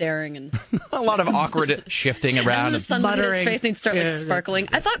lot of staring and a lot of awkward shifting around and the sun muttering. His face and start like sparkling.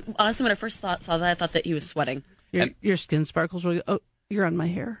 Exactly. I thought, honestly, when I first saw that, I thought that he was sweating. Your skin sparkles. Oh, you're on my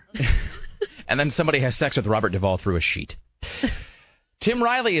hair. And then somebody has sex with Robert Duvall through a sheet. Tim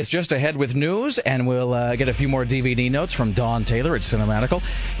Riley is just ahead with news, and we'll get a few more DVD notes from Dawn Taylor at Cinematical.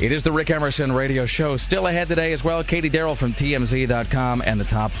 It is the Rick Emerson Radio Show. Still ahead today as well, Katie Darrell from TMZ.com and the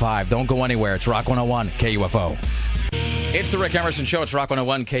Top 5. Don't go anywhere. It's Rock 101 KUFO. It's the Rick Emerson Show. It's Rock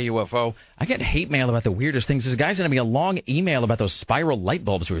 101 KUFO. I get hate mail about the weirdest things. This guy's sending me a long email about those spiral light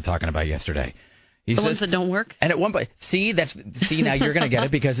bulbs we were talking about yesterday. The ones that don't work? And at one point, see, now you're going to get it,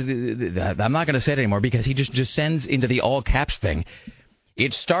 because I'm not going to say it anymore, because he just sends into the all caps thing.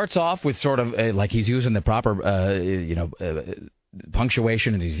 It starts off with sort of like he's using the proper,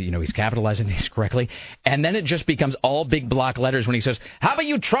 punctuation, and he's capitalizing these correctly, and then it just becomes all big block letters when he says, "How about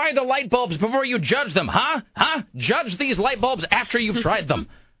you try the light bulbs before you judge them, huh? Judge these light bulbs after you've tried them."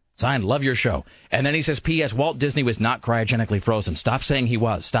 Signed, love your show. And then he says, "P.S. Walt Disney was not cryogenically frozen. Stop saying he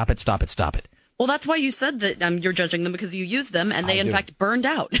was. Stop it, stop it, stop it." Well, that's why you said that you're judging them, because you used them, and they, in fact, burned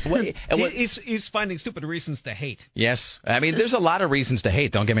out. He's finding stupid reasons to hate. Yes. I mean, there's a lot of reasons to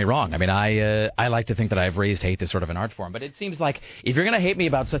hate, don't get me wrong. I mean, I like to think that I've raised hate as sort of an art form, but it seems like if you're going to hate me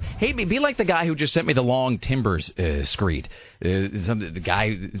about stuff, hate me, be like the guy who just sent me the long Timbers screed. The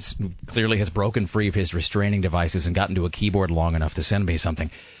guy clearly has broken free of his restraining devices and gotten to a keyboard long enough to send me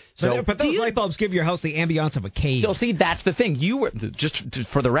something. So, but those light bulbs give your house the ambiance of a cave. So, see, that's the thing. You were, just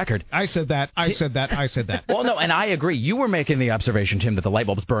for the record. I said that. Well, no, and I agree. You were making the observation, Tim, that the light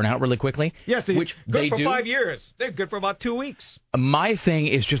bulbs burn out really quickly. Yes, which good they for do. 5 years. They're good for about 2 weeks. My thing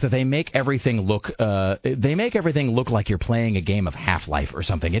is just that they make everything look like you're playing a game of Half-Life or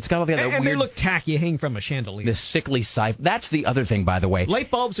something. It's got all the other and weird, they look tacky hanging from a chandelier. The sickly sci. That's the other thing, by the way. Light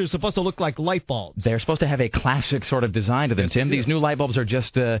bulbs are supposed to look like light bulbs. They're supposed to have a classic sort of design to them, Tim. These new light bulbs are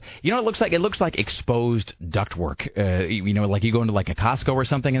just, it looks like exposed ductwork. Like you go into like a Costco or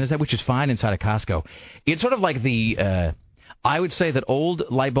something, and which is fine inside a Costco. It's sort of like the. I would say that old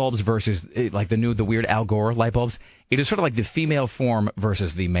light bulbs versus like the weird Al Gore light bulbs. It is sort of like the female form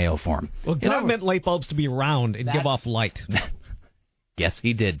versus the male form. Well, God meant light bulbs to be round and give off light. Yes,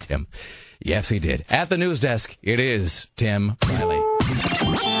 he did, Tim. Yes, he did. At the news desk, it is Tim Riley.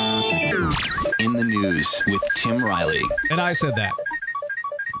 In the news with Tim Riley. And I said that.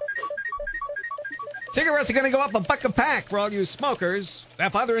 Cigarettes are going to go up $1 a pack for all you smokers.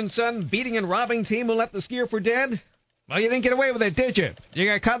 That father and son beating and robbing team who left the skier for dead? Well, you didn't get away with it, did you?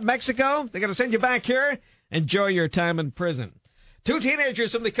 You got caught in Mexico? They're going to send you back here? Enjoy your time in prison. 2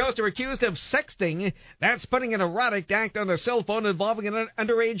 teenagers from the coast are accused of sexting. That's putting an erotic act on their cell phone involving an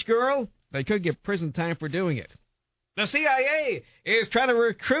underage girl. They could get prison time for doing it. The CIA is trying to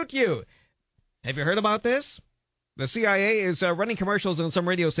recruit you. Have you heard about this? The CIA is running commercials on some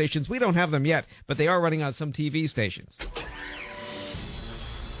radio stations. We don't have them yet, but they are running on some TV stations.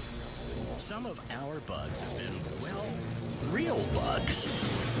 Some of our bugs have been, well, real bugs.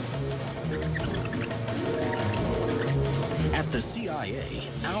 At the CIA,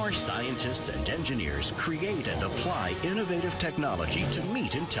 our scientists and engineers create and apply innovative technology to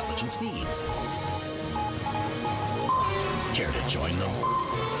meet intelligence needs. Care to join them?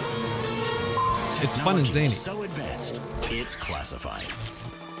 It's fun and zany. So advanced, it's classified.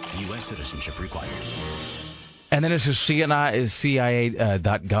 U.S. citizenship required. And then it says CIA.gov.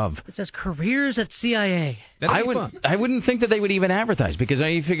 It says careers at CIA. I wouldn't think that they would even advertise, because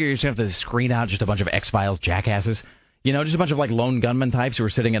you figure you're going to have to screen out just a bunch of X-Files jackasses. You know, just a bunch of like lone gunman types who are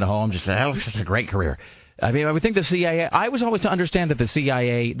sitting at home just, it's a great career. I mean, I would think the CIA, I was always to understand that the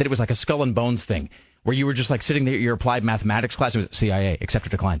CIA, that it was like a skull and bones thing, where you were just like sitting there at your applied mathematics class, it was CIA, accept or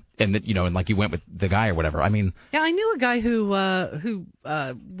decline. And that, and like you went with the guy or whatever. I mean. Yeah, I knew a guy who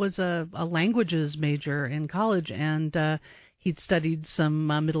was a languages major in college, and he'd studied some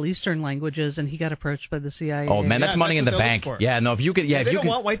Middle Eastern languages, and he got approached by the CIA. Oh man, that's money in the bank. Yeah, no, if you can, they don't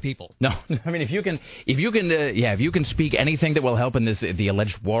want white people. No, I mean if you can speak anything that will help in the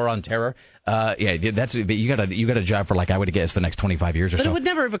alleged war on terror, you got a job for, like, I would guess the next 25 years or so. But it would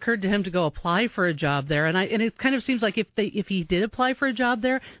never have occurred to him to go apply for a job there, and it kind of seems like if he did apply for a job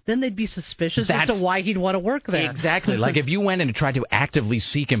there, then they'd be suspicious as to why he'd want to work there. Exactly. Like if you went and tried to actively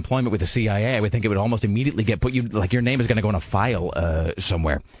seek employment with the CIA, I would think it would almost immediately your name is going to go in a file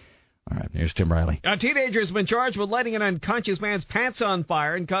somewhere. All right, here's Tim Riley. A teenager has been charged with lighting an unconscious man's pants on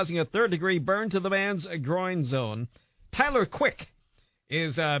fire and causing a third-degree burn to the man's groin zone. Tyler Quick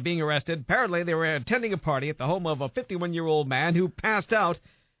is being arrested. Apparently, they were attending a party at the home of a 51-year-old man who passed out.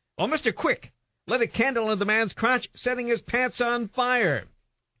 Well, Mr. Quick lit a candle in the man's crotch, setting his pants on fire.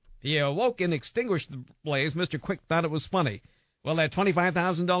 He awoke and extinguished the blaze. Mr. Quick thought it was funny. Well, that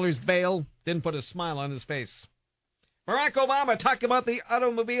 $25,000 bail didn't put a smile on his face. Barack Obama talked about the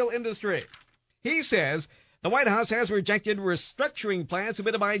automobile industry. He says the White House has rejected restructuring plans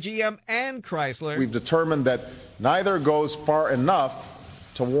submitted by GM and Chrysler. We've determined that neither goes far enough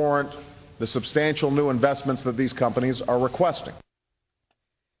to warrant the substantial new investments that these companies are requesting.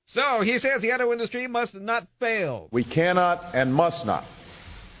 So he says the auto industry must not fail. We cannot and must not,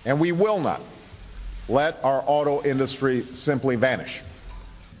 and we will not, let our auto industry simply vanish.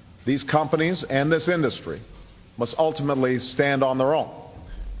 These companies and this industry must ultimately stand on their own,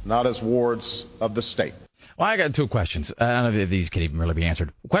 not as wards of the state. Well, I got two questions. I don't know if these can even really be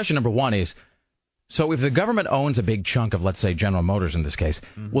answered. Question number one is, so if the government owns a big chunk of, let's say, General Motors in this case,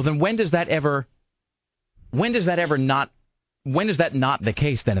 well, then when does that not the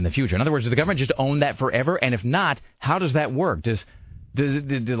case then in the future? In other words, does the government just own that forever? And if not, how does that work? Does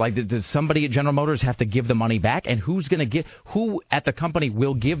somebody at General Motors have to give the money back? And who at the company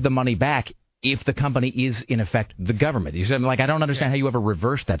will give the money back if the company is, in effect, the government? You said, I don't understand how you ever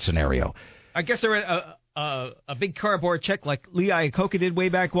reverse that scenario. I guess they're a big cardboard check like Lee Iacocca did way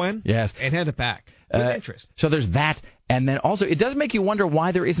back when. Yes. And hand it back with interest. So there's that. And then also, it does make you wonder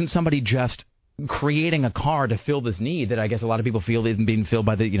why there isn't somebody just creating a car to fill this need that I guess a lot of people feel isn't being filled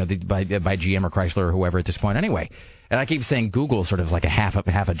by by GM or Chrysler or whoever at this point anyway. And I keep saying Google sort of like a half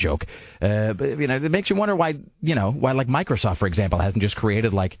a joke. But it makes you wonder why like Microsoft, for example, hasn't just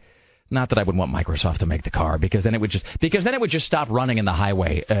created like. Not that I would want Microsoft to make the car, because then it would just stop running in the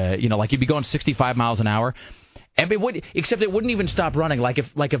highway. Like you'd be going 65 miles an hour, and except it wouldn't even stop running. Like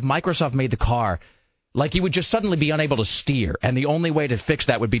if Microsoft made the car, like you would just suddenly be unable to steer, and the only way to fix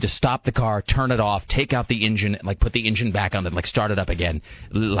that would be to stop the car, turn it off, take out the engine, like put the engine back on it, like start it up again,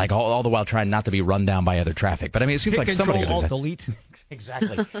 like all the while trying not to be run down by other traffic. But I mean, it seems like somebody could do that. Delete.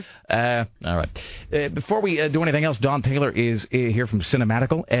 Exactly. All right. Before we do anything else, Don Taylor is here from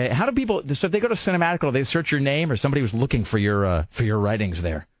Cinematical. How do people? So if they go to Cinematical, they search your name, or somebody was looking for your writings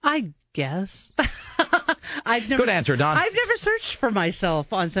there? I guess. Good answer, Don. I've never searched for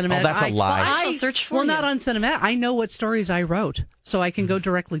myself on Cinematic. Oh, that's a lie. I search for you. Not on Cinematic. I know what stories I wrote, so I can go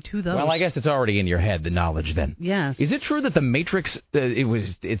directly to those. Well, I guess it's already in your head, the knowledge then. Yes. Is it true that The Matrix,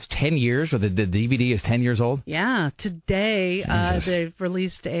 it's 10 years, or the DVD is 10 years old? Yeah. Today, they've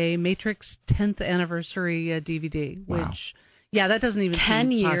released a Matrix 10th anniversary DVD, which, that doesn't even 10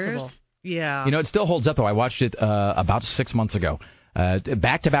 seem years? possible. Yeah. It still holds up, though. I watched it about 6 months ago.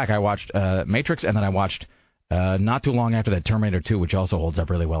 Back to back, I watched Matrix, and then I watched not too long after that, Terminator 2, which also holds up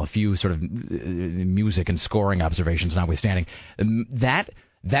really well. A few sort of music and scoring observations notwithstanding.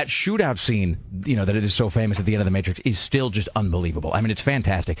 That shootout scene, that it is so famous at the end of The Matrix, is still just unbelievable. I mean, it's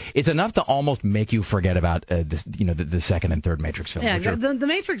fantastic. It's enough to almost make you forget about the second and third Matrix films. Yeah, the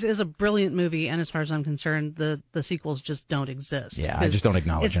Matrix is a brilliant movie, and as far as I'm concerned, the sequels just don't exist. Yeah, I just don't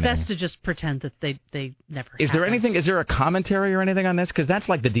acknowledge anything. It's best to just pretend that they never Is there a commentary or anything on this? Because that's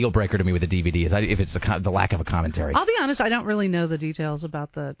like the deal breaker to me with the DVD, is if it's the lack of a commentary. I'll be honest, I don't really know the details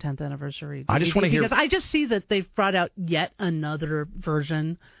about the 10th anniversary DVD, I just want to hear... Because I just see that they've brought out yet another version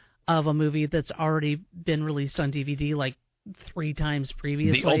of a movie that's already been released on DVD like 3 times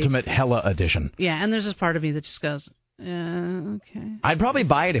previously. The Ultimate Hella Edition. Yeah, and there's this part of me that just goes, okay. I'd probably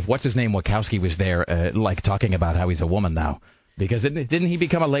buy it if what's-his-name Wachowski was there, talking about how he's a woman now. Because didn't he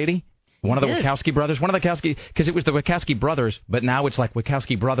become a lady? One of the Wachowski brothers? Because it was the Wachowski brothers, but now it's like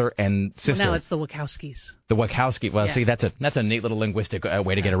Wachowski brother and sister. Well, now it's the Wachowskis. The Wachowski. Well, see, that's a neat little linguistic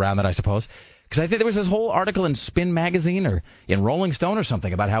way to get around that, I suppose. Because I think there was this whole article in Spin magazine or in Rolling Stone or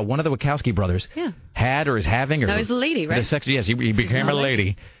something about how one of the Wachowski brothers had or is having... Now he's a lady, right? Yes, he became a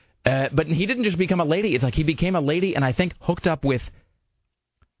lady. But he didn't just become a lady. It's like he became a lady and I think hooked up with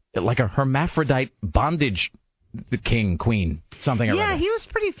like a hermaphrodite bondage queen, something or other. Yeah, he was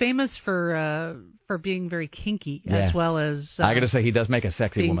pretty famous for being very kinky as well as... I got to say, he does make a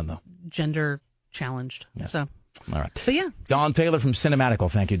sexy woman, though. Gender challenged, so... All right. But yeah. Don Taylor from Cinematical.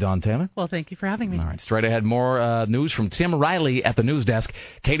 Thank you, Don Taylor. Well, thank you for having me. All right. Straight ahead, more news from Tim Riley at the news desk.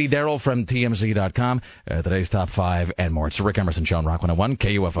 Katie Darrell from TMZ.com. Today's Top 5 and more. It's the Rick Emerson Show on Rock 101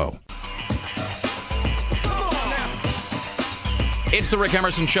 KUFO. It's the Rick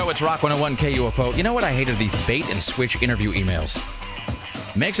Emerson Show. It's Rock 101 KUFO. You know what I hated? These bait and switch interview emails.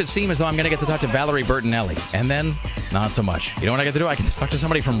 Makes it seem as though I'm going to get to talk to Valerie Bertinelli. And then, not so much. You know what I get to do? I can talk to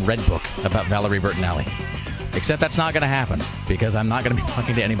somebody from Redbook about Valerie Bertinelli. Except that's not going to happen, because I'm not going to be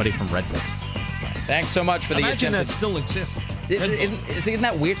talking to anybody from Redbook. Thanks so much for the attempt. Imagine that still exists. Isn't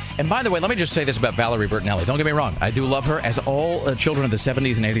that weird? And by the way, let me just say this about Valerie Bertinelli. Don't get me wrong. I do love her, as all children of the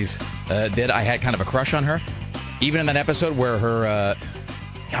 70s and 80s did. I had kind of a crush on her. Even in that episode where her...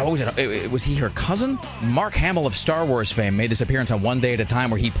 what was it? Was he her cousin? Mark Hamill of Star Wars fame made this appearance on One Day at a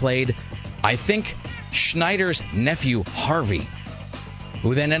Time where he played, I think, Schneider's nephew, Harvey,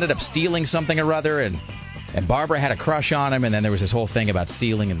 who then ended up stealing something or other, and Barbara had a crush on him, and then there was this whole thing about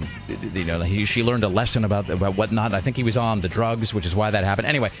stealing, and she learned a lesson about whatnot. I think he was on the drugs, which is why that happened.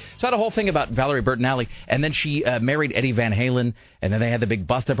 Anyway, so I had a whole thing about Valerie Bertinelli, and then she married Eddie Van Halen, and then they had the big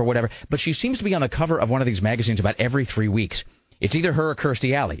bust-up or whatever. But she seems to be on the cover of one of these magazines about every 3 weeks. It's either her or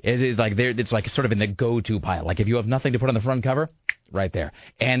Kirstie Alley. It's like sort of in the go-to pile. Like if you have nothing to put on the front cover, right there.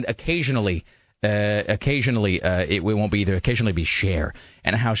 And occasionally it won't be either. Occasionally be Cher,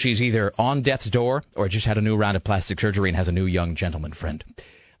 and how she's either on death's door or just had a new round of plastic surgery and has a new young gentleman friend.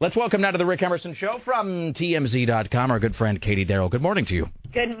 Let's welcome now to the Rick Emerson Show from TMZ.com our good friend Katie Darrell. Good morning to you.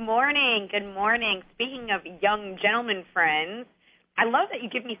 Good morning. Good morning. Speaking of young gentleman friends, I love that you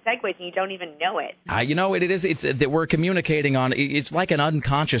give me segues and you don't even know it. It's that we're communicating on. It's like an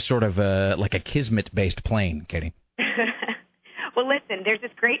unconscious sort of like a Kismet-based plane, Katie. Well, listen, there's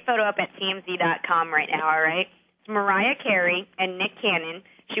this great photo up at TMZ.com right now, all right? It's Mariah Carey and Nick Cannon.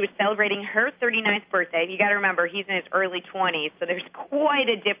 She was celebrating her 39th birthday. You got to remember, he's in his early 20s, so there's quite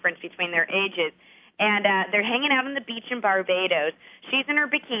a difference between their ages. And they're hanging out on the beach in Barbados. She's in her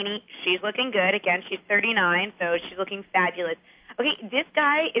bikini. She's looking good. Again, she's 39, so she's looking fabulous. Okay, this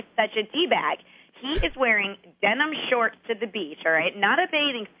guy is such a D-bag. He is wearing denim shorts to the beach, all right? Not a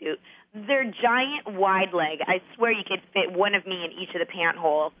bathing suit. They're giant wide leg. I swear you could fit one of me in each of the pant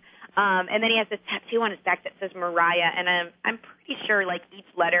holes. And then he has this tattoo on his back that says Mariah, and I'm pretty sure like each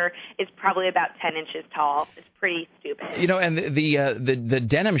letter is probably about 10 inches tall. It's pretty stupid. And the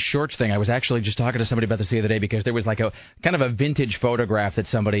denim shorts thing, I was actually just talking to somebody about this the other day because there was like a kind of a vintage photograph that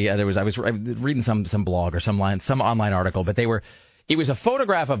somebody I was reading some blog or some online article, but it was a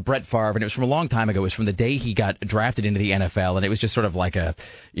photograph of Brett Favre, and it was from a long time ago. It was from the day he got drafted into the NFL, and it was just sort of like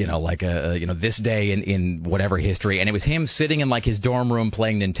this day in whatever history. And it was him sitting in like his dorm room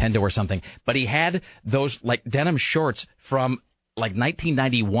playing Nintendo or something. But he had those like denim shorts from like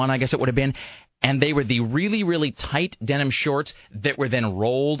 1991, I guess it would have been. And they were the really, really tight denim shorts that were then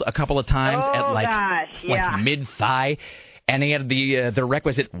rolled a couple of times at like mid-thigh. And he had the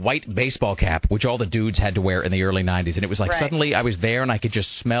requisite white baseball cap, which all the dudes had to wear in the early 90s. And it was like suddenly I was there and I could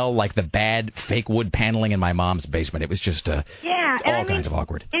just smell like the bad fake wood paneling in my mom's basement. It was just all kinds of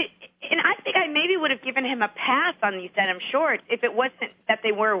awkward. And I think I maybe would have given him a pass on these denim shorts if it wasn't that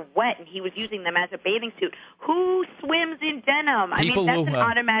they were wet and he was using them as a bathing suit. Who swims in denim? I mean, that's an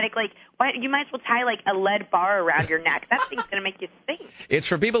automatic, like, why, you might as well tie, like, a lead bar around your neck. That thing's going to make you sink. It's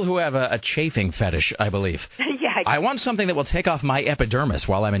for people who have a chafing fetish, I believe. Yeah. I want something that will take off my epidermis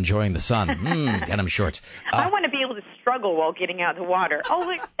while I'm enjoying the sun. Denim shorts. I want to be able to struggle while getting out of the water. Oh,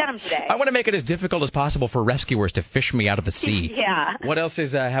 look, denim today. I want to make it as difficult as possible for rescuers to fish me out of the sea. Yeah. What else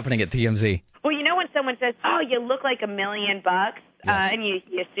is happening at TMZ? Well, you know when someone says, "Oh, you look like $1 million," and you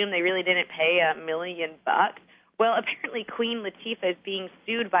assume they really didn't pay $1 million. Well, apparently Queen Latifah is being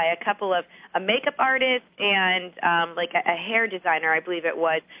sued by a couple of a makeup artist and like a hair designer, I believe it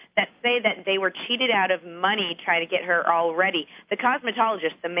was, that say that they were cheated out of money trying to get her all ready. The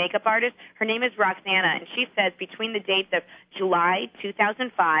cosmetologist, the makeup artist, her name is Roxana, and she says between the dates of July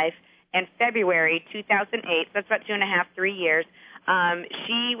 2005 and February 2008, so that's about 2.5, 3 years,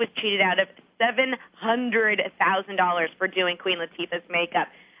 she was cheated out of $700,000 for doing Queen Latifah's makeup.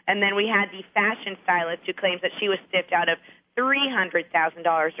 And then we had the fashion stylist who claims that she was stiffed out of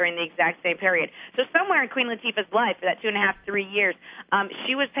 $300,000 during the exact same period. So somewhere in Queen Latifah's life, for that 2.5, 3 years,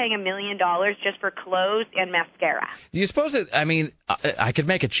 she was paying $1 million just for clothes and mascara. Do you suppose that, I mean, I could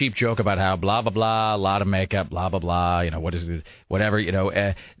make a cheap joke about how blah, blah, blah, a lot of makeup, blah, blah, blah, you know, what is it, whatever, you know,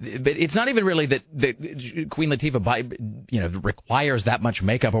 but it's not even really that Queen Latifah, requires that much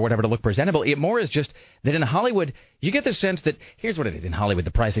makeup or whatever to look presentable. It more is just that in Hollywood, you get the sense that, here's what it is in Hollywood,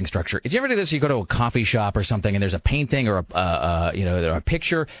 the pricing structure. Did you ever do this? You go to a coffee shop or something and there's a painting or a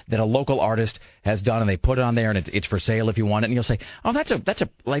picture that a local artist has done and they put it on there and it's for sale if you want it, and you'll say, oh, that's a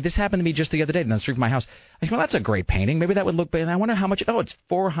like this happened to me just the other day down the street from my house. I think, well, that's a great painting. Maybe that would look better. And I wonder how much. Oh, it's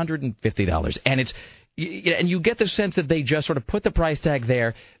 $450, and and you get the sense that they just sort of put the price tag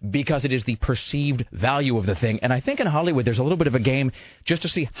there because it is the perceived value of the thing. And I think in Hollywood there's a little bit of a game just to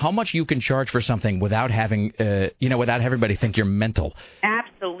see how much you can charge for something without having without everybody think you're mental.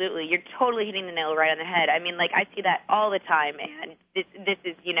 Absolutely, you're totally hitting the nail right on the head. I mean, like I see that all the time, and this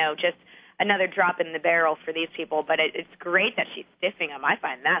is just another drop in the barrel for these people, but it's great that she's stiffing them. I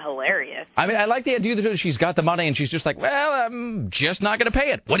find that hilarious. I mean, I like the idea that she's got the money and she's just like, well, I'm just not going to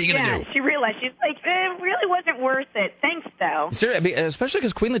pay it. What are you going to do? Yeah, she realized. She's like, it really wasn't worth it. Thanks, though. Seriously, especially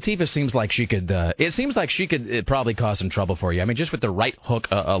because Queen Latifah seems like she could, probably cause some trouble for you. I mean, just with the right hook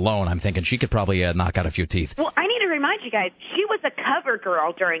alone, I'm thinking she could probably knock out a few teeth. Well, I need to remind you guys, she was a cover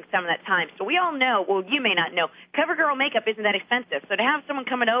girl during some of that time. So we all know, well, you may not know, cover girl makeup isn't that expensive. So to have someone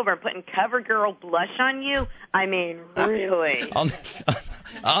coming over and putting cover girl blush on you, I mean, really.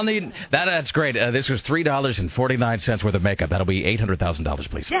 I'll need that. That's great. This was $3.49 worth of makeup. That'll be $800,000,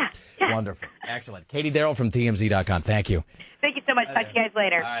 please. Yeah. Wonderful. Excellent. Katie Darrell from TMZ.com. Thank you. Thank you so much. Talk to you guys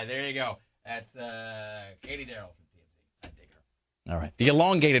later. All right, there you go. That's Katie Darrell from TMZ. I dig her. All right. The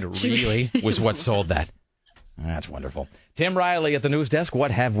elongated really was what sold that. That's wonderful. Tim Riley at the news desk.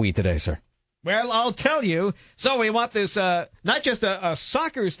 What have we today, sir? Well, I'll tell you. So we want this, not just a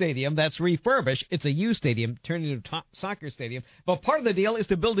soccer stadium that's refurbished. It's a U stadium turned into a soccer stadium. But part of the deal is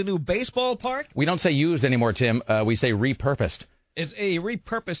to build a new baseball park. We don't say used anymore, Tim. We say repurposed. It's a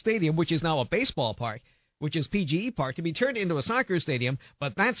repurposed stadium, which is now a baseball park, which is PGE Park, to be turned into a soccer stadium.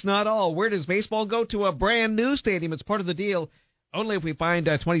 But that's not all. Where does baseball go? To a brand new stadium. It's part of the deal. Only if we find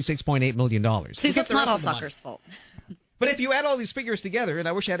 $26.8 million. See, it's not all soccer's fault. But if you add all these figures together, and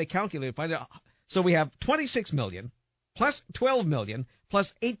I wish I had a calculator to find out. So we have $26 million, plus $12 million,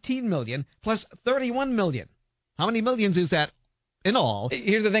 plus $18 million, plus $31 million. How many millions is that in all?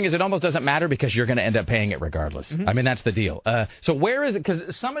 Here's the thing is it almost doesn't matter because you're going to end up paying it regardless. Mm-hmm. I mean, that's the deal. So where is it?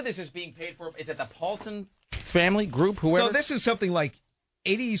 Because some of this is being paid for. Is it the Paulson family group, whoever? So this is something like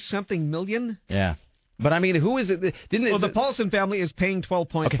 80-something million? Yeah. But, I mean, who is it? The Paulson family is paying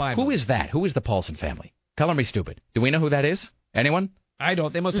 $12.5 million. Who is that? Who is the Paulson family? Color me stupid. Do we know who that is? Anyone? I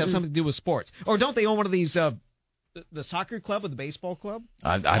don't. They must have something to do with sports. Or don't they own one of these, the soccer club or the baseball club?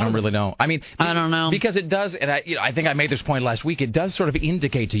 I don't really know. I mean, I don't know. Because it does, and I think I made this point last week, it does sort of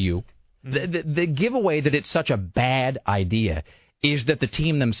indicate to you the giveaway that it's such a bad idea is that the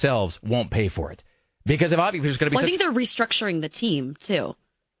team themselves won't pay for it. Because if obviously there's going to be I think they're restructuring the team, too.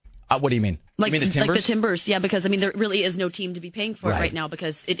 What do you mean? Like, you mean the Timbers? Like the Timbers, yeah, because, I mean, there really is no team to be paying for it right now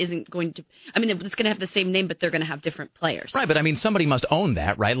because it isn't going to... I mean, it's going to have the same name, but they're going to have different players. Right, but, I mean, somebody must own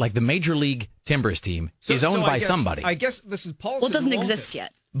that, right? Like, the Major League Timbers team is owned by somebody. I guess this is Paulson. Well, it doesn't exist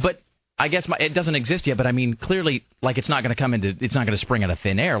yet. But I guess it doesn't exist yet, but, I mean, clearly, like, it's not going to spring out of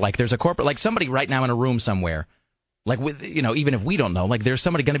thin air. Like, there's a corporate... Like, somebody right now in a room somewhere, like, with even if we don't know, like, there's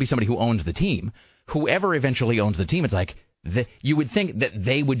going to be somebody who owns the team. Whoever eventually owns the team, it's like... you would think that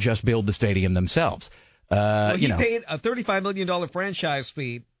they would just build the stadium themselves. He paid a $35 million franchise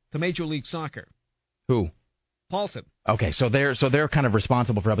fee to Major League Soccer. Who? Paulson. Okay, so they're kind of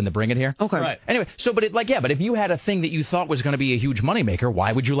responsible for having to bring it here. Okay. Right. Anyway, but if you had a thing that you thought was going to be a huge moneymaker,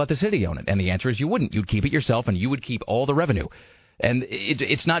 why would you let the city own it? And the answer is you wouldn't. You'd keep it yourself, and you would keep all the revenue. And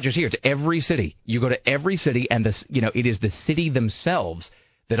it's not just here; it's every city. You go to every city, and it is the city themselves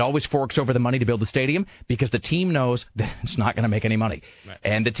that always forks over the money to build the stadium because the team knows that it's not going to make any money, right.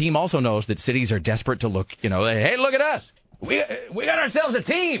 And the team also knows that cities are desperate to look. Hey, look at us. We got ourselves a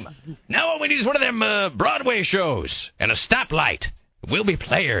team. Now all we need is one of them Broadway shows and a stoplight. We'll be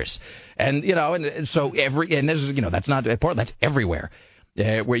players, and so that's not Portland. That's everywhere.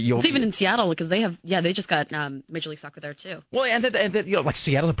 Where it's even in Seattle because they just got Major League Soccer there too. Well, and like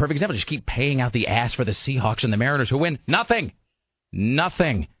Seattle's a perfect example. Just keep paying out the ass for the Seahawks and the Mariners who win nothing. And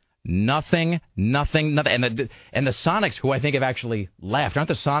the Sonics, who I think have actually left, aren't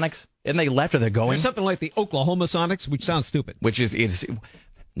the Sonics? Isn't they left or they're going? There's something like the Oklahoma Sonics, which sounds stupid. Which is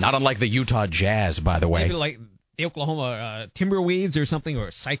not unlike the Utah Jazz, by the way. Maybe like the Oklahoma Timberweeds or something,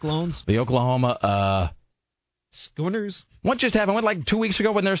 or Cyclones. The Oklahoma Schooners. What just happened? Like 2 weeks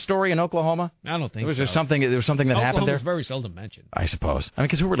ago, when their story in Oklahoma? I don't think there so. was something that happened there. Oklahoma's very seldom mentioned. I suppose.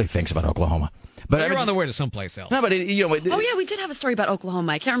 Because who really thinks about Oklahoma? But you're on the way to someplace else. No, but oh yeah, we did have a story about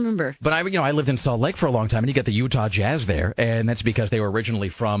Oklahoma. I can't remember. But I lived in Salt Lake for a long time, and you got the Utah Jazz there, and that's because they were originally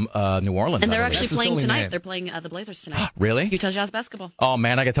from New Orleans. And they're actually playing tonight. They're playing the Blazers tonight. Really? Utah Jazz basketball. Oh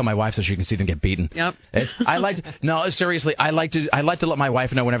man, I got to tell my wife so she can see them get beaten. Yep. Seriously, I like to let my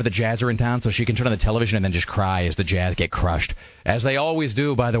wife know whenever the Jazz are in town, so she can turn on the television and then just cry as the Jazz get crushed, as they always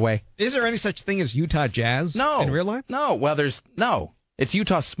do. By the way, is there any such thing as Utah Jazz? No. In real life? No. Well, there's no. It's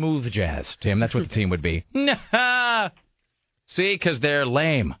Utah Smooth Jazz, Tim. That's what the team would be. See, because they're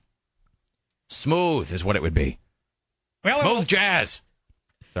lame. Smooth is what it would be. Well, Smooth Jazz.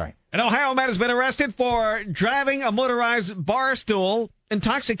 Sorry. An Ohio man has been arrested for driving a motorized bar stool,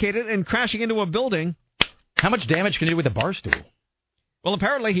 intoxicated, and crashing into a building. How much damage can you do with a bar stool? Well,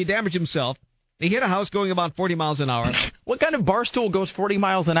 apparently he damaged himself. He hit a house going about 40 miles an hour. What kind of bar stool goes 40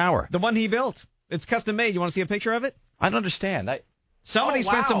 miles an hour? The one he built. It's custom made. You want to see a picture of it? I don't understand. Somebody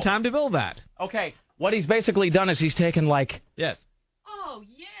spent some time to build that. Okay. What he's basically done is he's taken Yes. Oh,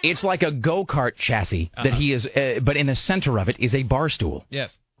 yeah. It's like a go-kart chassis that he is, but in the center of it is a bar stool. Yes.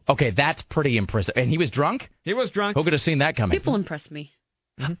 Okay, that's pretty impressive. And he was drunk? He was drunk. Who could have seen that coming? People impress me.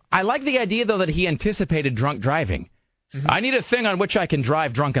 Mm-hmm. I like the idea, though, that he anticipated drunk driving. Mm-hmm. I need a thing on which I can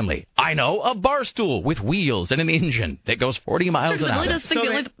drive drunkenly. I know, a bar stool with wheels and an engine that goes 40 miles an hour. The only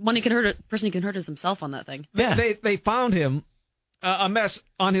person he can hurt is himself on that thing. Yeah. They found him a mess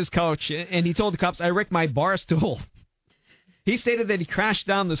on his couch, and he told the cops, "I wrecked my bar stool." He stated that he crashed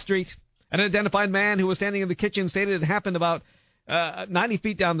down the street. An identified man who was standing in the kitchen stated it happened about 90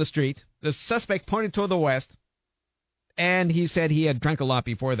 feet down the street. The suspect pointed toward the west, and he said he had drunk a lot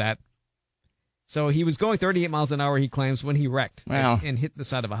before that. So he was going 38 miles an hour, he claims, when he wrecked and hit the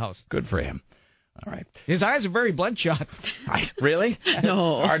side of a house. Good for him. All right. His eyes are very bloodshot. Really?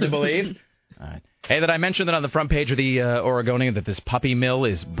 No. Hard to believe. All right. Hey, did I mention that on the front page of the Oregonian that this puppy mill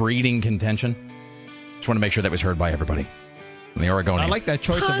is breeding contention? Just want to make sure that was heard by everybody. In the Oregonian. I like that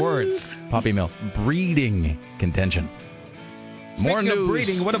choice of words. Puppy mill. Breeding contention. More news. Of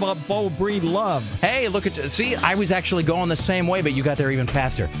breeding, what about Bo Breedlove? Hey, look at... See, I was actually going the same way, but you got there even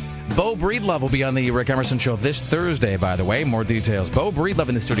faster. Bo Breedlove will be on the Rick Emerson Show this Thursday, by the way. More details. Bo Breedlove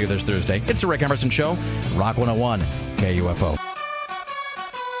in the studio this Thursday. It's the Rick Emerson Show. Rock 101, KUFO.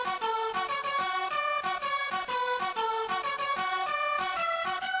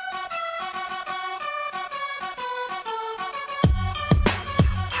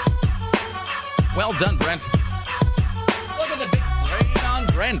 Well done, Brent. Look at the big brain on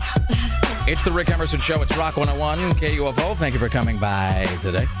Brent. It's the Rick Emerson Show. It's Rock 101, KUFO. Thank you for coming by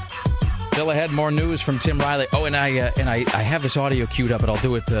today. Still ahead, more news from Tim Riley. Oh, and I have this audio queued up, but I'll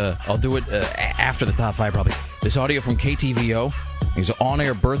do it after the top five probably. This audio from KTVO. These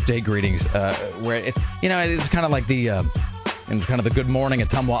on-air birthday greetings, where it's kind of like the Good Morning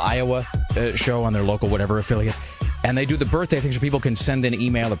Ottumwa, Iowa show on their local whatever affiliate. And they do the birthday things where people can send in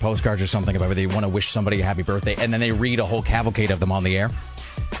email or postcards or something about whether they want to wish somebody a happy birthday, and then they read a whole cavalcade of them on the air.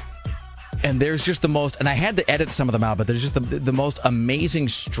 And there's just the most, and I had to edit some of them out, but there's just the most amazing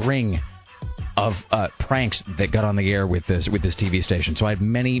string of pranks that got on the air with this TV station. So I had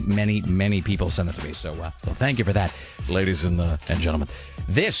many people send it to me. So thank you for that, ladies and gentlemen.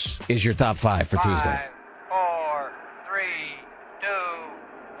 This is your top five for Tuesday. 5, 4, 3, 2,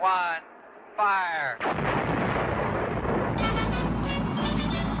 1, fire.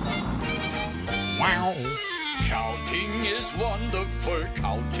 Wow. Counting is wonderful,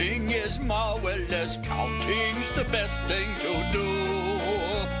 counting is marvelous, counting's the best thing to do.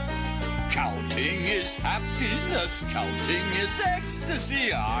 Counting Counting is happiness. Counting is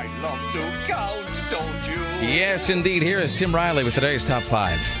ecstasy. I love to count, don't you? Yes, indeed. Here is Tim Riley with today's Top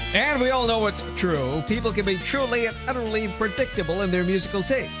 5. And we all know it's true. People can be truly and utterly predictable in their musical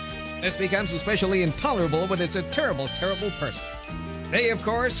taste. This becomes especially intolerable when it's a terrible, terrible person. They, of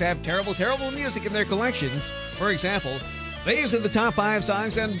course, have terrible, terrible music in their collections. For example, these are the top 5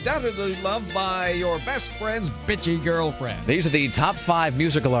 songs undoubtedly loved by your best friend's bitchy girlfriend. These are the top 5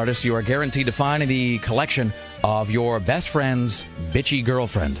 musical artists you are guaranteed to find in the collection of your best friend's bitchy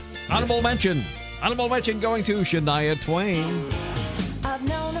girlfriend. Honorable mention. Honorable mention going to Shania Twain.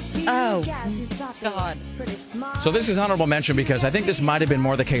 Oh, God. So this is honorable mention because I think this might have been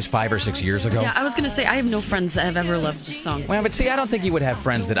more the case 5 or 6 years ago. Yeah, I was going to say, I have no friends that have ever loved this song. Well, but see, I don't think you would have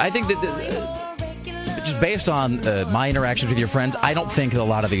friends that... I think that... just based on my interactions with your friends, I don't think a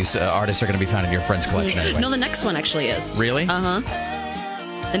lot of these artists are going to be found in your friends' collection anyway. No, the next one actually is. Really? Uh-huh.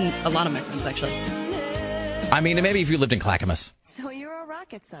 And a lot of my friends, actually. I mean, maybe if you lived in Clackamas. So you're a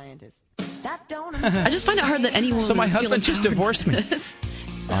rocket scientist. That don't... I just find it hard that anyone... So my husband just divorced me.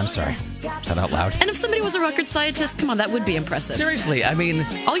 Oh, I'm sorry. Said that out loud. And if somebody was a rocket scientist, come on, that would be impressive. Seriously, I mean...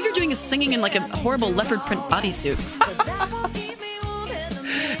 All you're doing is singing in like a horrible leopard print bodysuit.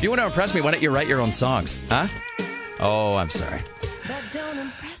 You want to impress me? Why don't you write your own songs? Huh? Oh, I'm sorry.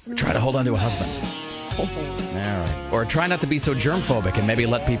 Try to hold on to a husband. All right. Or try not to be so germ-phobic and maybe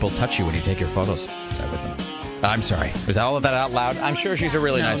let people touch you when you take your photos with them. I'm sorry. Was all of that out loud? I'm sure she's a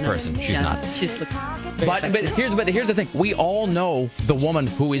really nice person. She's not. She's But here's the thing. We all know the woman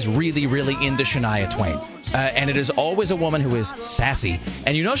who is really, really into Shania Twain. And it is always a woman who is sassy.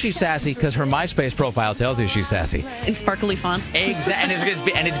 And you know she's sassy because her MySpace profile tells you she's sassy. In sparkly font.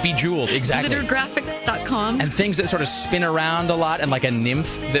 Exactly. And it's bejeweled. Exactly. Glittergraphics.com. And things that sort of spin around a lot and like a nymph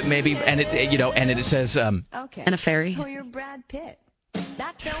that maybe... And it says... Okay. And a fairy. So you're Brad Pitt.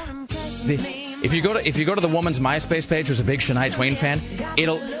 That don't impress me. If you go to the woman's MySpace page who's a big Shania Twain fan,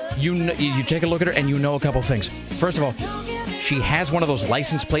 you take a look at her and you know a couple things. First of all, she has one of those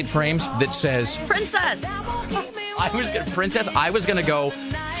license plate frames that says Princess. I was gonna go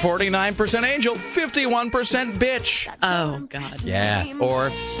 49% angel, 51% bitch. Oh God. Yeah,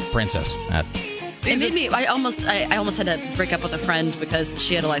 or princess. It made me. I almost had to break up with a friend because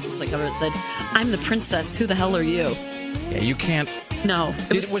she had a license plate cover that said, "I'm the princess. Who the hell are you?" Yeah, you can't. No.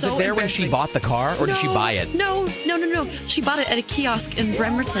 Was it there when she bought the car, or did she buy it? No. She bought it at a kiosk in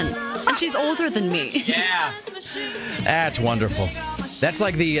Bremerton, and she's older than me. Yeah. That's wonderful. That's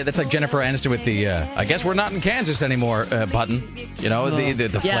like Jennifer Aniston with the I guess we're not in Kansas anymore button. You know,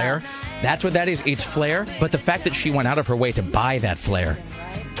 the flare. That's what that is. It's flare, but the fact that she went out of her way to buy that flare.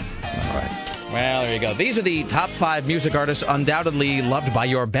 All right. Well, there you go. These are the top 5 music artists undoubtedly loved by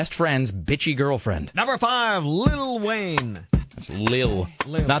your best friend's bitchy girlfriend. Number 5, Lil Wayne. That's Lil.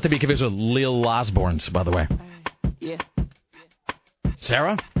 Not to be confused with Lil Osborne's, by the way. Yeah.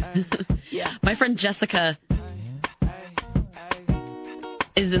 Sarah? Yeah. My friend Jessica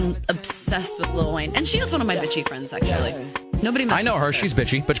is obsessed with Lil Wayne, and she is one of my bitchy friends, actually. Nobody. I know her. She's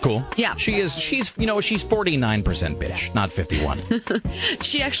bitchy, but cool. Yeah. She's 49% bitch, not 51.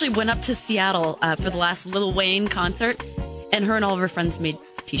 She actually went up to Seattle for the last Lil Wayne concert, and her and all of her friends made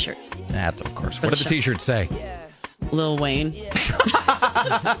T-shirts. That's of course. What did the T-shirts say? Lil Wayne.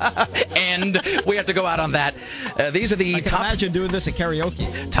 And we have to go out on that. These are the imagine doing this at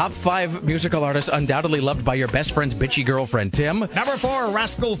karaoke. Top 5 musical artists undoubtedly loved by your best friend's bitchy girlfriend. Tim? Number 4,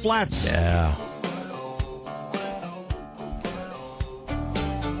 Rascal Flatts. Yeah.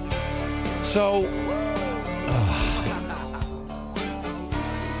 So,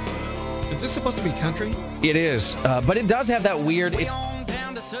 is this supposed to be country? It is, but it does have that weird...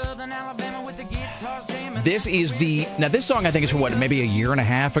 This song I think is from maybe a year and a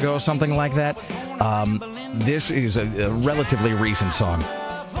half ago, something like that. This is a relatively recent song.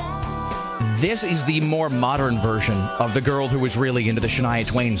 This is the more modern version of the girl who was really into the Shania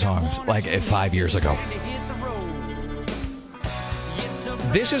Twain songs, like 5 years ago.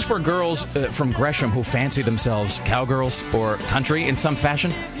 This is for girls from Gresham who fancy themselves cowgirls or country in some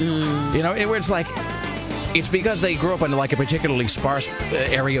fashion. You know, it's because they grew up in like a particularly sparse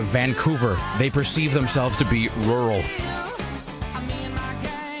area of Vancouver. They perceive themselves to be rural.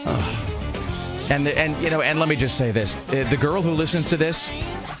 And let me just say this: the girl who listens to this,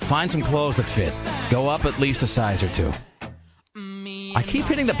 find some clothes that fit. Go up at least a size or 2. I keep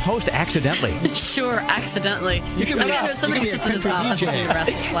hitting the post accidentally. Sure, accidentally. Somebody sits in his office and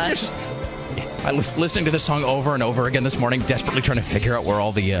rests. I was listening to this song over and over again this morning, desperately trying to figure out where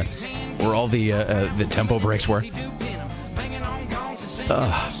all the tempo breaks were.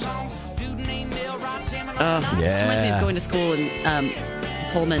 Yeah. Reminds me of going to school in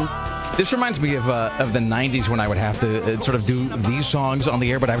Pullman This reminds me of the 90s when I would have to sort of do these songs on the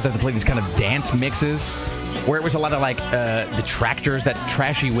air, but I would have to play these kind of dance mixes where it was a lot of like the Tractors, that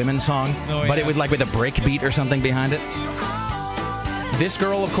trashy women song, but it would like with a break beat or something behind it. This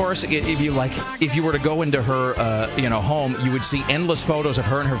girl, of course, if you were to go into her home, you would see endless photos of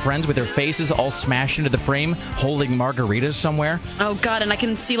her and her friends with their faces all smashed into the frame, holding margaritas somewhere. Oh God! And I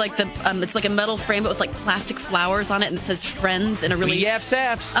can see like it's like a metal frame, but with like plastic flowers on it, and it says "Friends" in a really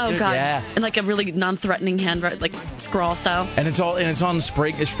BFFs. Oh God! Yeah. And like a really non-threatening handwriting, like scrawl style. And it's on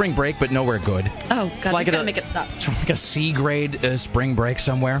spring break, but nowhere good. Oh God! Like gotta make it stop. It's like a C grade spring break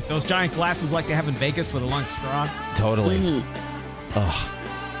somewhere. Those giant glasses like they have in Vegas with a long straw. Totally. Mm-hmm.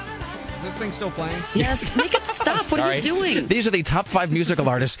 Ugh. Is this thing still playing? Yes, make it stop. What are you doing? These are the top 5 musical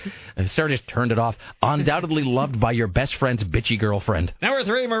artists. Sarah just turned it off. Undoubtedly loved by your best friend's bitchy girlfriend. Number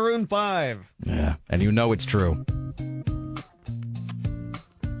 3, Maroon 5. Yeah, and you know it's true.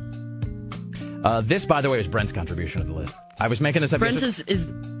 This, by the way, is Brent's contribution to the list. I was making this up. Brent is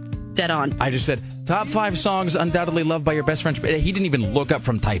dead on. I just said, top 5 songs undoubtedly loved by your best friend. He didn't even look up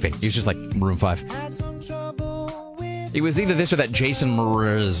from typing. He was just like, Maroon 5. He was either this or that Jason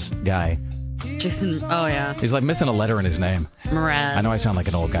Mraz guy. Jason, oh yeah. He's like missing a letter in his name. Mraz. I know I sound like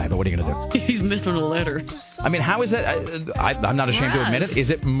an old guy, but what are you going to do? He's missing a letter. I mean, how is that? I'm not ashamed to admit it. Is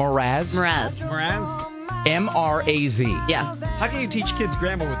it Mraz? Mraz. Mraz? M-R-A-Z. Yeah. How can you teach kids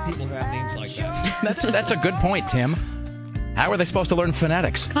grammar with people who have names like that? That's a good point, Tim. How are they supposed to learn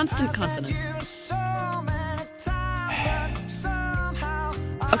phonetics? Constant consonants.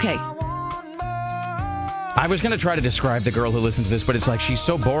 Okay. I was going to try to describe the girl who listens to this, but it's like she's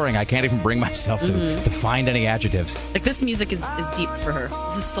so boring, I can't even bring myself to find any adjectives. Like, this music is deep for her.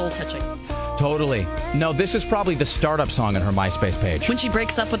 This is soul-touching. Totally. No, this is probably the startup song on her MySpace page. When she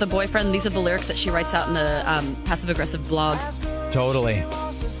breaks up with a boyfriend, these are the lyrics that she writes out in a passive-aggressive blog. Totally.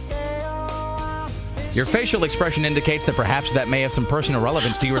 Your facial expression indicates that perhaps that may have some personal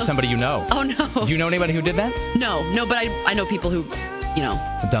relevance to you or somebody you know. Oh, no. Do you know anybody who did that? No, but I know people who...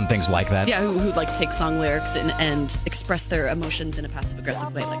 have done things like that. Yeah, who like take song lyrics and express their emotions in a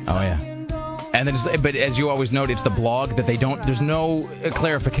passive-aggressive way. Like oh, yeah. And then, but as you always note, it's the blog that they don't, there's no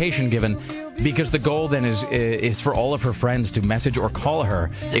clarification given because the goal then is for all of her friends to message or call her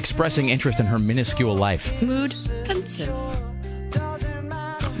expressing interest in her minuscule life. Mood, pensive.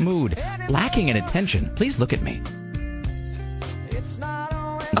 Mood, lacking in attention. Please look at me.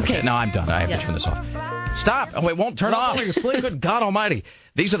 Okay. No, I'm done. I have to turn this off. Stop! Oh, it won't turn off. Good God Almighty!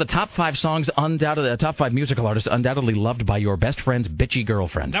 These are the top 5 songs, top 5 musical artists undoubtedly loved by your best friend's bitchy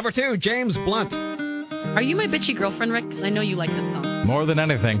girlfriend. Number 2, James Blunt. Are you my bitchy girlfriend, Rick? Because I know you like this song. More than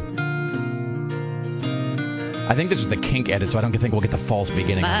anything. I think this is the Kink edit, so I don't think we'll get the false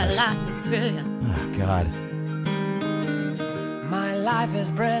beginning on this. My life is brilliant. Oh, God. My life is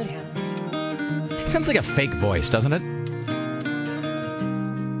brilliant. It sounds like a fake voice, doesn't it?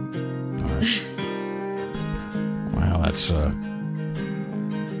 Wow, that's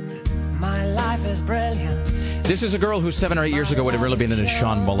My life is brilliant. This is a girl who 7 or 8 years ago would have really been into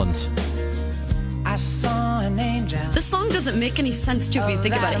Sean Mullins. I saw an angel. This song doesn't make any sense to you if you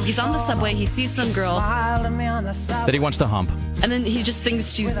think about it. He's on the subway, he sees some girl that he wants to hump. And then he just sings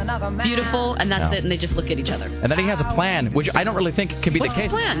she's beautiful, and that's it, and they just look at each other. And then he has a plan, which I don't really think can be the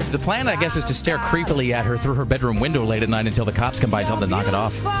case. What's the plan? The plan, I guess, is to stare creepily at her through her bedroom window late at night until the cops come by and tell them to knock it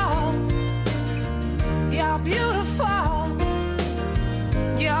off. You're beautiful.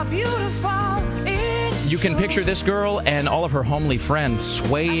 You're beautiful. You can picture this girl and all of her homely friends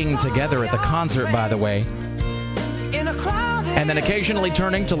swaying together at the concert, by the way. And then occasionally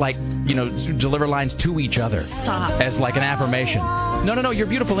turning to, like, deliver lines to each other. Stop. As like an affirmation. No, you're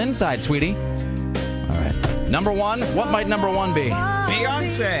beautiful inside, sweetie. All right. Number 1, what might number 1 be?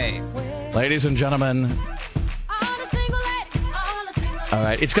 Beyonce. Ladies and gentlemen. All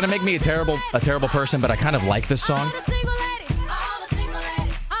right, it's going to make me a terrible person, but I kind of like this song.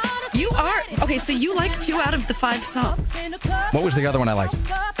 You are. Okay, so you like 2 out of the 5 songs. What was the other one I liked?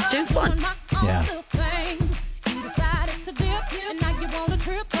 James Blunt. Yeah.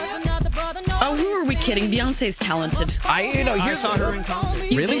 Oh, who are we kidding? Beyonce's talented. I saw her in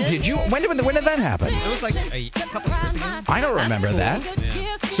concert. Really? Did you? When did that happen? It was like a couple of years ago. I don't remember cool. that.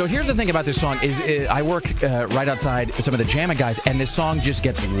 Yeah. So here's the thing about this song is I work right outside some of the jamming guys, and this song just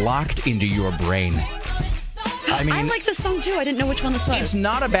gets locked into your brain. I mean, I like this song too. I didn't know which one this was. It's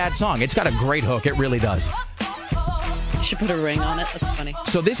not a bad song. It's got a great hook. It really does. You should put a ring on it. That's funny.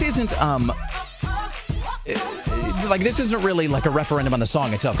 So this isn't this isn't really like a referendum on the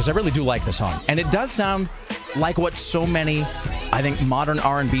song itself, because I really do like the song, and it does sound like what so many, I think, modern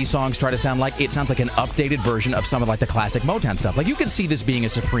R&B songs try to sound like. It sounds like an updated version of some of like the classic Motown stuff. Like you could see this being a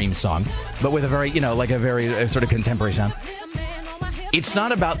Supreme song, but with a very, like a very sort of contemporary sound. It's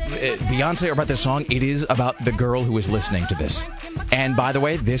not about Beyonce or about this song. It is about the girl who is listening to this. And by the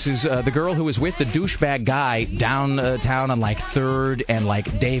way, this is the girl who was with the douchebag guy downtown on like 3rd and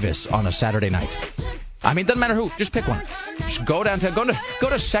like Davis on a Saturday night. I mean, doesn't matter who. Just pick one. Just go downtown. Go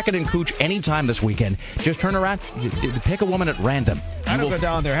to 2nd and Cooch anytime this weekend. Just turn around. Pick a woman at random. I don't go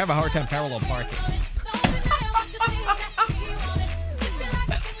down there. I have a hard time parallel parking.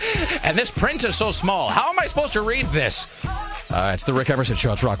 And this print is so small. How am I supposed to read this? It's the Rick Emerson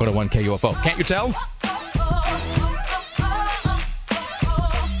Show. It's Rock 101 KUFO. Can't you tell?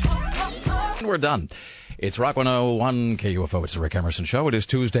 We're done. It's Rock 101 KUFO. It's the Rick Emerson Show. It is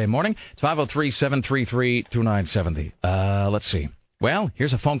Tuesday morning. It's 503-733-2970. Let's see. Well,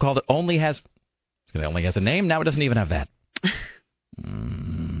 here's a phone call that only has a name. Now it doesn't even have that.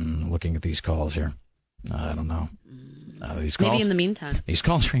 Looking at these calls here. I don't know. These calls, maybe in the meantime. These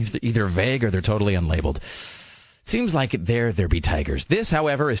calls are either vague or they're totally unlabeled. Seems like there be tigers. This,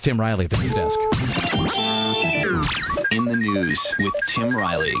 however, is Tim Riley at the news desk. In the news with Tim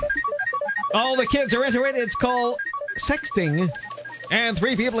Riley. All the kids are into it. It's called sexting. And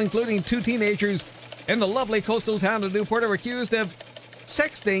 3 people, including 2 teenagers in the lovely coastal town of Newport, are accused of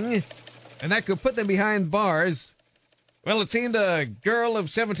sexting, and that could put them behind bars. Well, it seemed a girl of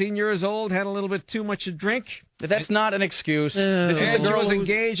 17 years old had a little bit too much to drink. That's not an excuse. This is the girl who was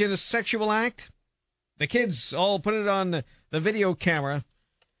engaged in a sexual act. The kids all put it on the video camera,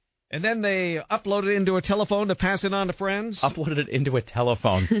 and then they uploaded it into a telephone to pass it on to friends. Uploaded it into a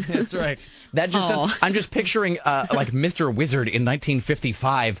telephone. That's right. I'm just picturing like Mr. Wizard in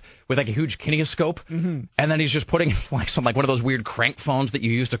 1955 with like a huge kinescope, and then he's just putting like one of those weird crank phones that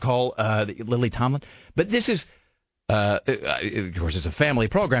you used to call Lily Tomlin. But this is, of course, it's a family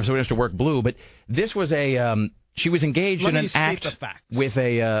program, so it has to work blue. But this was she was engaged in an act with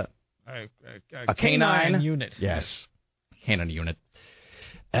a canine unit. Yes, canine unit.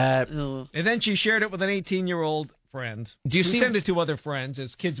 And then she shared it with an 18-year-old friend. Do you send it to other friends,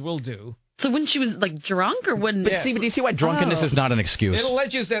 as kids will do? So when she was like drunk, or when? But do you see why drunkenness is not an excuse? It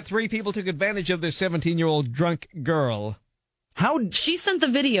alleges that 3 people took advantage of this 17-year-old drunk girl. How she sent the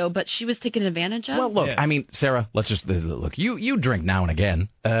video, but she was taken advantage of? Well, look, I mean, Sarah, let's just look. You drink now and again.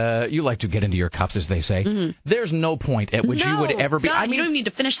 You like to get into your cups, as they say. There's no point at which you would ever be. God, I mean, you don't need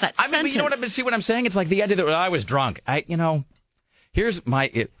to finish that sentence. But you know what? See what I'm saying? It's like the idea that I was drunk. Here's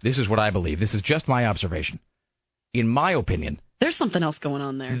this is what I believe. This is just my observation. In my opinion, there's something else going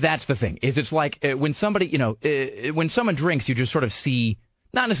on there. That's the thing. It's like when somebody, when someone drinks, you just sort of see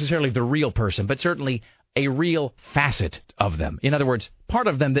not necessarily the real person, but certainly a real facet of them. In other words, part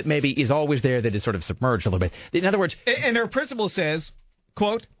of them that maybe is always there that is sort of submerged a little bit. In other words... And her principal says,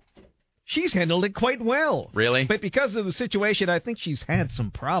 quote, she's handled it quite well. Really? But because of the situation, I think she's had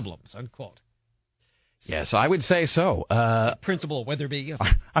some problems, unquote. Yes, I would say so. Principal Weatherby.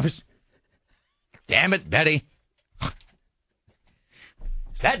 Damn it, Betty. Is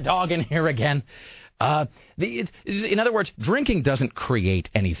that dog in here again? In other words, drinking doesn't create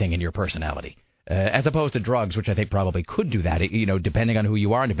anything in your personality. As opposed to drugs, which I think probably could do that, depending on who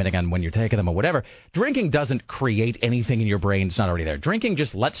you are and depending on when you're taking them or whatever. Drinking doesn't create anything in your brain that's not already there. Drinking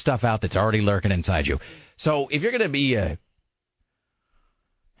just lets stuff out that's already lurking inside you. So if you're going to be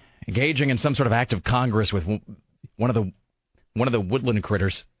engaging in some sort of act of Congress with one of the woodland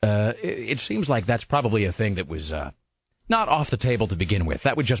critters, it seems like that's probably a thing that was not off the table to begin with.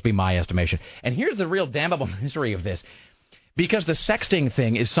 That would just be my estimation. And here's the real damnable misery of this. Because the sexting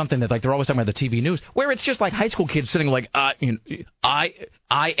thing is something that, like, they're always talking about the TV news, where it's just like high school kids sitting like, I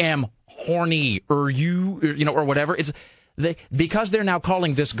am horny, or whatever. Because they're now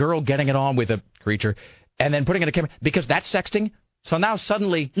calling this girl getting it on with a creature, and then putting it in a camera, because that's sexting. So now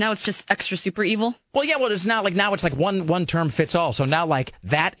suddenly... Now it's just extra super evil? Well, yeah, it's not like, now it's like one term fits all. So now, like,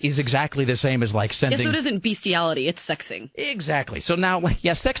 that is exactly the same as, like, sending... Yeah, so it isn't bestiality, it's sexing. Exactly. So now, like,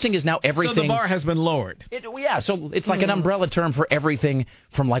 yeah, sexting is now everything... So the bar has been lowered. So it's like an umbrella term for everything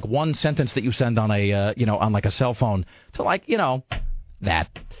from, like, one sentence that you send on on, like, a cell phone to, like, that.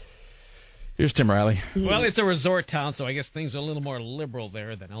 Here's Tim Riley. Well, it's a resort town, so I guess things are a little more liberal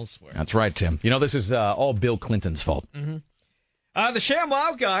there than elsewhere. That's right, Tim. This is all Bill Clinton's fault. Mm-hmm. The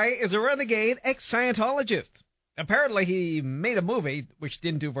ShamWow guy is a renegade ex-Scientologist. Apparently, he made a movie, which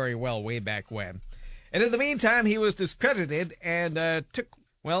didn't do very well way back when. And in the meantime, he was discredited and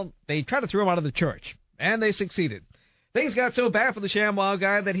they tried to throw him out of the church. And they succeeded. Things got so bad for the ShamWow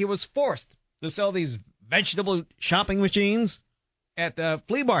guy that he was forced to sell these vegetable shopping machines at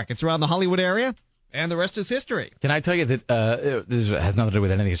flea markets around the Hollywood area. And the rest is history. Can I tell you that this has nothing to do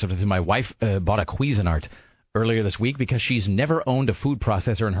with anything except that my wife bought a Cuisinart earlier this week because she's never owned a food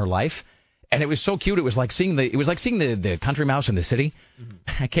processor in her life. And it was so cute. It was like seeing the country mouse in the city.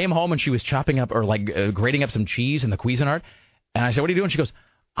 Mm-hmm. I came home and she was chopping up or grating up some cheese in the Cuisinart. And I said, "What are you doing?" She goes,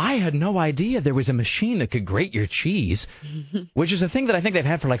 "I had no idea there was a machine that could grate your cheese," which is a thing that I think they've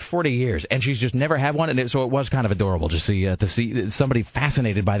had for like 40 years. And she's just never had one. And so it was kind of adorable to see somebody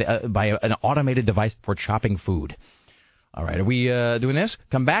fascinated by an automated device for chopping food. All right. Are we doing this?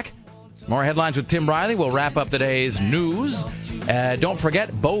 Come back. More headlines with Tim Riley. We'll wrap up today's news. Don't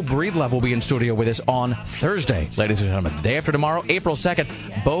forget, Beau Breedlove will be in studio with us on Thursday, ladies and gentlemen. The day after tomorrow, April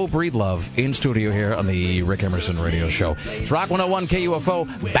 2nd, Beau Breedlove in studio here on the Rick Emerson Radio Show. It's Rock 101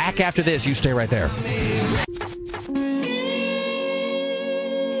 KUFO. Back after this. You stay right there.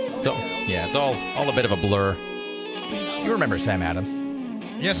 So, yeah, it's all a bit of a blur. You remember Sam Adams?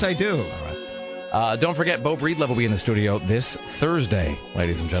 Yes, I do. All right. Don't forget, Beau Breedlove will be in the studio this Thursday,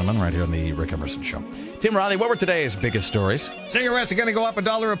 ladies and gentlemen, right here on the Rick Emerson Show. Tim Riley, what were today's biggest stories? Cigarettes are going to go up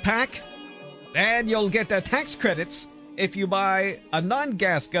 $1 a pack, and you'll get tax credits if you buy a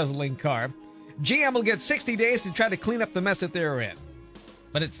non-gas guzzling car. GM will get 60 days to try to clean up the mess that they're in,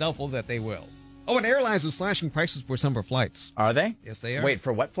 but it's doubtful that they will. Oh, and airlines are slashing prices for summer flights. Are they? Yes, they are. Wait,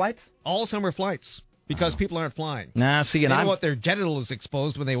 for what flights? All summer flights. Because people aren't flying. Nah, see, and they know what their genitals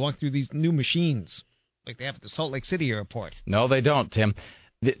exposed when they walk through these new machines, like they have at the Salt Lake City airport. No, they don't, Tim.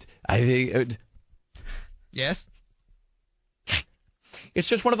 Yes? It's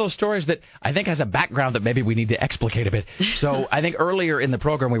just one of those stories that I think has a background that maybe we need to explicate a bit. So I think earlier in the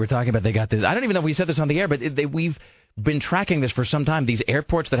program we were talking about they got this. I don't even know if we said this on the air, but we've been tracking this for some time. These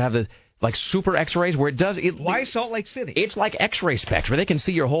airports that have the super X-rays where it does... Why Salt Lake City? It's like X-ray specs where they can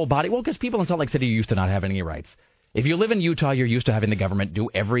see your whole body. Well, because people in Salt Lake City are used to not having any rights. If you live in Utah, you're used to having the government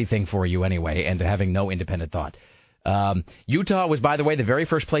do everything for you anyway and to having no independent thought. Utah was, by the way, the very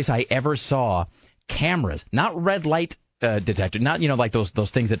first place I ever saw cameras, not red light detector, not, like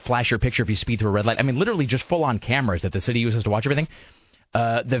those things that flash your picture if you speed through a red light. I mean, literally just full-on cameras that the city uses to watch everything.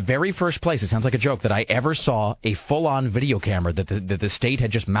 The very first place, it sounds like a joke, that I ever saw a full-on video camera that the state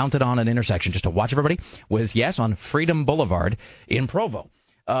had just mounted on an intersection just to watch everybody was, yes, on Freedom Boulevard in Provo.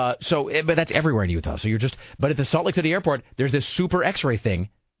 But that's everywhere in Utah. But at the Salt Lake City airport, there's this super X-ray thing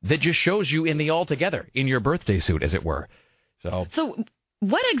that just shows you in the all-together, in your birthday suit, as it were. So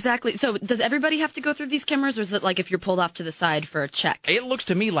what exactly, so does everybody have to go through these cameras, or is it like if you're pulled off to the side for a check? It looks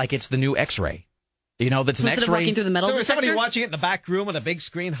to me like it's the new X-ray. That's an X-ray. Walking through the metal detector? Is somebody watching it in the back room on a big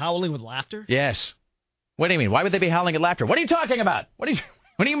screen howling with laughter? Yes. What do you mean? Why would they be howling at laughter? What are you talking about? What do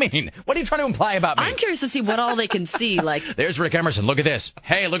you mean? What are you trying to imply about me? I'm curious to see what all they can see. Like, there's Rick Emerson. Look at this.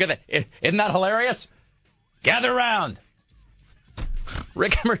 Hey, look at that. Isn't that hilarious? Gather round.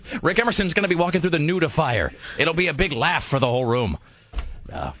 Rick Emerson's going to be walking through the nudifier. It'll be a big laugh for the whole room.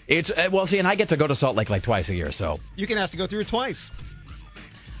 And I get to go to Salt Lake like twice a year, so. You can ask to go through it twice.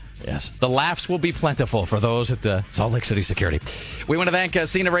 Yes, the laughs will be plentiful for those at Salt Lake City Security. We want to thank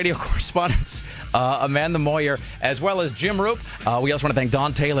CNET radio correspondents Amanda Moyer, as well as Jim Roop. We also want to thank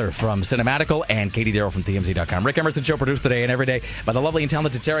Don Taylor from Cinematical and Katie Darrow from TMZ.com. Rick Emerson Show produced today and every day by the lovely and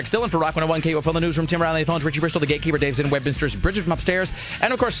talented Sarah Still and for Rock 101 KUFO, the newsroom, Tim Riley, the phones, Richie Bristol, the gatekeeper, Dave Zinn, Webminster's, Bridget from upstairs,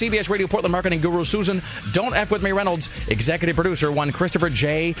 and of course CBS Radio Portland marketing guru Susan Don't F With Me Reynolds, executive producer one Christopher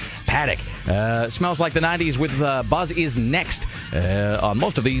J. Paddock. Smells Like the 90s with Buzz is next on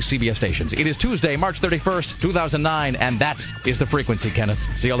most of these CBS stations. It is Tuesday, March 31st, 2009, and that is the frequency, Kenneth.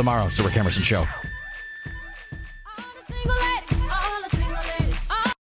 See you all tomorrow. It's the Rick Emerson Show.